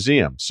little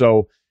museum.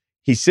 So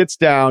he sits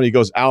down, he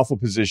goes alpha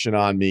position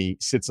on me,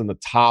 sits on the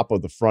top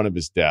of the front of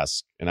his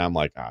desk. And I'm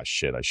like,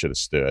 shit, I should have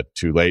stood.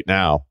 Too late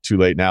now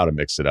to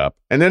mix it up.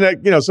 And then,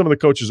 some of the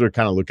coaches are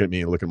kind of looking at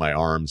me and looking at my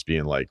arms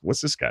being like,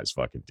 what's this guy's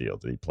fucking deal?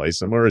 Did he play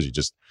somewhere? Or is he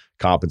just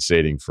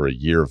compensating for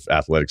years of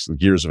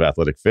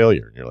athletic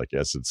failure? And you're like,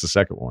 yes, it's the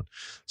second one.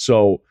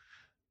 So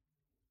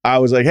I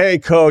was like, hey,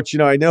 coach,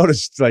 I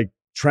noticed like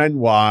trend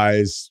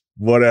wise,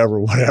 whatever,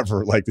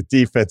 like the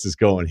defense is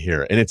going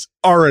here. And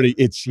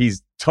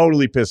he's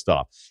totally pissed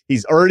off.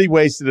 He's already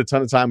wasted a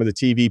ton of time with the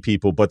TV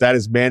people, but that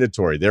is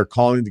mandatory. They're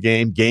calling the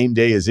game. Game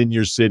day is in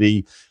your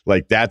city.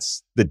 Like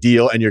that's the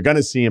deal. And you're going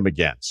to see him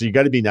again. So you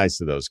got to be nice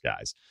to those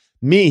guys.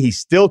 Me, he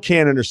still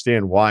can't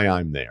understand why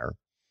I'm there.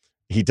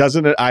 He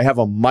doesn't. I have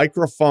a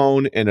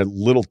microphone and a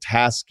little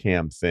task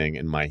cam thing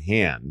in my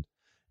hand.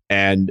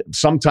 And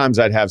sometimes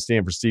I'd have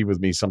Stanford Steve with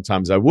me.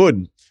 Sometimes I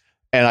wouldn't.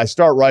 And I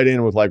start right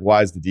in with like,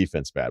 why is the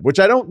defense bad? Which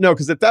I don't know,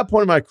 because at that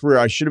point in my career,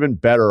 I should have been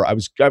better.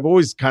 I've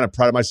always kind of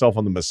prided myself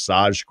on the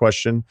massage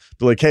question.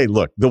 But like, hey,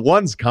 look, the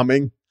one's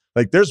coming.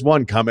 Like, there's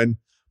one coming.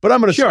 But I'm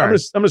gonna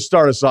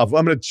start us off.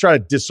 I'm gonna try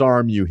to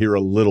disarm you here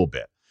a little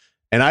bit.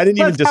 And I didn't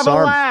even disarm. Have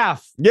a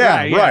laugh.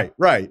 Yeah,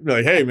 right.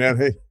 Like, hey, man,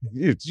 hey,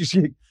 you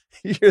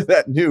hear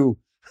that new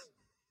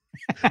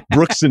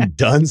Brooks and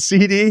Dunn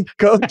CD,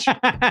 coach?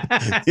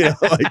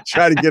 Like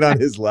try to get on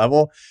his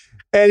level.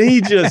 And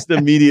he just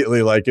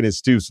immediately, like in his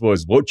Stoops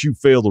voice, what you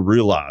fail to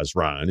realize,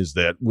 Ryan, is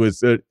that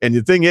and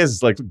the thing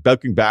is, like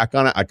looking back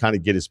on it, I kind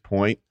of get his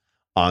point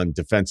on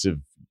defensive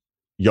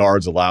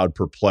yards allowed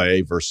per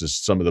play versus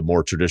some of the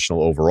more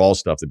traditional overall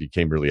stuff that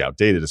became really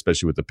outdated,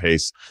 especially with the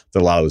pace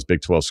that a lot of those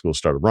Big 12 schools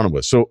started running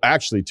with. So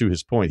actually, to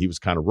his point, he was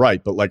kind of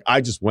right. But like,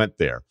 I just went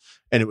there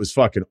and it was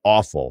fucking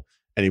awful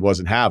and he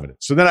wasn't having it.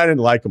 So then I didn't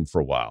like him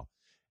for a while.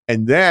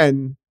 And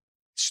then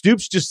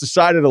Stoops just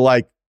decided to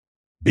like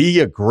be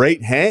a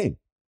great hang.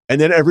 And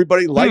then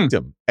everybody liked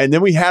him. And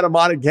then we had him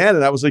on again.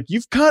 And I was like,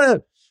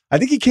 I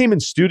think he came in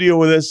studio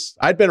with us.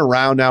 I'd been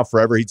around now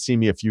forever. He'd seen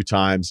me a few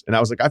times. And I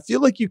was like, I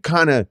feel like you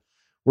kind of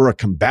were a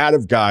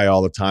combative guy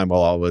all the time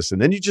while all of this.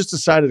 And then you just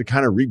decided to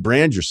kind of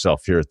rebrand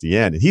yourself here at the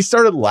end. And he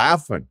started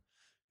laughing.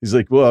 He's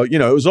like, well, it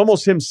was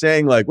almost him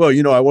saying like, well,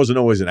 I wasn't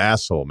always an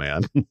asshole,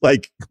 man.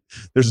 Like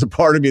there's a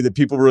part of me that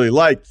people really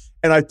like.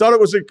 And I thought it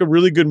was like a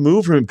really good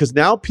move for him because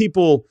now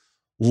people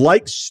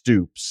like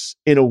Stoops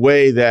in a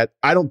way that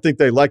I don't think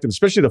they liked him,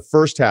 especially the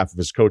first half of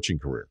his coaching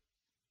career.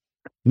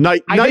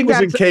 Knight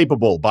was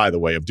incapable, by the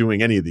way, of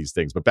doing any of these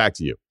things. But back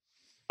to you.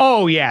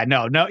 Oh, yeah.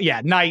 No. Yeah.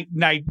 Knight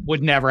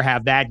would never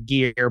have that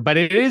gear. But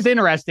it is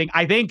interesting.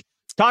 I think,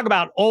 talk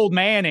about old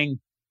Manning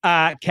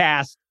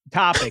cast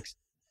topics.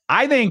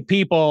 I think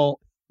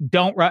people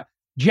don't...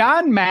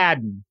 John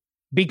Madden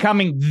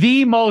becoming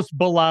the most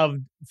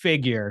beloved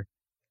figure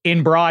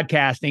in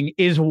broadcasting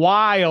is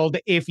wild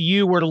if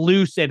you were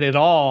lucid at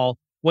all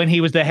when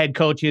he was the head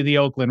coach of the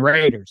Oakland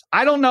Raiders.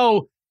 I don't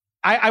know.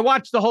 I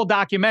watched the whole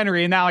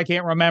documentary and now I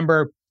can't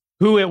remember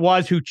who it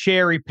was who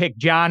cherry picked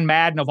John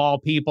Madden of all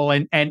people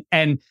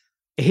and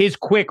his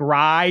quick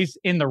rise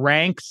in the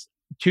ranks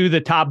to the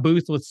top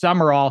booth with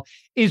Summerall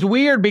is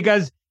weird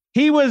because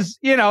he was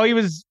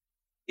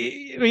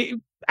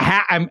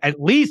at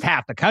least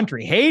half the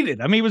country hated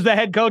him. He was the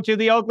head coach of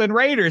the Oakland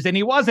Raiders and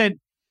he wasn't,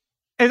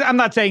 I'm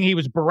not saying he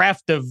was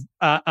bereft of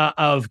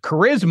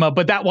charisma,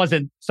 but that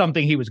wasn't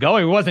something he was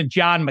going. It wasn't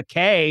John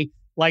McKay,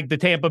 like the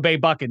Tampa Bay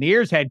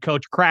Buccaneers head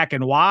coach,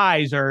 cracking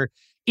wise, or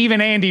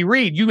even Andy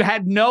Reid. You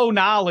had no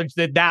knowledge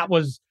that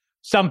was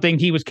something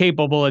he was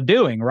capable of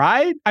doing,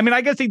 right? I mean,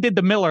 I guess he did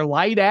the Miller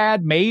Lite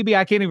ad, maybe.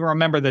 I can't even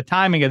remember the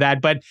timing of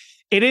that, but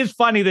it is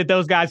funny that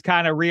those guys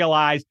kind of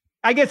realize,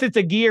 I guess it's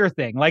a gear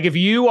thing. Like if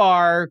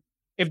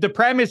the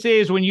premise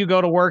is when you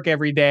go to work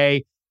every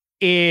day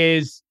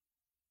is,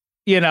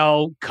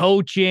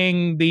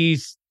 coaching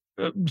these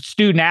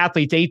student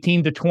athletes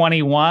 18 to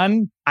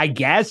 21, I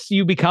guess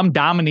you become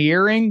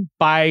domineering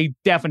by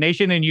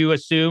definition and you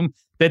assume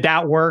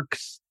that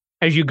works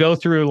as you go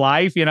through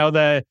life,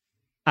 that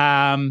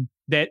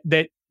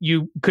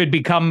you could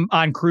become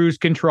on cruise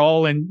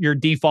control and your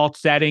default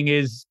setting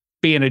is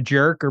being a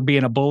jerk or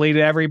being a bully to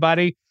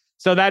everybody.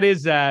 So that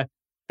is a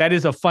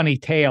funny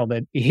tale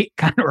that he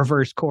kind of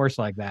reversed course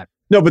like that.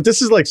 No, but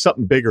this is like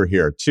something bigger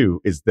here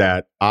too, is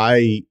that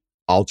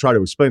I'll try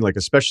to explain, like,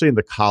 especially in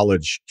the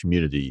college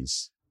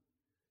communities,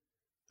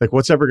 like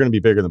what's ever going to be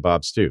bigger than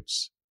Bob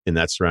Stoops in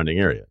that surrounding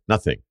area?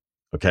 Nothing.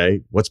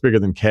 Okay. What's bigger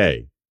than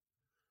Kay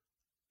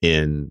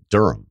in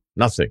Durham?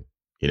 Nothing.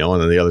 you know,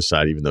 and on the other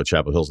side, even though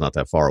Chapel Hill's not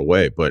that far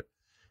away, but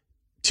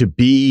to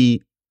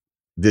be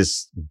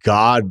this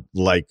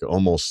God-like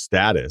almost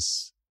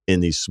status in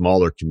these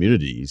smaller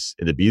communities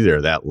and to be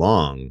there that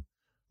long,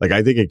 like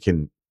I think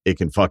it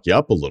can fuck you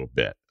up a little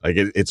bit. Like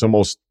it's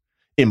almost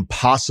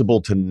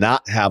impossible to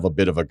not have a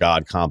bit of a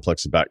God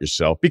complex about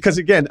yourself, because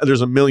again,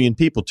 there's a million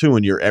people too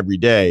in your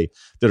everyday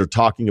that are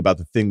talking about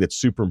the thing that's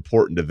super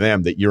important to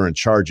them that you're in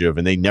charge of,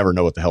 and they never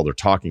know what the hell they're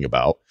talking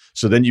about.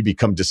 So then you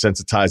become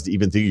desensitized to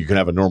even think you can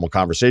have a normal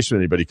conversation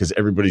with anybody because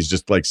everybody's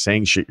just like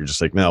saying shit. You're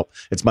just like, no,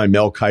 it's my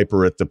Mel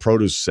Kiper at the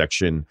produce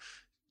section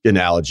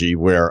analogy,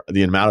 where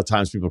the amount of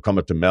times people come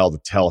up to Mel to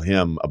tell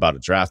him about a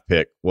draft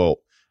pick. Well,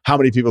 how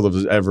many people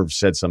have ever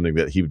said something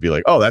that he would be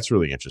like, oh, that's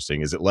really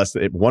interesting? Is it less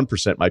than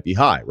 1% might be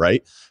high,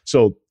 right?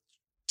 So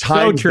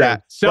times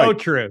that,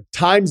 true.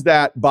 Times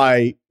that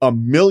by a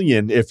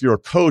million, if you're a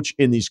coach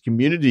in these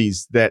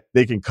communities, that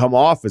they can come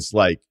off as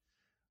like,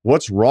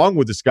 what's wrong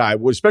with this guy?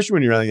 Well, especially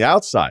when you're on the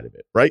outside of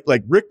it, right?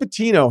 Like Rick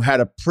Pitino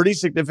had a pretty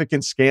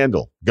significant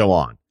scandal go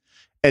on.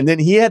 And then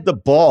he had the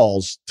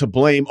balls to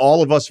blame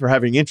all of us for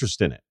having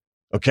interest in it.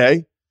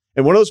 Okay.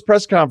 And one of those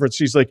press conferences,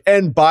 he's like,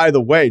 and by the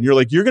way, and you're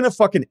like, you're going to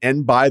fucking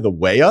end by the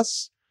way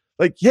us?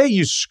 Like, hey,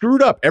 you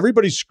screwed up.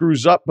 Everybody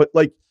screws up, but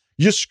like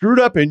you screwed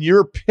up and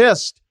you're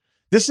pissed.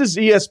 This is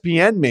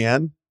ESPN,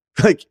 man.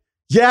 Like,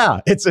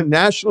 yeah, it's a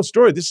national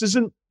story. This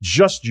isn't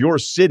just your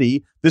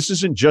city. This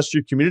isn't just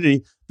your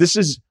community. This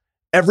is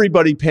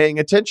everybody paying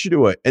attention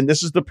to it. And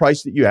this is the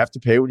price that you have to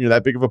pay when you're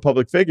that big of a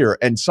public figure.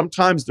 And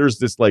sometimes there's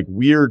this like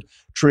weird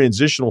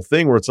transitional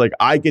thing where it's like,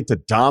 I get to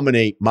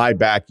dominate my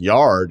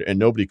backyard and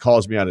nobody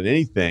calls me out on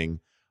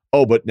anything.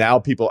 Oh, but now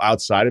people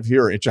outside of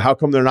here, how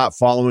come they're not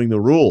following the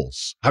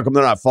rules? How come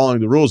they're not following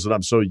the rules that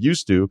I'm so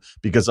used to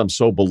because I'm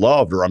so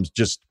beloved or I'm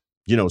just,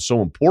 you know,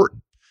 so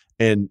important?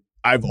 And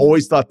I've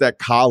always thought that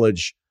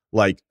college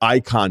like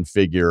icon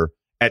figure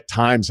at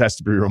times has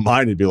to be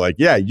reminded to be like,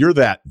 yeah, you're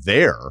that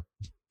there.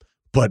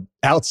 But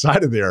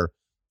outside of there,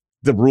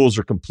 the rules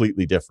are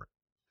completely different.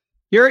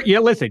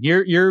 Listen,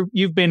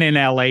 you've been in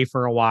LA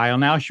for a while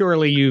now.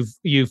 Surely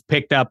you've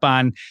picked up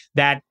on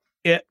that,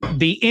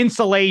 the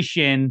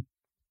insulation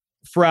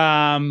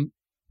from,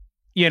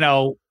 you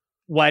know,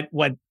 what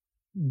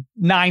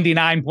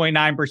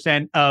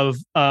 99.9% of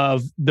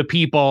the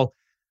people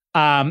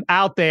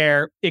out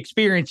there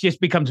experience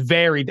just becomes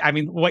varied. I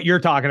mean, what you're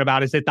talking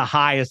about is at the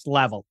highest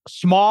level.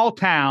 Small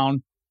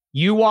town.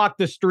 You walk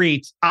the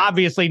streets.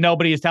 Obviously,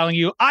 nobody is telling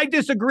you, I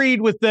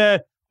disagreed with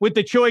the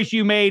choice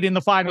you made in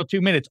the final 2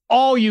 minutes.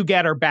 All you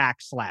get are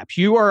back slaps.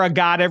 You are a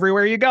god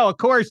everywhere you go. Of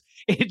course,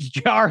 it's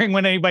jarring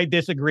when anybody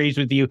disagrees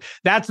with you.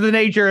 That's the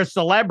nature of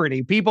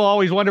celebrity. People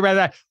always wonder about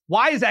that.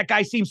 Why does that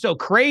guy seem so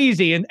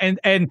crazy?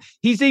 And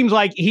he seems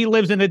like he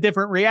lives in a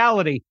different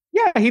reality.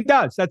 Yeah, he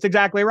does. That's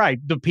exactly right.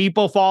 The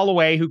people fall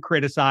away who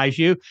criticize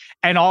you,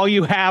 and all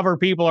you have are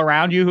people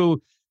around you who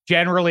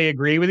generally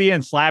agree with you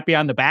and slap you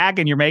on the back,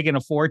 and you're making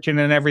a fortune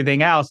and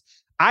everything else.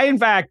 In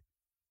fact,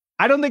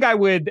 I don't think I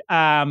would,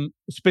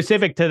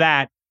 specific to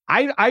that,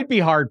 I'd be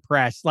hard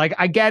pressed. Like,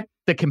 I get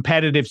the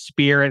competitive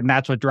spirit, and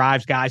that's what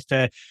drives guys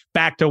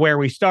back to where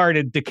we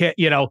started,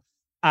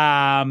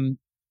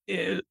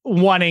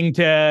 wanting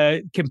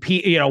to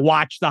compete,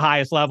 watch the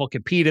highest level,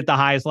 compete at the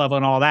highest level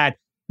and all that.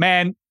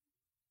 Man,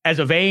 as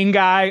a vain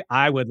guy,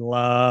 I would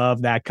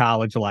love that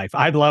college life.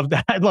 I'd love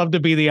that. I'd love to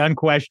be the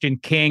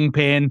unquestioned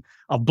kingpin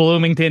of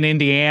Bloomington,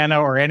 Indiana,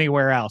 or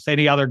anywhere else,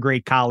 any other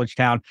great college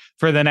town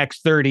for the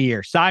next 30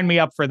 years. Sign me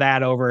up for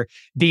that over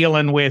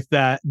dealing with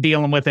an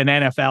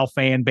NFL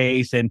fan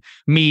base and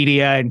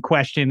media and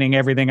questioning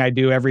everything I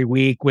do every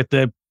week with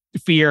the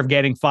fear of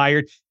getting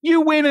fired.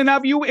 You win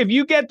enough. If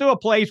you get to a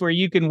place where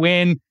you can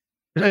win,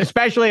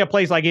 especially a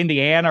place like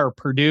Indiana or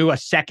Purdue, a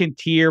second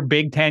tier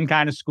Big Ten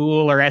kind of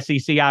school, or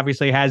SEC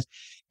obviously has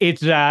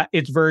its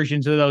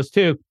versions of those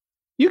too.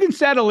 You can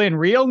settle in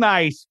real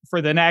nice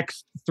for the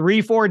next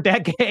 3-4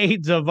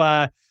 decades of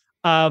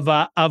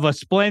a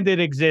splendid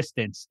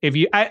existence.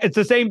 It's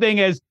the same thing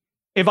as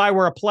if I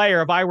were a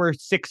player. If I were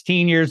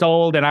 16 years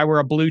old and I were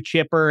a blue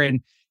chipper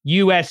and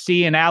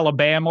USC and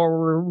Alabama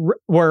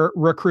were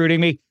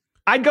recruiting me,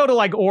 I'd go to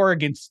like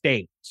Oregon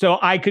State so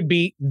I could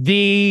be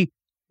the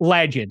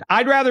legend.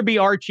 I'd rather be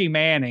Archie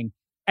Manning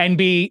and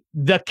be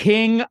the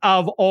king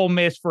of Ole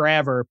Miss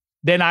forever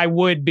than I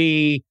would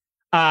be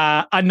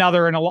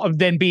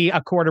than be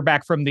a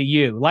quarterback from the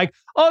U. Like,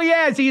 oh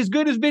yeah, is he as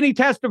good as Vinny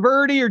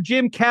Testaverde or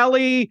Jim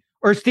Kelly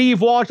or Steve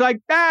Walsh?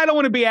 Like, I don't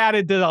want to be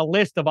added to the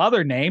list of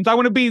other names. I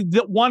want to be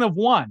the one of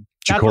one.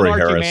 That's what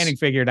Archie Manning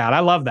figured out.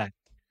 I love that.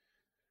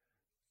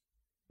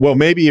 Well,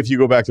 maybe if you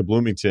go back to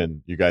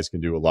Bloomington, you guys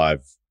can do a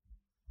live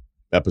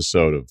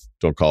episode of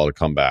Don't Call It a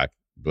Comeback,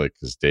 like,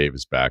 because Dave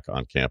is back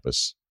on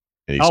campus.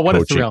 And he's what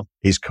coaching, a thrill.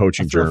 He's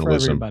coaching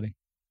journalism. For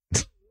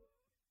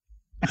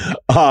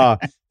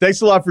thanks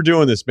a lot for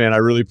doing this, man. I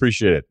really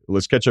appreciate it.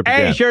 Let's catch up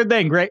again. Hey, sure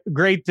thing.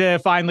 Great to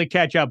finally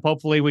catch up.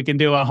 Hopefully we can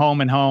do a home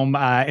and home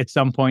at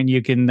some point.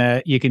 You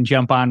can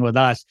jump on with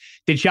us.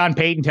 Did Sean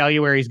Payton tell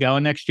you where he's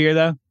going next year,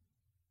 though?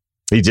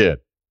 He did.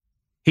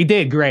 He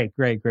did. Great.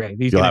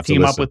 He's going to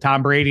team up with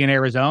Tom Brady in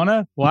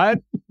Arizona. What?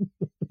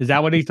 Is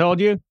that what he told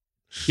you?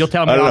 You'll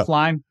tell me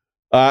offline?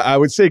 I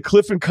would say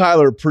Cliff and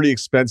Kyler are pretty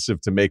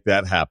expensive to make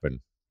that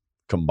happen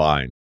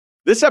combined.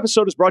 This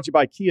episode is brought to you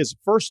by Kia's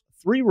first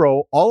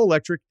 3-row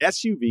all-electric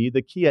SUV,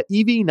 the Kia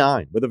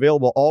EV9, with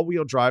available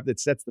all-wheel drive that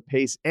sets the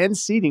pace and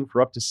seating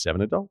for up to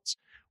 7 adults.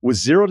 With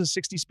 0 to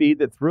 60 speed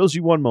that thrills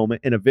you one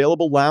moment and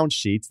available lounge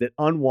seats that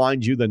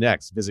unwind you the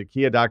next. Visit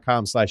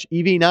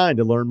kia.com/EV9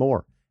 to learn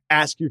more.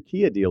 Ask your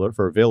Kia dealer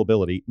for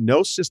availability.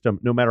 No system,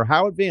 no matter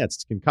how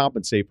advanced, can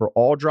compensate for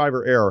all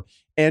driver error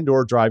and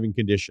or driving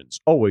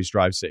conditions. Always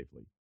drive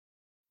safely.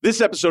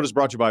 This episode is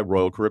brought to you by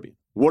Royal Caribbean.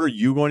 What are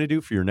you going to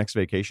do for your next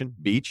vacation?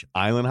 Beach,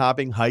 island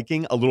hopping,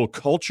 hiking, a little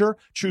culture?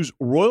 Choose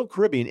Royal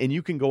Caribbean and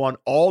you can go on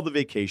all the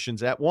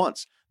vacations at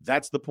once.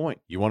 That's the point.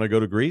 You want to go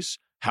to Greece?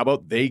 How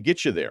about they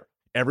get you there?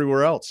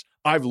 Everywhere else.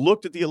 I've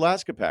looked at the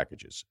Alaska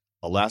packages.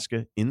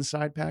 Alaska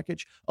Inside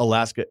Package,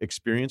 Alaska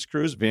Experience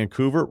Cruise,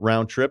 Vancouver,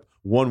 round trip,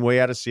 one way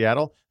out of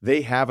Seattle.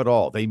 They have it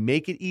all. They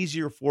make it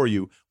easier for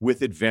you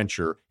with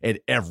adventure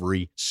at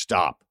every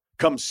stop.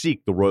 Come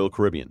seek the Royal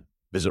Caribbean.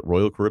 Visit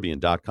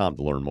RoyalCaribbean.com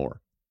to learn more.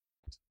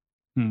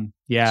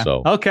 Yeah.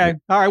 So, okay.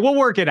 All right. We'll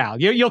work it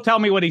out. You'll tell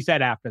me what he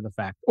said after the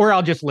fact, or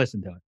I'll just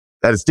listen to it.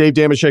 That is Dave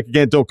Dameshek.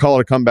 Again, don't call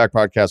it a comeback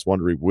podcast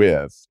Wondery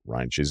with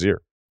Ryan Shazier.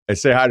 Hey,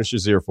 say hi to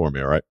Shazier for me,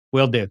 all right?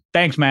 Will do.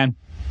 Thanks, man.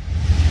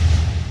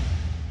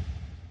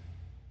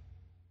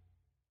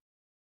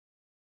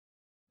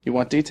 You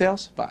want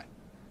details? Fine.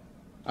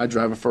 I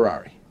drive a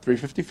Ferrari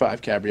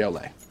 355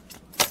 Cabriolet.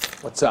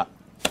 What's up?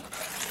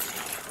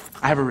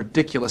 I have a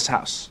ridiculous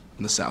house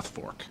in the South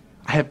Fork.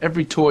 I have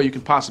every toy you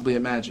can possibly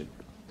imagine.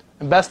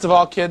 And best of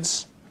all,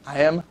 kids,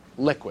 I am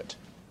liquid.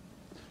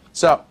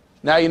 So,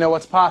 now you know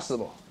what's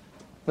possible.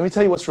 Let me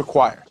tell you what's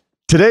required.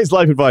 Today's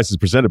life advice is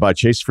presented by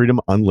Chase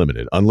Freedom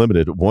Unlimited.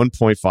 Unlimited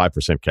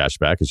 1.5% cash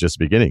back is just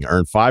the beginning.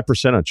 Earn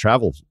 5% on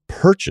travel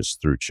purchase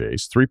through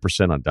Chase,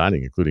 3% on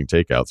dining, including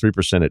takeout,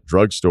 3% at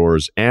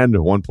drugstores, and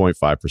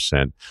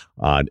 1.5%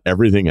 on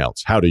everything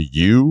else. How do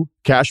you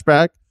cash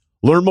back?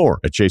 Learn more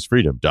at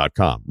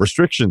chasefreedom.com.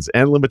 Restrictions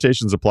and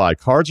limitations apply.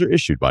 Cards are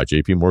issued by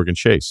JP Morgan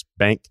Chase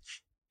Bank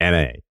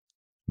N.A.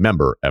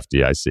 Member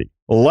FDIC.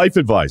 Life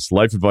advice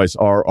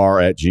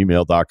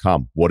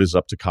rr@gmail.com. What is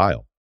up to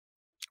Kyle?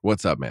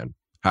 What's up, man?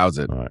 How's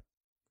it? All right.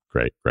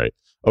 Great.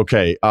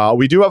 Okay.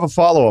 We do have a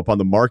follow-up on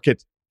the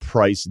market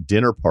price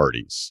dinner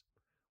parties.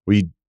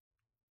 We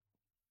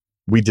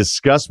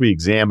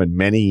examined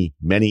many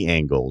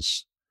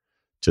angles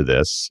to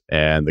this.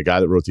 And the guy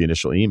that wrote the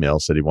initial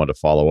email said he wanted to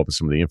follow up with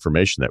some of the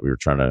information that we were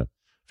trying to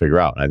figure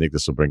out. And I think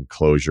this will bring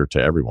closure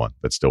to everyone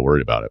that's still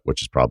worried about it,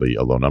 which is probably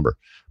a low number.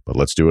 But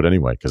let's do it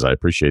anyway, because I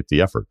appreciate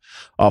the effort.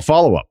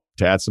 Follow-up.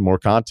 To add some more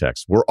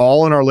context, we're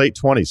all in our late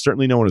 20s.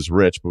 Certainly no one is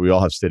rich, but we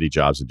all have steady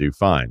jobs and do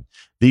fine.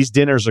 These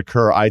dinners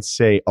occur, I'd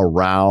say,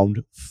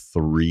 around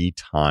 3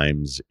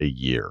 times a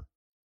year.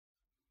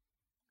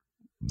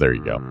 There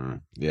you go.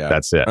 Yeah.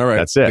 That's it. All right.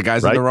 That's it. The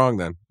guy's in the wrong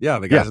then. Yeah,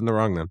 the guy's in the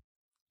wrong then.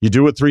 You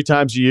do it 3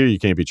 times a year, you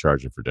can't be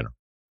charging for dinner.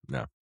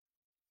 No.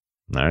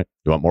 All right.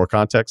 You want more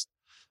context?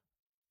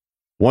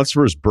 Once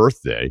for his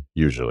birthday,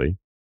 usually.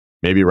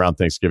 Maybe around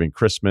Thanksgiving,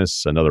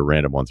 Christmas, another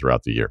random one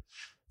throughout the year.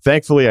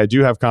 Thankfully, I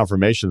do have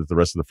confirmation that the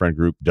rest of the friend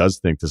group does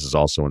think this is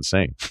also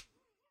insane.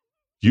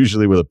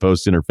 Usually with a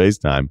post-dinner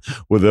FaceTime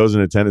with those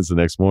in attendance the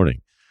next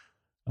morning.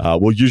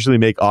 We'll usually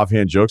make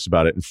offhand jokes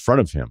about it in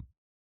front of him.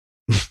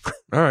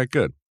 All right,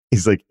 good.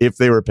 He's like, if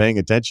they were paying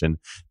attention,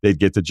 they'd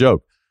get the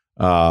joke.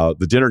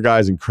 The dinner guy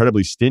is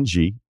incredibly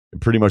stingy,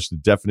 pretty much the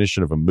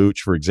definition of a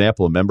mooch. For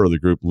example, a member of the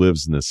group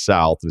lives in the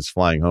South and is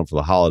flying home for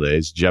the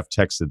holidays. Jeff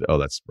texted, oh,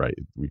 that's right.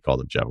 We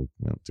called him Jeff.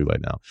 Too late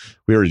now.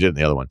 We already did in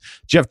the other one.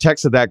 Jeff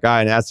texted that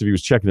guy and asked if he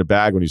was checking a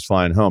bag when he was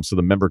flying home so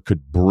the member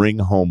could bring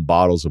home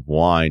bottles of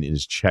wine in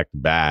his checked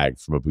bag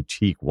from a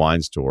boutique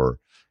wine store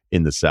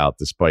in the South,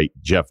 despite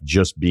Jeff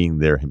just being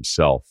there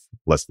himself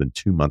less than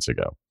 2 months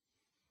ago.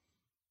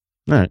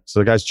 All right. So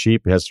the guy's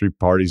cheap. He has 3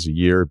 parties a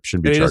year.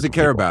 Shouldn't be. And he doesn't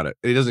care people. about it.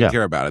 He doesn't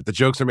care about it. The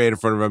jokes are made in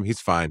front of him.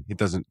 He's fine. It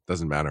doesn't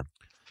matter.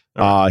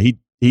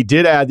 He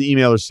did add, the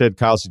emailer said,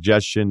 Kyle's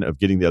suggestion of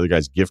getting the other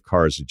guy's gift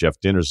cards to Jeff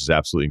dinners is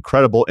absolutely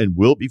incredible and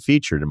will be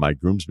featured in my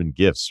groomsmen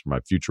gifts for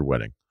my future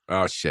wedding.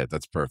 Oh shit,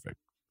 that's perfect.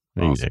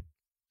 Amazing. Awesome.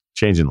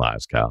 Changing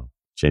lives, Kyle.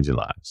 Changing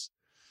lives.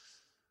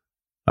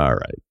 All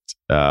right.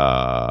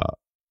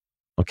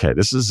 Okay.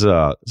 This is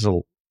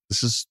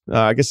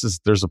I guess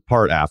there's a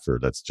part after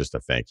that's just a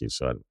thank you,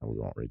 so we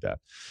won't read that.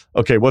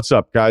 Okay, what's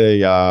up,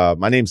 guy?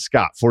 My name's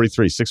Scott,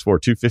 43,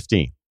 6'4",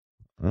 215.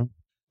 Well,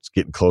 it's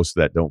getting close to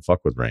that don't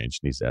fuck with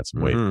range. Needs to add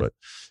some weight, but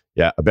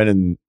yeah, I've been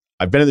in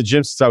the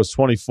gym since I was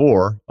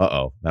 24.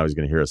 Now he's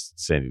going to hear us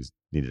saying he's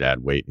needed to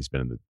add weight. He's been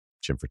in the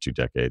gym for 2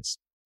 decades.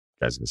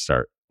 Guy's going to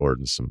start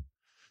ordering some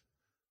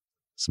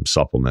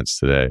supplements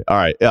today. All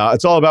right,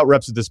 it's all about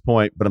reps at this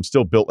point, but I'm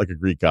still built like a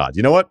Greek god.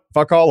 You know what?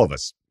 Fuck all of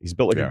us. He's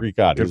built like a Greek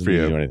god. He doesn't need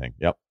to do anything.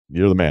 Yep,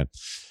 you're the man.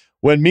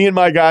 When me and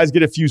my guys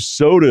get a few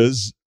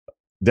sodas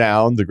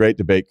down, the great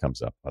debate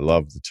comes up. I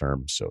love the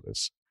term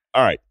sodas.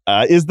 All right.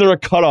 Is there a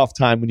cutoff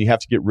time when you have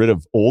to get rid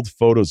of old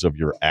photos of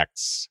your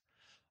ex?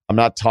 I'm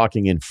not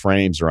talking in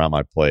frames around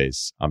my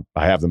place.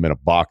 I have them in a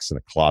box in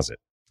a closet.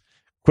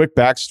 Quick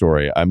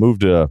backstory. I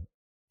moved to...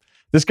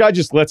 This guy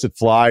just lets it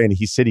fly, and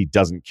he said he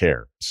doesn't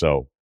care.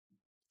 So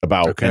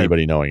about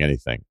anybody knowing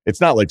anything. It's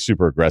not like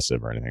super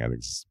aggressive or anything. I think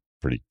it's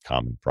a pretty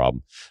common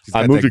problem.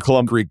 I moved to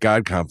Columbus. Greek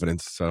God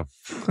confidence. So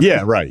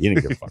yeah, right. You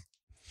didn't give a fuck.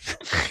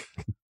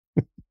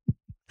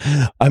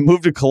 I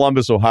moved to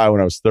Columbus, Ohio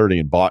when I was 30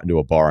 and bought into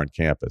a bar on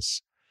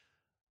campus.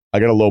 I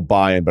got a low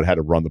buy-in, but had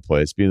to run the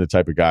place. Being the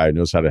type of guy who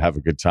knows how to have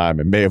a good time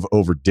and may have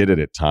overdid it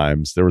at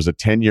times, there was a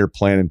 10-year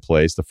plan in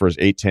place. The first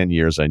 10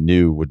 years I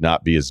knew would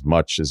not be as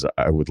much as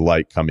I would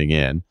like coming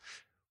in.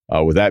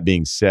 With that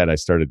being said, I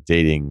started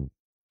dating,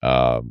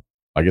 I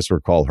guess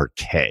we'll call her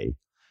Kay,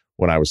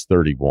 when I was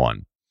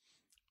 31.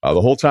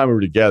 The whole time we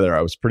were together,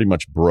 I was pretty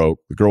much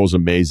broke. The girl was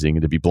amazing,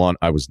 and to be blunt,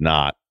 I was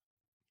not.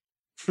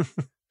 This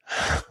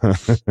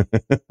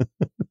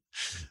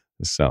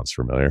sounds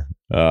familiar.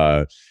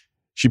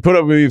 She put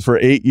up with me for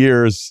 8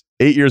 years,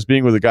 8 years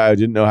being with a guy who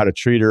didn't know how to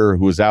treat her,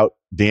 who was out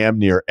damn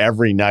near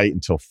every night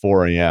until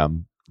 4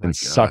 a.m. and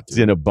sucked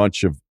in a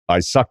bunch of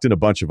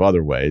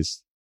other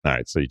ways. All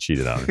right, so you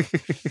cheated on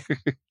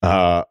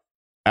her.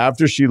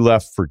 After she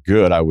left for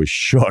good, I was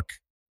shook.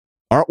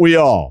 Aren't we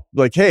all?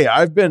 Like, hey,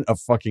 I've been a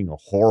fucking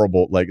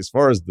horrible, like, as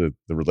far as the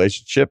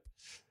relationship,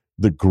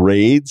 the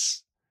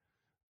grades,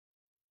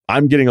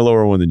 I'm getting a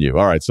lower one than you.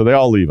 All right, so they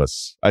all leave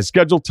us. I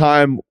scheduled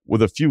time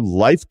with a few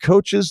life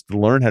coaches to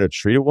learn how to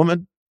treat a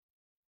woman.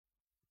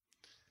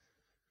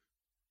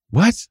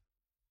 What?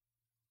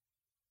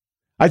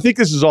 I think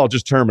this is all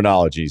just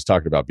terminology. He's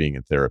talking about being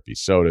in therapy.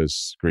 So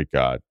does Greek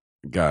God.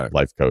 Got it.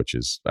 Life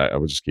coaches. I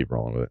will just keep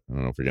rolling with it. I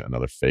don't know if we're getting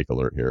another fake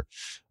alert here.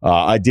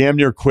 I damn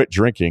near quit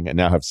drinking and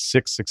now have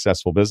 6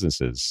 successful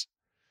businesses.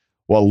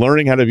 While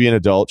learning how to be an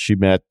adult, she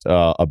met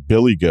a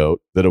billy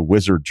goat that a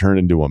wizard turned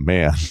into a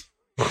man.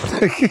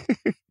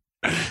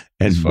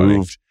 And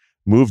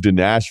moved to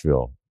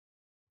Nashville.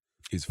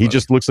 He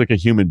just looks like a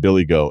human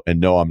billy goat, and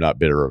no, I'm not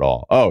bitter at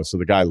all. Oh, so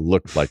the guy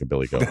looked like a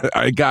billy goat.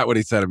 I got what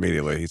he said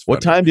immediately. He's funny.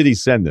 What time did he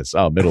send this?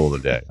 Oh, middle of the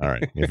day. All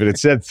right. If it had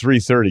said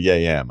 3:30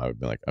 a.m., I would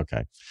be like,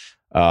 okay.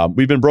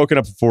 We've been broken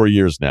up for 4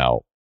 years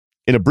now.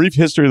 In a brief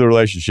history of the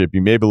relationship,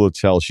 you may be able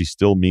to tell she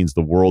still means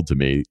the world to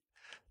me.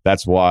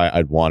 That's why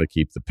I'd want to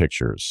keep the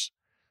pictures.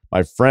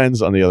 My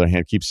friends, on the other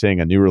hand, keep saying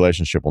a new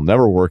relationship will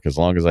never work as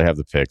long as I have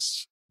the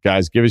pics.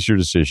 Guys, give us your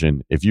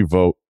decision. If you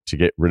vote to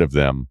get rid of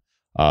them,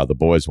 the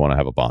boys want to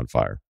have a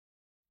bonfire.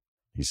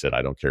 He said,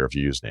 I don't care if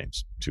you use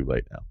names. Too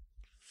late now.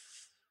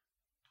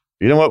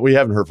 You know what? We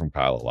haven't heard from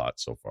Kyle a lot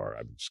so far.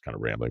 I'm just kind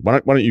of rambling.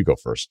 Why don't you go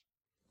first?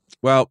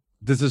 Well,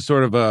 this is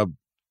sort of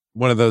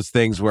one of those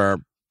things where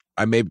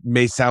I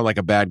may sound like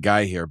a bad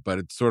guy here, but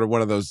it's sort of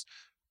one of those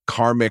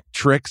karmic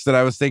tricks that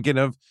I was thinking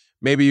of.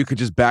 Maybe you could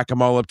just back them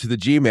all up to the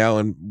Gmail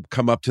and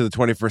come up to the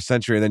 21st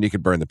century, and then you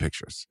could burn the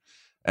pictures.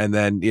 And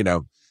then,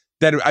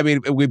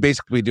 we'd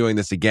basically be doing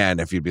this again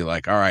if you'd be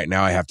like, all right,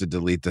 now I have to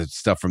delete the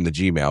stuff from the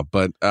Gmail.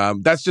 But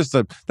that's just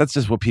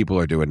what people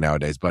are doing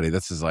nowadays, buddy.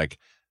 This is like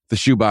the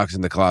shoebox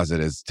in the closet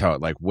is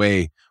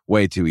way,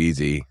 way too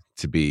easy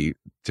to be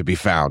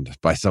found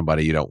by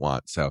somebody you don't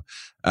want. So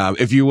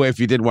if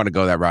you did want to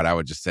go that route, I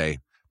would just say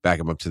back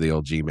them up to the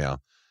old Gmail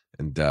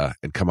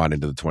and come on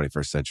into the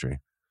 21st century.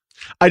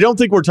 I don't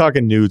think we're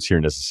talking nudes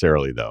here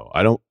necessarily, though.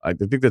 I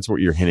think that's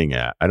what you're hinting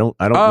at. I don't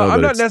know.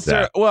 I'm not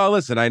necessarily. Well,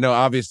 listen, I know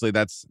obviously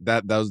those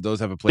have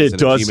a place in a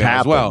Gmail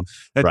as well.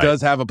 That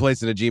does have a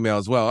place in a Gmail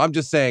as well. I'm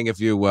just saying if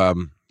you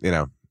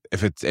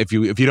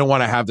if you don't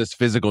want to have this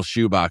physical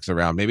shoebox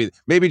around,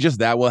 maybe just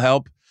that will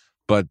help.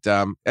 But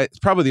it's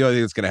probably the only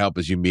thing that's going to help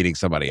is you meeting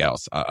somebody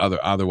else.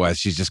 Otherwise,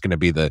 she's going to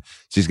be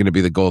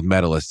the gold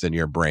medalist in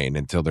your brain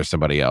until there's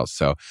somebody else.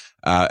 So,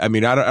 I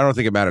don't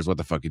think it matters what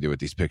the fuck you do with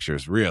these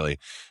pictures, really.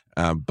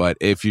 But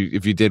if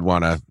you did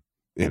want to,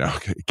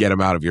 get them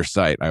out of your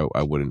sight,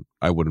 I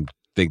wouldn't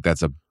think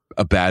that's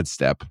a bad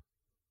step.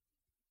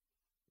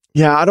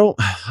 Yeah, I don't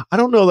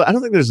know. I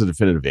don't think there's a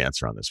definitive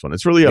answer on this one.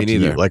 It's really up to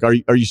you. Like, are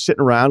you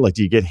sitting around? Like,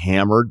 do you get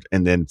hammered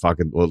and then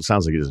well, it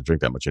sounds like he doesn't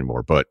drink that much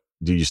anymore, but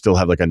do you still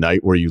have like a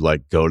night where you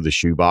like go to the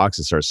shoebox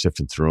and start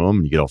sifting through them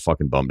and you get all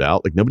fucking bummed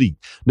out? Like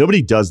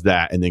nobody does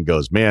that and then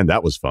goes, man,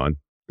 that was fun.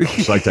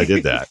 It's like I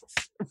did that.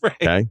 Right.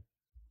 Okay.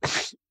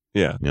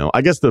 Yeah.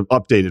 I guess the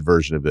updated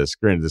version of this,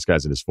 granted, this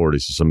guy's in his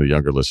 40s, so some of the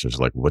younger listeners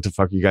are like, what the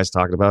fuck are you guys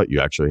talking about? You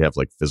actually have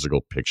like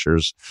physical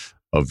pictures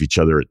of each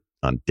other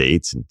on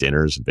dates and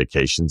dinners and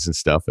vacations and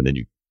stuff. And then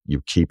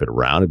you keep it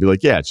around and be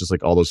like, yeah, it's just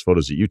like all those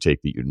photos that you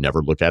take that you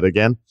never look at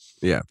again.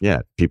 Yeah.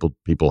 Yeah. People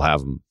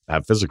have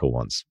physical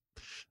ones.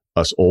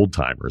 Us old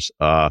timers.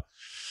 I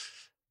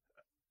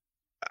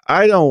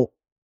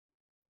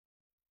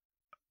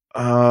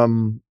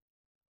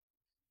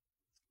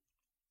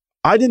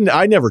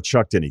never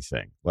chucked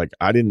anything. Like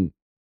I didn't,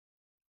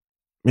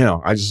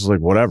 I just was like,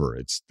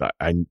 whatever.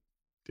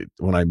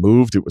 When I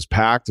moved, it was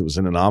packed. It was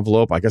in an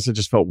envelope. I guess I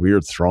just felt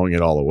weird throwing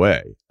it all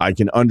away. I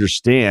can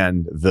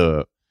understand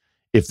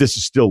if this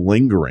is still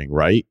lingering,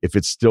 right? If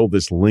it's still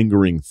this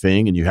lingering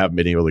thing and you haven't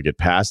been able to get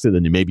past it,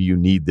 then maybe you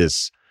need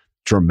this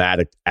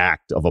dramatic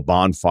act of a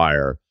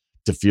bonfire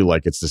to feel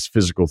like it's this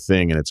physical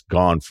thing and it's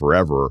gone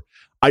forever.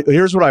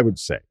 Here's what I would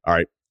say, all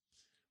right?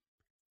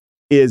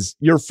 Is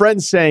your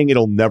friend saying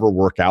it'll never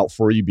work out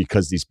for you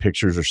because these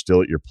pictures are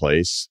still at your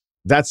place?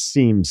 That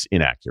seems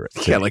inaccurate.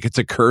 Yeah, like it's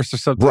a curse or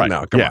something? Right.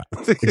 No, come on.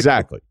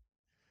 Exactly.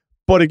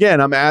 But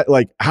again, I'm at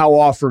like, how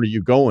often are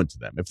you going to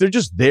them? If they're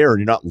just there and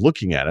you're not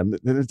looking at them,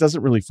 then it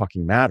doesn't really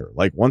fucking matter.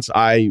 Like once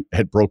I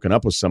had broken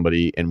up with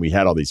somebody and we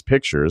had all these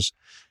pictures,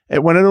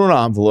 it went into an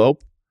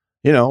envelope.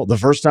 You know, the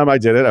first time I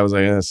did it, I was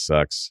like, this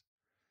sucks.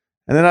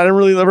 And then I didn't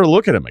really ever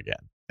look at them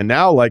again. And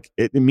now, like,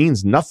 it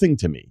means nothing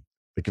to me.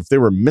 Like, if they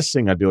were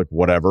missing, I'd be like,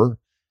 whatever.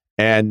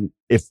 And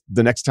if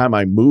the next time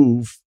I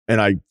move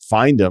and I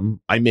find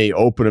them, I may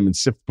open them and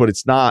sift, but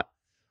it's not,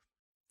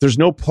 there's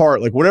no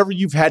part, like, whatever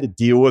you've had to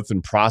deal with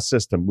and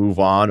process to move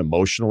on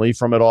emotionally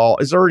from it all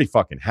has already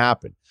fucking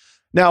happened.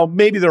 Now,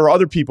 maybe there are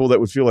other people that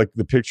would feel like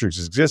the picture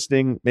is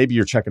existing. Maybe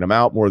you're checking them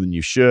out more than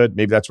you should.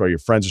 Maybe that's why your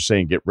friends are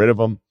saying get rid of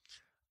them.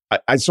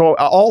 So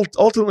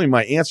ultimately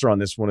my answer on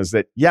this one is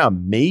that, yeah,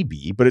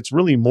 maybe, but it's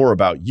really more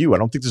about you. I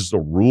don't think this is a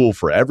rule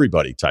for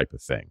everybody type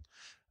of thing.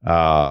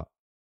 You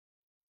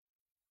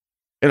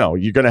know,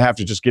 you're going to have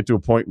to just get to a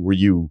point where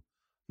you,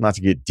 not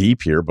to get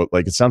deep here, but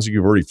like, it sounds like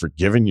you've already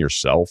forgiven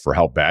yourself for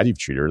how bad you've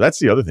treated her. That's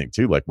the other thing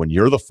too. Like when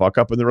you're the fuck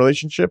up in the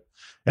relationship,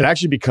 it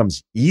actually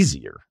becomes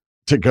easier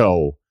to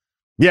go,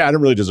 yeah, I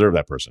didn't really deserve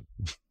that person.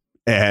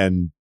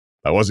 And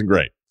that wasn't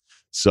great.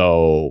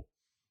 So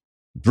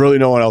really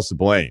no one else to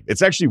blame.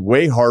 It's actually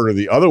way harder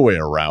the other way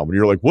around when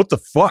you're like, what the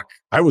fuck?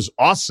 I was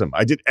awesome.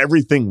 I did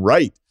everything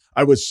right.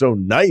 I was so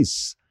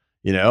nice,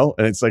 you know?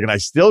 And it's like, and I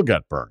still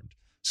got burned.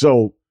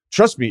 So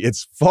trust me,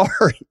 it's far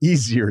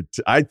easier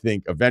to, I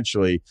think,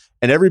 eventually,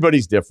 and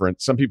everybody's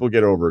different. Some people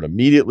get over it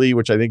immediately,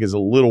 which I think is a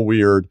little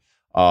weird.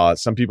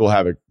 Some people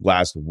have it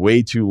last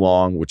way too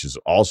long, which is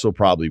also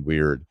probably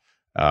weird.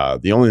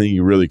 The only thing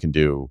you really can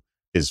do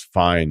is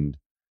find,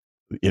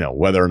 you know,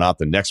 whether or not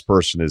the next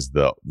person is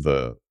the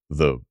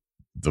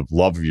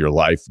love of your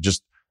life.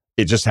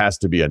 It just has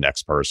to be a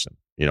next person.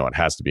 You know, it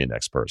has to be a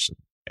next person.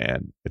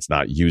 And it's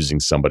not using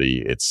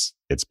somebody. It's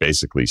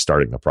basically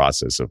starting the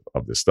process of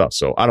this stuff.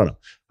 So I don't know.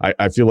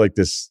 I feel like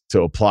this,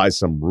 to apply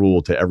some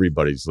rule to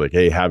everybody's like,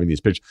 hey, having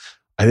these pictures,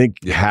 I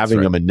think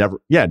having them and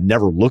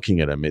never looking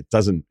at them,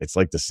 it's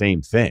like the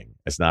same thing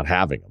as not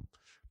having them.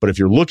 But if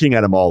you're looking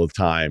at them all the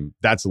time,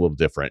 that's a little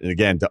different. And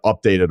again, to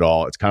update it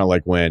all, it's kind of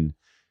like when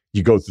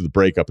you go through the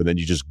breakup and then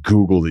you just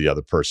Google the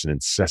other person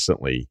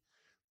incessantly,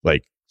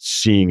 like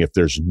seeing if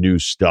there's new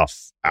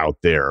stuff out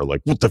there.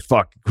 Like, what the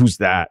fuck? Who's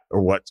that? Or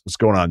what's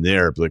going on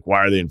there? Like, why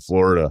are they in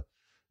Florida?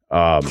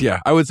 Yeah,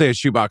 I would say a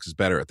shoebox is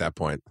better at that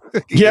point.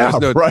 Yeah,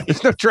 right.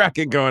 There's no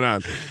tracking going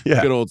on.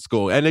 Yeah. Good old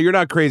school. And you're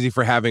not crazy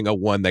for having a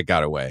one that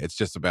got away. It's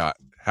just about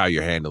how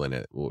you're handling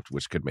it,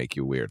 which could make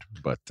you weird.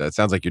 But it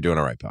sounds like you're doing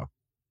all right, pal.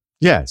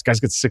 Yeah, this guy's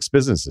got 6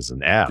 businesses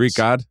and abs. Greek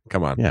god?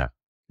 Come on. Yeah,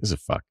 is a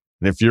fuck.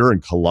 And if you're in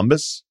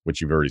Columbus,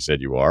 which you've already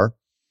said you are,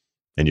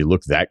 and you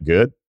look that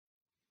good,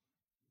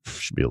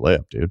 should be a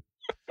layup, dude.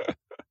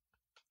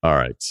 All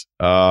right.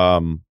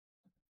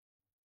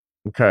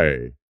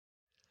 Okay.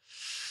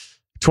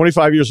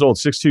 25 years old,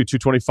 6'2",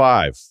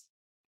 225.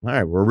 All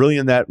right, we're really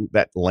in that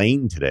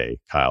lane today,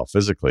 Kyle,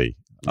 physically.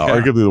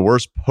 Arguably the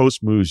worst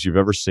post moves you've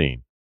ever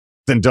seen.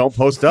 Then don't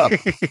post up.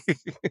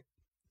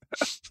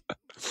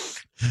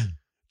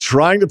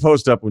 Trying to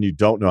post up when you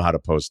don't know how to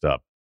post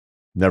up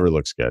never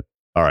looks good.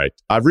 All right.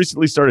 I've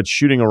recently started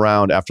shooting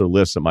around after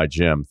lifts at my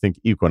gym. Think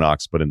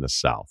Equinox, but in the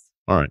South.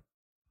 All right.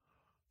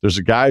 There's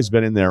a guy who's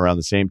been in there around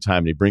the same time,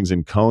 and he brings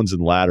in cones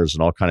and ladders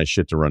and all kind of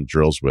shit to run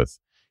drills with.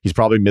 He's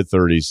probably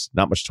mid-30s,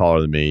 not much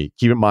taller than me.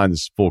 Keep in mind,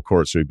 this is full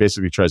court, so he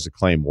basically tries to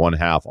claim one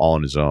half all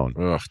on his own.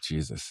 Oh,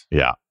 Jesus.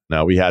 Yeah.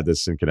 Now, we had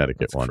this in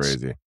Connecticut once.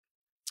 Crazy.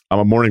 I'm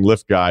a morning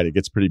lift guy. It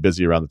gets pretty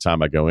busy around the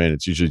time I go in.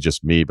 It's usually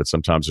just me, but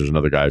sometimes there's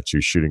another guy or two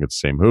shooting at the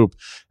same hoop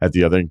at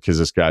the other end because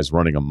this guy's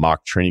running a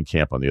mock training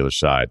camp on the other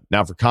side.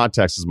 Now, for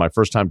context, this is my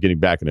first time getting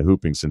back into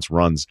hooping since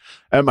runs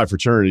at my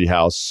fraternity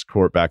house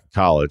court back at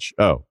college.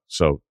 Oh,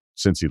 so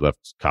since he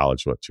left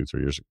college, what, 4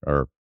 years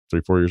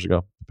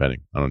ago,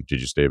 depending. I don't know.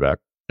 Did you stay back?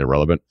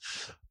 Irrelevant.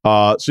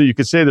 So you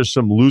could say there's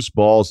some loose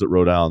balls that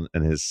roll down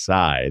on his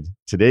side.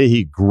 Today,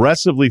 he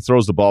aggressively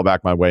throws the ball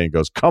back my way and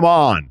goes, "Come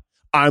on,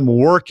 I'm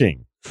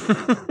working."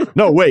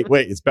 No, wait,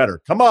 it's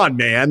better. "Come on,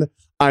 man,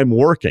 I'm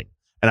working."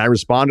 And I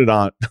responded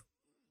on,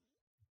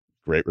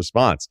 great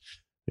response.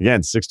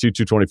 Again, 6'2",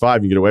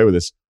 225, you get away with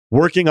this.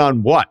 Working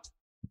on what?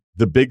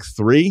 The big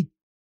three?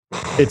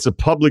 It's a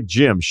public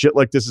gym. Shit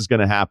like this is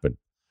going to happen.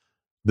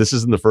 This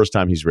isn't the first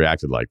time he's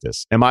reacted like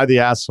this. Am I the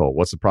asshole?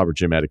 What's the proper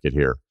gym etiquette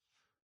here?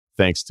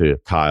 Thanks to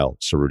Kyle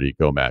Cerruti.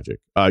 Go Magic.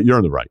 You're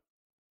in the right.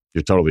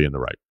 You're totally in the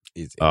right.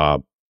 Easy.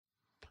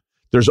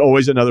 There's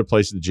always another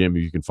place in the gym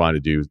you can find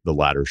to do the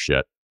ladder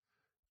shit.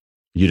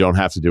 You don't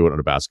have to do it on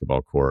a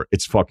basketball court.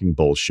 It's fucking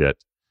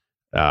bullshit.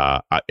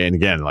 And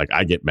again, like,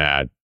 I get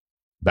mad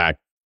back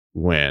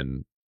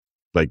when,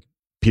 like,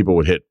 people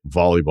would hit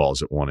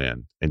volleyballs at one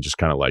end and just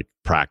kind of like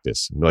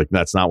practice. And be like,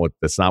 that's not what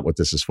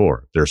this is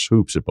for. There's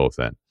hoops at both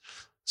ends.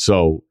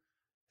 So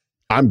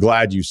I'm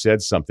glad you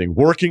said something.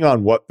 Working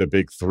on what the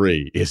big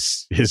three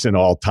is an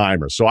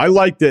all-timer. So I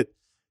like that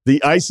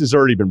the ice has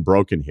already been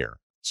broken here.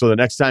 So the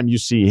next time you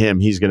see him,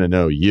 he's going to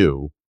know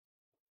you.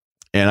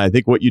 And I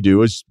think what you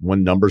do is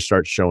when numbers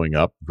start showing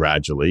up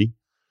gradually,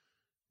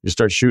 you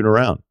start shooting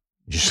around.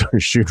 You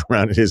start shooting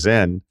around at his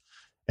end,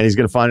 and he's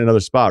going to find another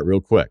spot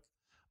real quick.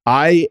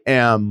 I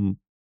don't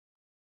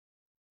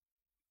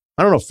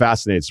know if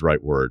fascinated is the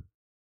right word.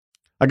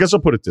 I guess I'll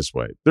put it this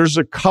way. There's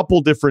a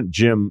couple different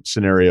gym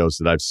scenarios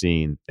that I've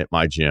seen at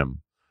my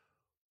gym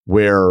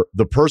where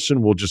the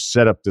person will just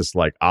set up this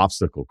like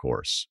obstacle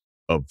course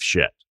of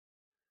shit.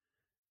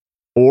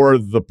 Or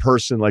the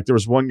person, like there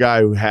was one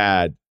guy who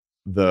had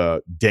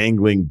the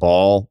dangling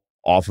ball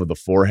off of the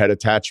forehead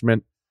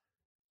attachment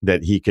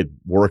that he could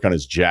work on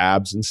his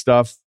jabs and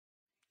stuff.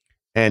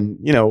 And,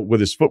 you know, with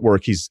his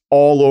footwork, he's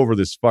all over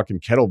this fucking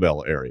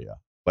kettlebell area,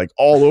 like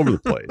all over the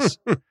place.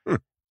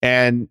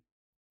 And,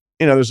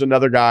 you know, there's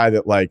another guy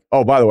that like,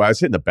 oh, by the way, I was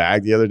hitting the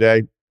bag the other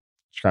day,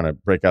 trying to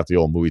break out the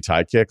old Muay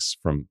Thai kicks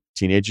from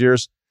teenage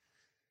years.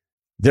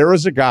 There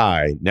was a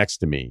guy next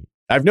to me.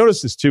 I've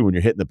noticed this too when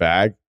you're hitting the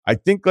bag. I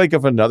think like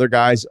if another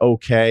guy's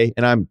okay,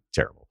 and I'm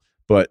terrible,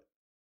 but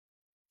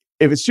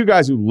if it's two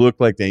guys who look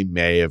like they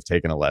may have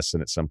taken a lesson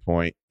at some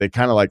point, they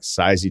kind of like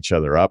size each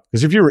other up.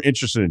 Because if you were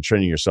interested in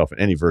training yourself in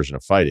any version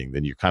of fighting,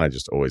 then you kind of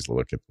just always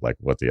look at like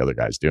what the other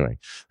guy's doing.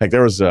 Like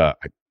there was I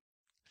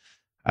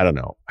don't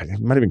know, it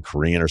might have been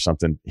Korean or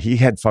something. He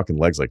had fucking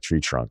legs like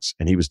tree trunks,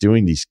 and he was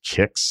doing these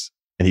kicks,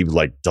 and he would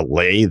like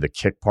delay the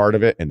kick part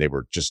of it, and they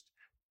were just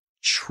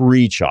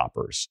tree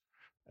choppers.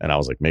 And I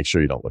was like, make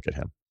sure you don't look at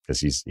him because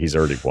he's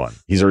already won.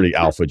 He's already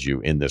alphaed you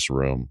in this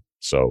room,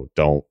 so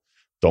don't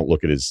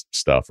look at his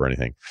stuff or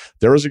anything.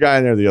 There was a guy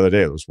in there the other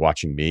day that was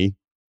watching me,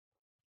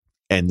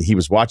 and he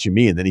was watching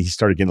me, and then he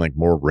started getting like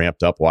more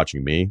ramped up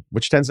watching me,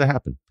 which tends to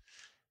happen.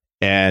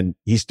 And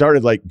he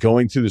started like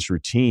going through this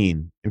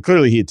routine, and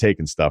clearly he had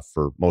taken stuff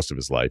for most of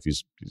his life.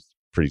 He's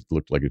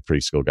looked like a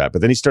pretty skilled guy,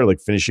 but then he started like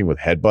finishing with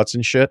headbutts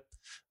and shit.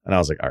 And I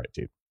was like, all right,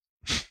 dude,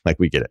 like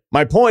we get it.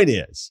 My point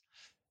is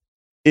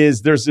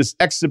there's this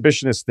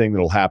exhibitionist thing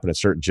that'll happen at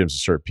certain gyms to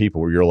certain people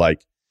where you're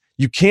like,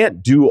 you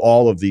can't do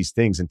all of these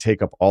things and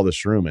take up all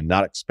this room and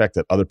not expect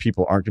that other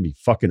people aren't going to be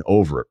fucking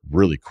over it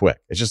really quick.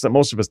 It's just that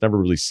most of us never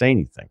really say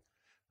anything.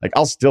 Like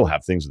I'll still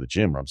have things with the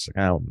gym where I'm just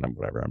like, oh,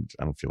 whatever.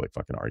 I don't feel like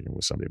fucking arguing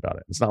with somebody about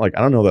it. It's not like,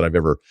 I don't know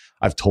that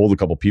I've told a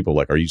couple people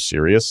like, are you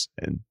serious?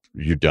 And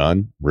you're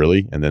done,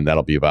 really? And then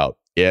that'll be about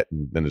it.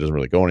 And then it doesn't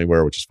really go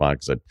anywhere, which is fine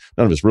because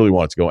none of us really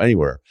want it to go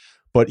anywhere.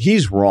 But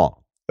he's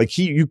wrong. Like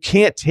you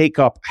can't take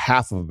up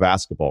half of a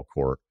basketball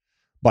court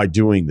by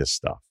doing this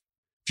stuff.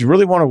 If you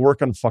really want to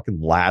work on fucking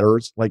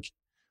ladders, like,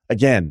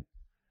 again,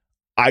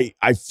 I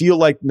feel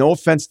like, no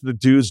offense to the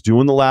dudes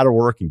doing the ladder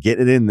work and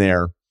getting it in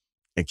there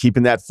and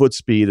keeping that foot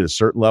speed at a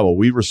certain level.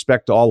 We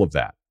respect all of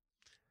that.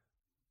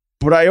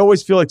 But I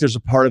always feel like there's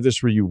a part of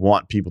this where you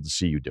want people to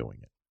see you doing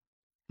it,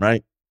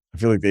 right? I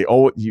feel like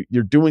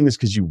you're doing this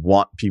because you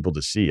want people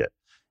to see it.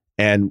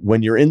 And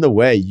when you're in the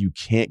way, you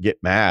can't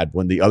get mad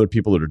when the other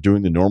people that are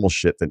doing the normal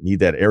shit that need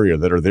that area,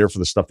 that are there for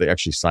the stuff they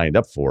actually signed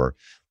up for,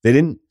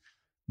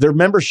 their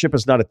membership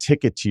is not a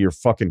ticket to your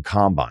fucking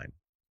combine.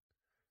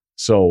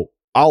 So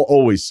I'll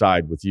always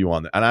side with you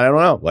on that. And I don't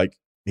know, like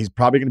he's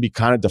probably going to be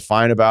kind of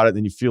defiant about it.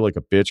 Then you feel like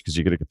a bitch because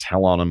you're going to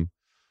tell on him.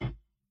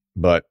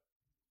 But,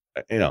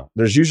 you know,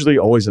 there's usually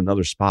always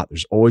another spot.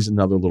 There's always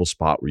another little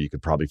spot where you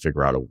could probably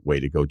figure out a way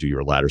to go do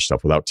your ladder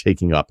stuff without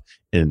taking up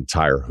an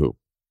entire hoop.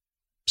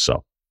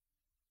 So.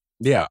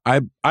 Yeah,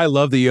 I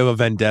love that you have a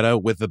vendetta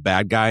with the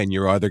bad guy and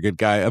your other good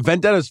guy. A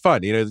vendetta is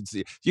fun. You know,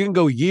 you can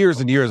go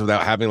years and years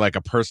without having like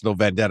a personal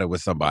vendetta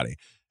with somebody.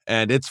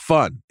 And it's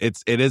fun.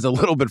 It is a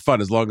little bit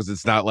fun as long as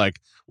it's not like,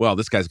 well,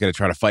 this guy's going to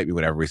try to fight me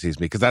whenever he sees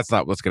me, because that's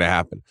not what's going to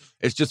happen.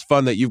 It's just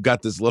fun that you've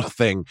got this little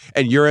thing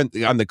and you're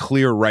on the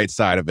clear right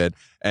side of it.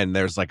 And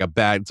there's like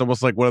it's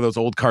almost like one of those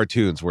old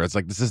cartoons where it's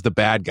like, this is the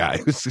bad guy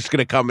who's just going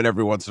to come in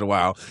every once in a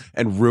while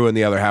and ruin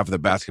the other half of the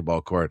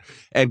basketball court.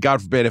 And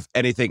God forbid if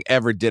anything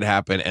ever did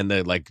happen and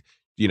the like,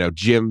 you know,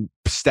 gym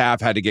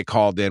staff had to get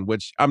called in,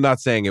 which I'm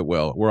not saying it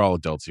will. We're all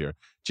adults here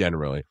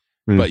generally.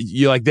 But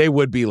they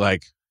would be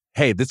like,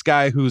 hey, this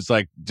guy who's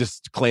like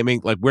just claiming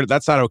like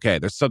that's not okay.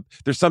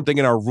 There's something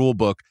in our rule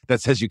book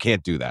that says you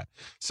can't do that.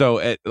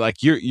 So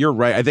like you're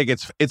right. I think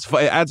it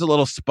adds a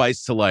little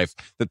spice to life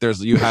that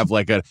you have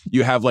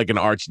like an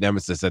arch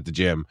nemesis at the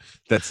gym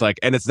that's like,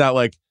 and it's not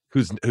like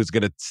who's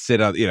gonna sit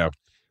on, you know,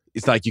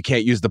 it's not like you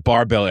can't use the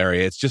barbell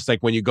area. It's just like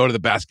when you go to the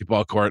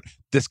basketball court,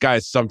 this guy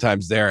is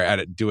sometimes there at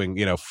it doing,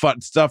 you know, fun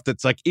stuff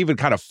that's like even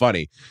kind of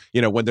funny.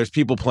 You know, when there's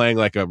people playing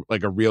like a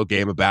real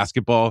game of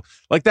basketball,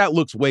 like that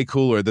looks way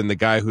cooler than the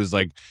guy who's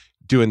like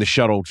doing the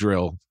shuttle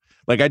drill.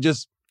 Like I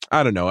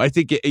don't know. I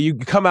think you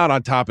come out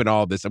on top in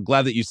all of this. I'm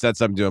glad that you said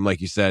something to him.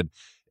 Like you said,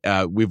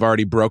 we've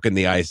already broken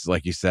the ice,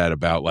 like you said,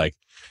 about like,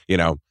 you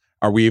know,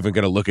 are we even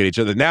going to look at each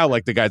other? Now,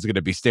 like, the guys are going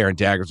to be staring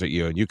daggers at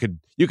you, and you could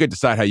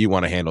decide how you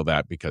want to handle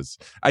that, because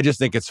I just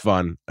think it's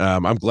fun.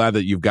 I'm glad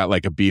that you've got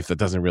like a beef that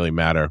doesn't really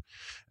matter.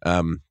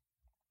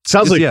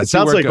 Sounds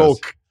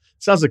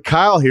like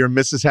Kyle here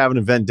misses having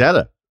a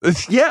vendetta.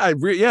 Yeah,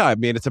 I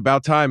mean, it's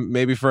about time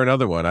maybe for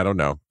another one. I don't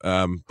know.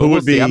 But Who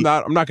would be? I'm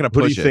not going to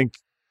push it. Who do you think?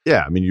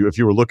 Yeah, I mean, if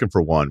you were looking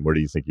for one, where do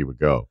you think you would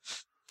go?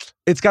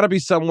 It's got to be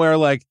somewhere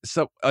like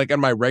on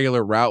my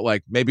regular route,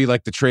 like maybe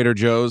like the Trader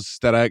Joe's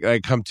that I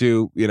come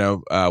to,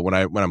 when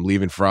I'm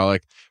leaving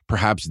Frolic.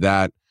 Perhaps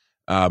that.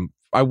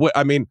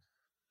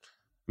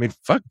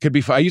 Fuck, could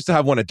be. I used to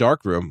have one at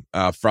Dark Room.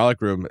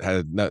 Frolic Room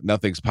had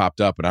nothing's popped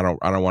up, and I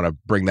don't want to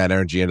bring that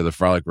energy into the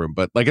Frolic Room.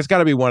 But like, it's got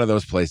to be one of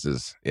those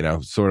places,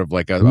 sort of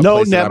like a no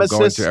place nemesis, that I'm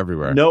going to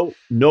everywhere.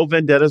 No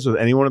vendettas with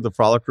anyone at the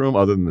Frolic Room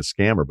other than the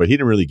scammer. But he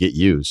didn't really get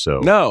you, so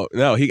no.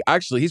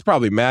 He's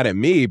probably mad at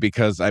me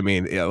because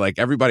like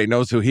everybody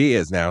knows who he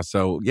is now.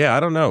 So yeah,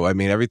 I don't know. I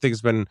mean,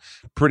 everything's been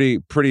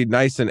pretty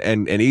nice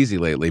and easy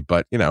lately.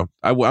 But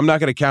I'm not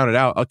going to count it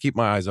out. I'll keep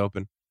my eyes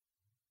open.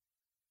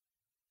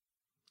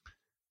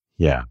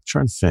 Yeah, I'm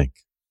trying to think.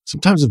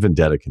 Sometimes a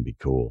vendetta can be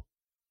cool.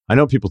 I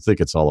know people think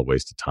it's all a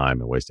waste of time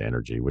and waste of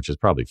energy, which is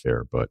probably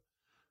fair. But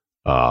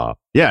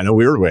in a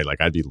weird way, like,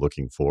 I'd be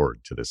looking forward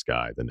to this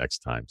guy the next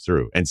time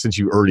through. And since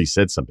you already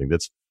said something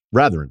that's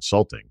rather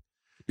insulting,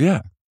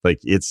 yeah,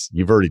 like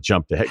you've already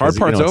jumped ahead. Hard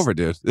part's over,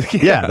 dude.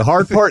 Yeah, the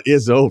hard part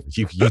is over.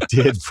 You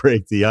did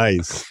break the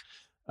ice.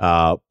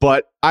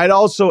 But I'd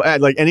also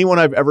add, like, anyone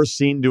I've ever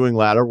seen doing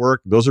ladder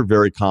work, those are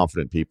very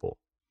confident people.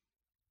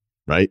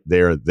 Right? They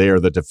are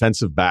the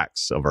defensive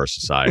backs of our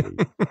society.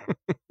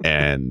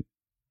 And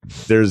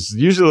there's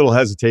usually a little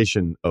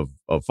hesitation of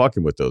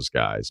fucking with those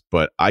guys,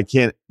 but I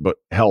can't but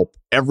help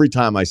every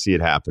time I see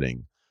it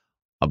happening.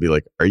 I'll be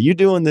like, are you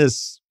doing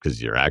this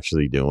because you're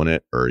actually doing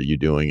it, or are you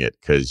doing it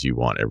because you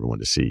want everyone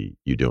to see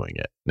you doing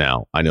it?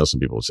 Now, I know some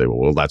people will say,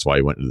 well, that's why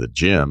he went into the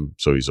gym,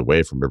 so he's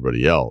away from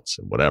everybody else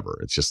and whatever.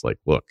 It's just like,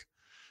 look,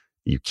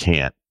 you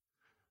can't.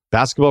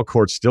 Basketball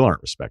courts still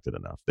aren't respected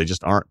enough. They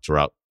just aren't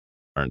throughout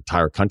our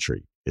entire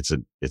country. It's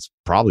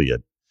probably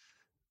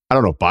I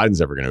don't know if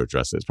Biden's ever going to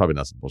address it. It's probably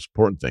not the most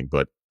important thing,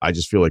 but I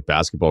just feel like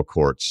basketball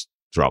courts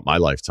throughout my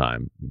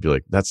lifetime, you'd be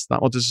like, that's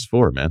not what this is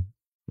for, man.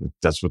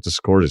 That's what this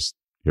court is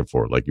here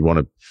for. Like, you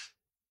want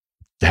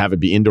to have it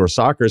be indoor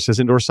soccer. It says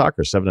indoor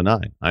soccer, 7 to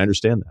 9. I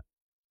understand that.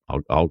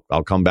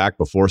 I'll come back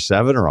before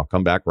 7, or I'll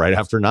come back right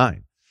after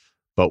 9.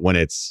 But when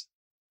it's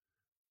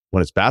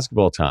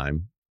basketball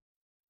time,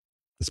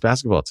 it's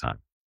basketball time.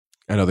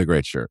 Another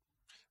great shirt.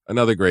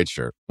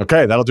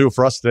 Okay, that'll do it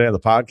for us today on the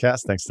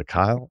podcast. Thanks to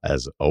Kyle,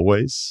 as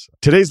always.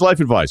 Today's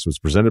life advice was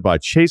presented by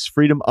Chase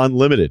Freedom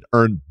Unlimited.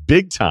 Earn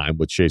big time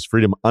with Chase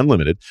Freedom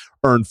Unlimited.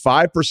 Earn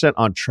 5%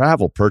 on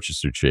travel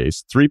purchased through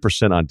Chase,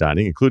 3% on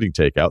dining, including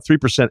takeout,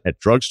 3% at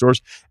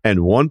drugstores, and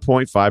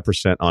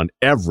 1.5% on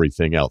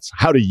everything else.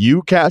 How do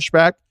you cash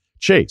back?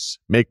 Chase,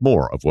 make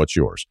more of what's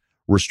yours.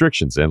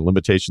 Restrictions and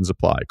limitations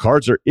apply.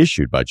 Cards are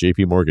issued by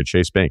JP Morgan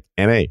Chase Bank,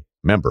 N.A.,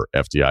 member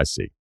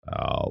FDIC.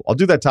 I'll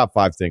do that top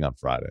 5 thing on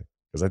Friday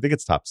because I think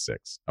it's top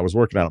 6. I was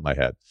working out in my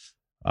head.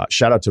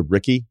 Shout out to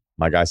Ricky,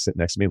 my guy sitting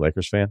next to me,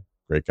 Lakers fan.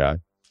 Great guy.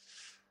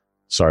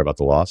 Sorry about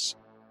the loss.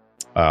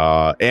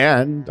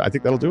 And I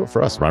think that'll do it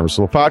for us. Ryan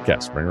Russillo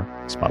Podcast, Springer,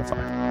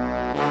 Spotify.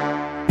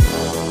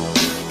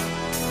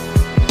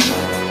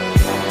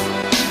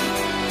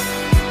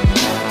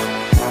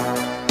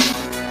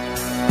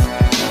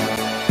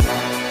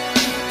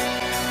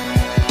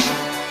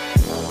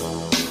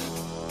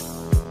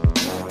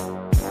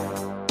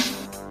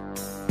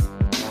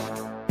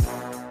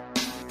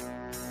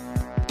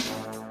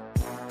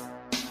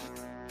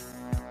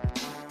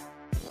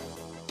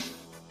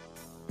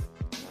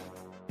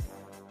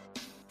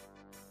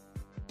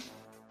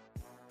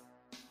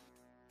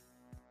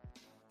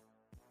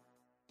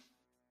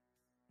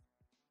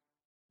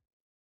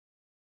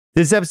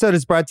 This episode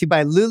is brought to you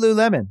by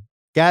Lululemon.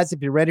 Guys,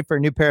 if you're ready for a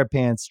new pair of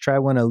pants, try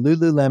one of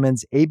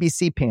Lululemon's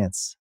ABC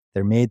pants.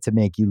 They're made to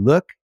make you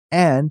look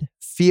and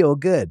feel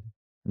good.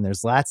 And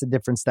there's lots of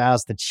different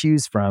styles to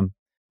choose from.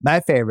 My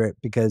favorite,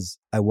 because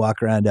I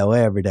walk around LA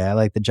every day, I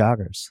like the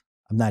joggers.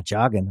 I'm not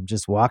jogging, I'm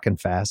just walking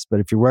fast. But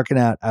if you're working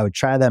out, I would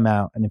try them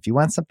out. And if you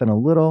want something a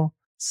little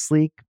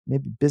sleek,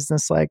 maybe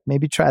business-like,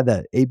 maybe try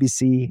the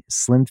ABC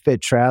Slim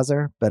Fit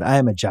trouser. But I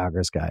am a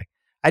joggers guy.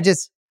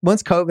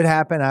 Once COVID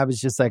happened, I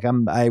was just like,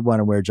 I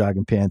want to wear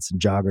jogging pants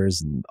and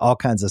joggers and all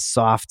kinds of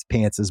soft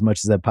pants as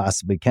much as I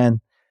possibly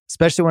can,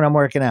 especially when I'm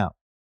working out.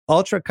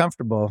 Ultra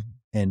comfortable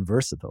and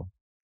versatile.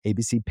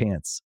 ABC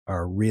pants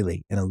are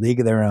really in a league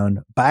of their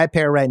own. Buy a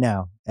pair right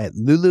now at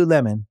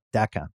lululemon.com.